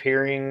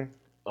disappearing.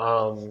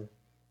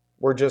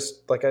 We're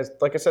just like I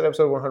said,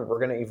 episode 100. We're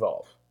gonna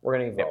evolve. We're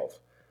gonna evolve.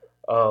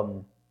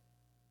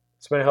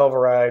 It's been a hell of a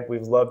ride.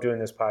 We've loved doing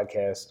this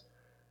podcast,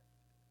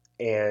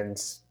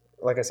 and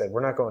like I said, we're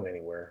not going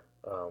anywhere.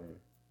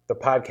 The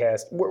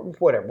podcast,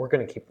 whatever. We're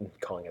gonna keep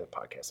calling it a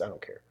podcast. I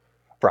don't care.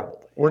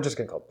 Probably. We're just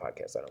gonna call it a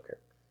podcast. I don't care.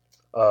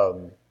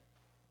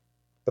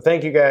 But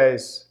thank you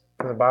guys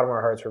from the bottom of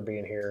our hearts for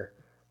being here.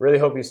 Really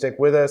hope you stick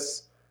with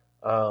us.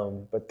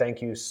 But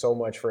thank you so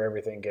much for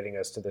everything, getting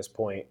us to this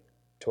point,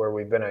 to where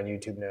we've been on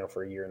YouTube now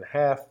for 1.5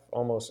 years,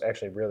 almost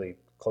actually really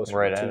closer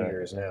Right, to I 2 know.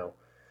 years now.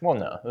 Well,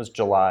 no, it was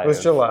July. It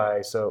was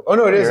July, so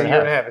it is a year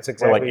and a half. It's Or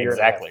exactly like a year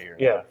exactly a and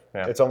year a half. and a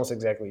half. It's almost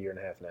exactly a year and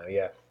a half now.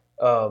 Yeah,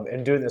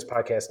 and doing this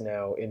podcast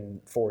now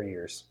in 4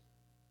 years.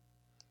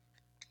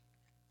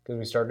 Because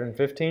we started in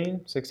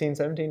 15, 16,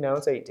 17, now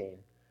it's 18.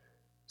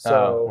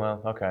 So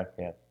well, okay,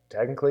 yeah.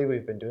 technically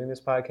we've been doing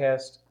this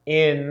podcast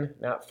in,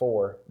 not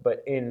 4,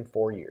 but in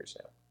 4 years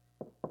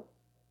now.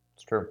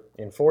 It's true.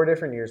 In 4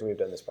 different years we've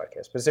done this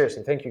podcast. But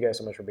seriously, thank you guys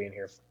so much for being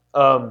here.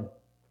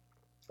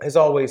 As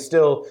always,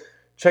 still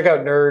check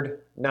out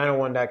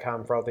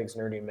nerd901.com for all things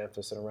nerdy in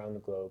Memphis and around the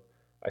globe.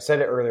 I said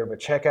it earlier, but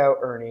check out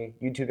Ernie,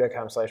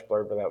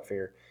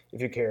 youtube.com/blurredwithoutfear.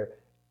 If you care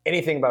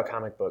anything about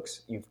comic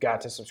books, you've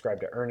got to subscribe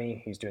to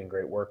Ernie. He's doing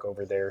great work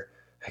over there.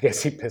 I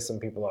guess he pissed some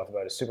people off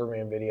about a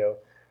Superman video.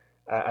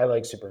 I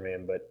like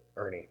Superman, but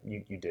Ernie,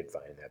 you did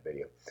fine in that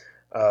video.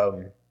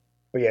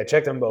 But yeah,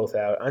 check them both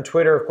out. On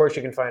Twitter, of course,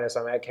 you can find us.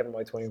 I'm at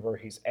KevinWhite24.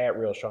 He's at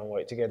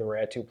RealSeanWhite. Together, we're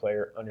at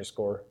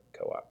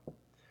 2player_co-op.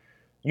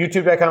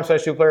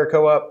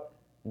 YouTube.com/2playerco-op.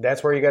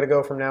 That's where you got to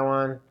go from now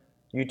on.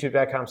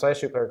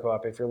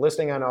 YouTube.com/2playerco-op. If you're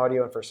listening on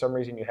audio and for some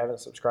reason you haven't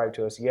subscribed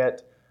to us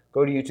yet,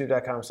 go to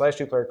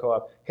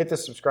youtube.com/2playerco-op. Hit the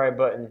subscribe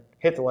button.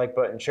 Hit the like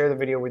button. Share the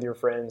video with your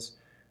friends.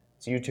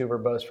 It's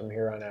YouTuber buzz from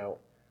here on out.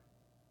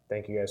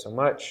 Thank you guys so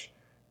much.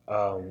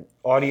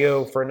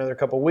 Audio for another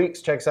couple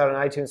weeks. Check us out on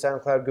iTunes,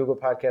 SoundCloud, Google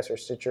Podcasts, or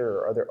Stitcher,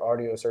 or other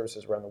audio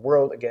services around the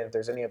world. Again, if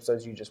there's any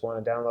episodes you just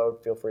want to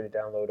download, feel free to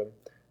download them.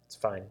 It's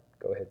fine.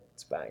 Go ahead.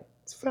 It's fine.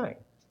 It's fine.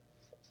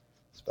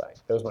 It's fine.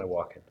 That was my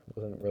walking. It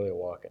wasn't really a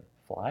walking.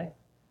 Fly?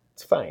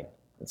 It's fine.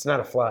 It's not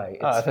a fly.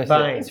 It's I thought you said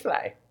fine. it's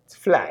fly. It's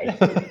fly.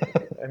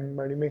 I'm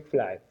Marty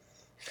McFly.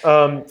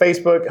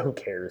 Facebook, who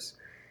cares?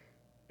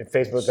 At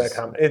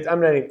Facebook.com.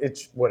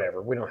 It's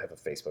whatever. We don't have a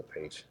Facebook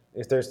page.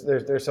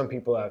 There's some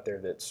people out there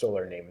that stole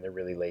our name and they're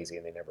really lazy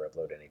and they never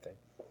upload anything.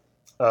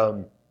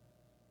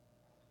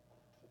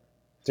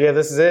 So yeah,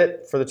 this is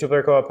it for the Two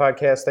Player Co-op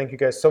Podcast. Thank you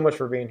guys so much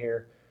for being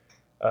here.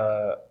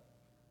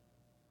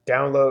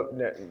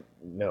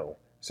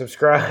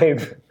 Subscribe.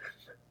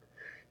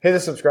 Hit the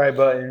subscribe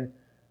button.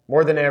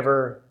 More than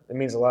ever. It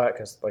means a lot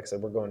because, like I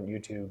said, we're going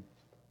YouTube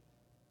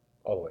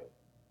all the way.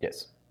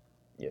 Yes.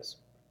 Yes.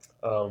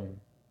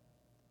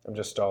 I'm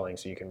just stalling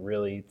so you can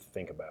really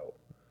think about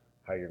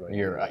how you're going to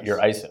do this. You're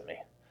icing me.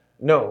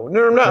 No,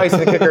 I'm not icing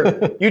the kicker.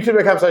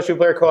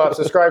 YouTube.com/2playerco-op.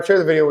 Subscribe, share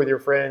the video with your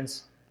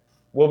friends.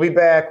 We'll be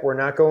back. We're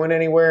not going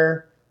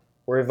anywhere.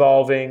 We're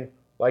evolving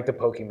like the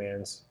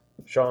Pokemans.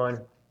 Sean,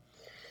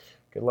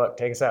 good luck.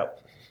 Take us out.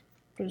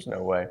 There's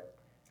no way.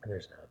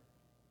 There's not.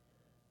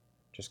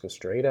 Just go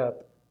straight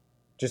up.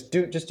 Just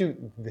do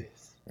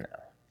this. No,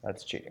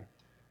 that's cheating.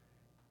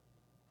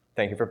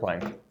 Thank you for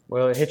playing.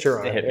 Well, it hit your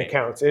arm. It hit me.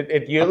 Counts.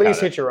 You at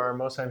least hit your arm.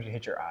 Most times you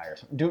hit your eye or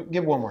something.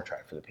 Give one more try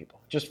for the people.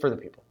 Just for the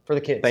people. For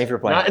the kids. Thank you for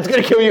playing. It's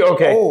going to kill you.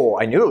 Okay. Oh,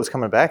 I knew it was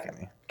coming back at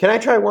me. Can I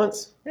try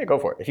once? Yeah, go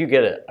for it. If you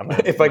get it, I'm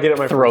gonna If I get it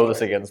my throw first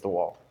this against the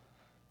wall.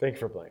 Thank you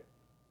for playing.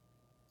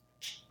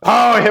 Oh,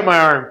 I hit my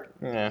arm.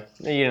 Yeah,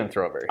 you didn't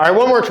throw it very All right,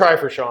 one more try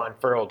for Sean,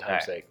 for old time's All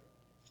right. sake.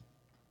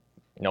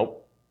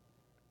 Nope.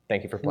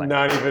 Thank you for playing.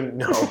 Not even,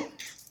 no.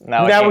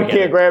 Now, I Now we get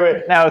can't it. grab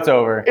it. Now it's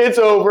over. It's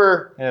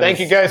over. It Thank was-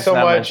 you guys it's so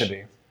not meant much. to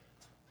be.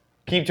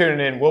 Keep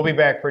tuning in. We'll be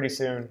back pretty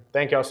soon.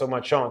 Thank y'all so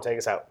much. Sean, take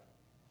us out.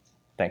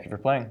 Thank you for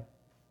playing.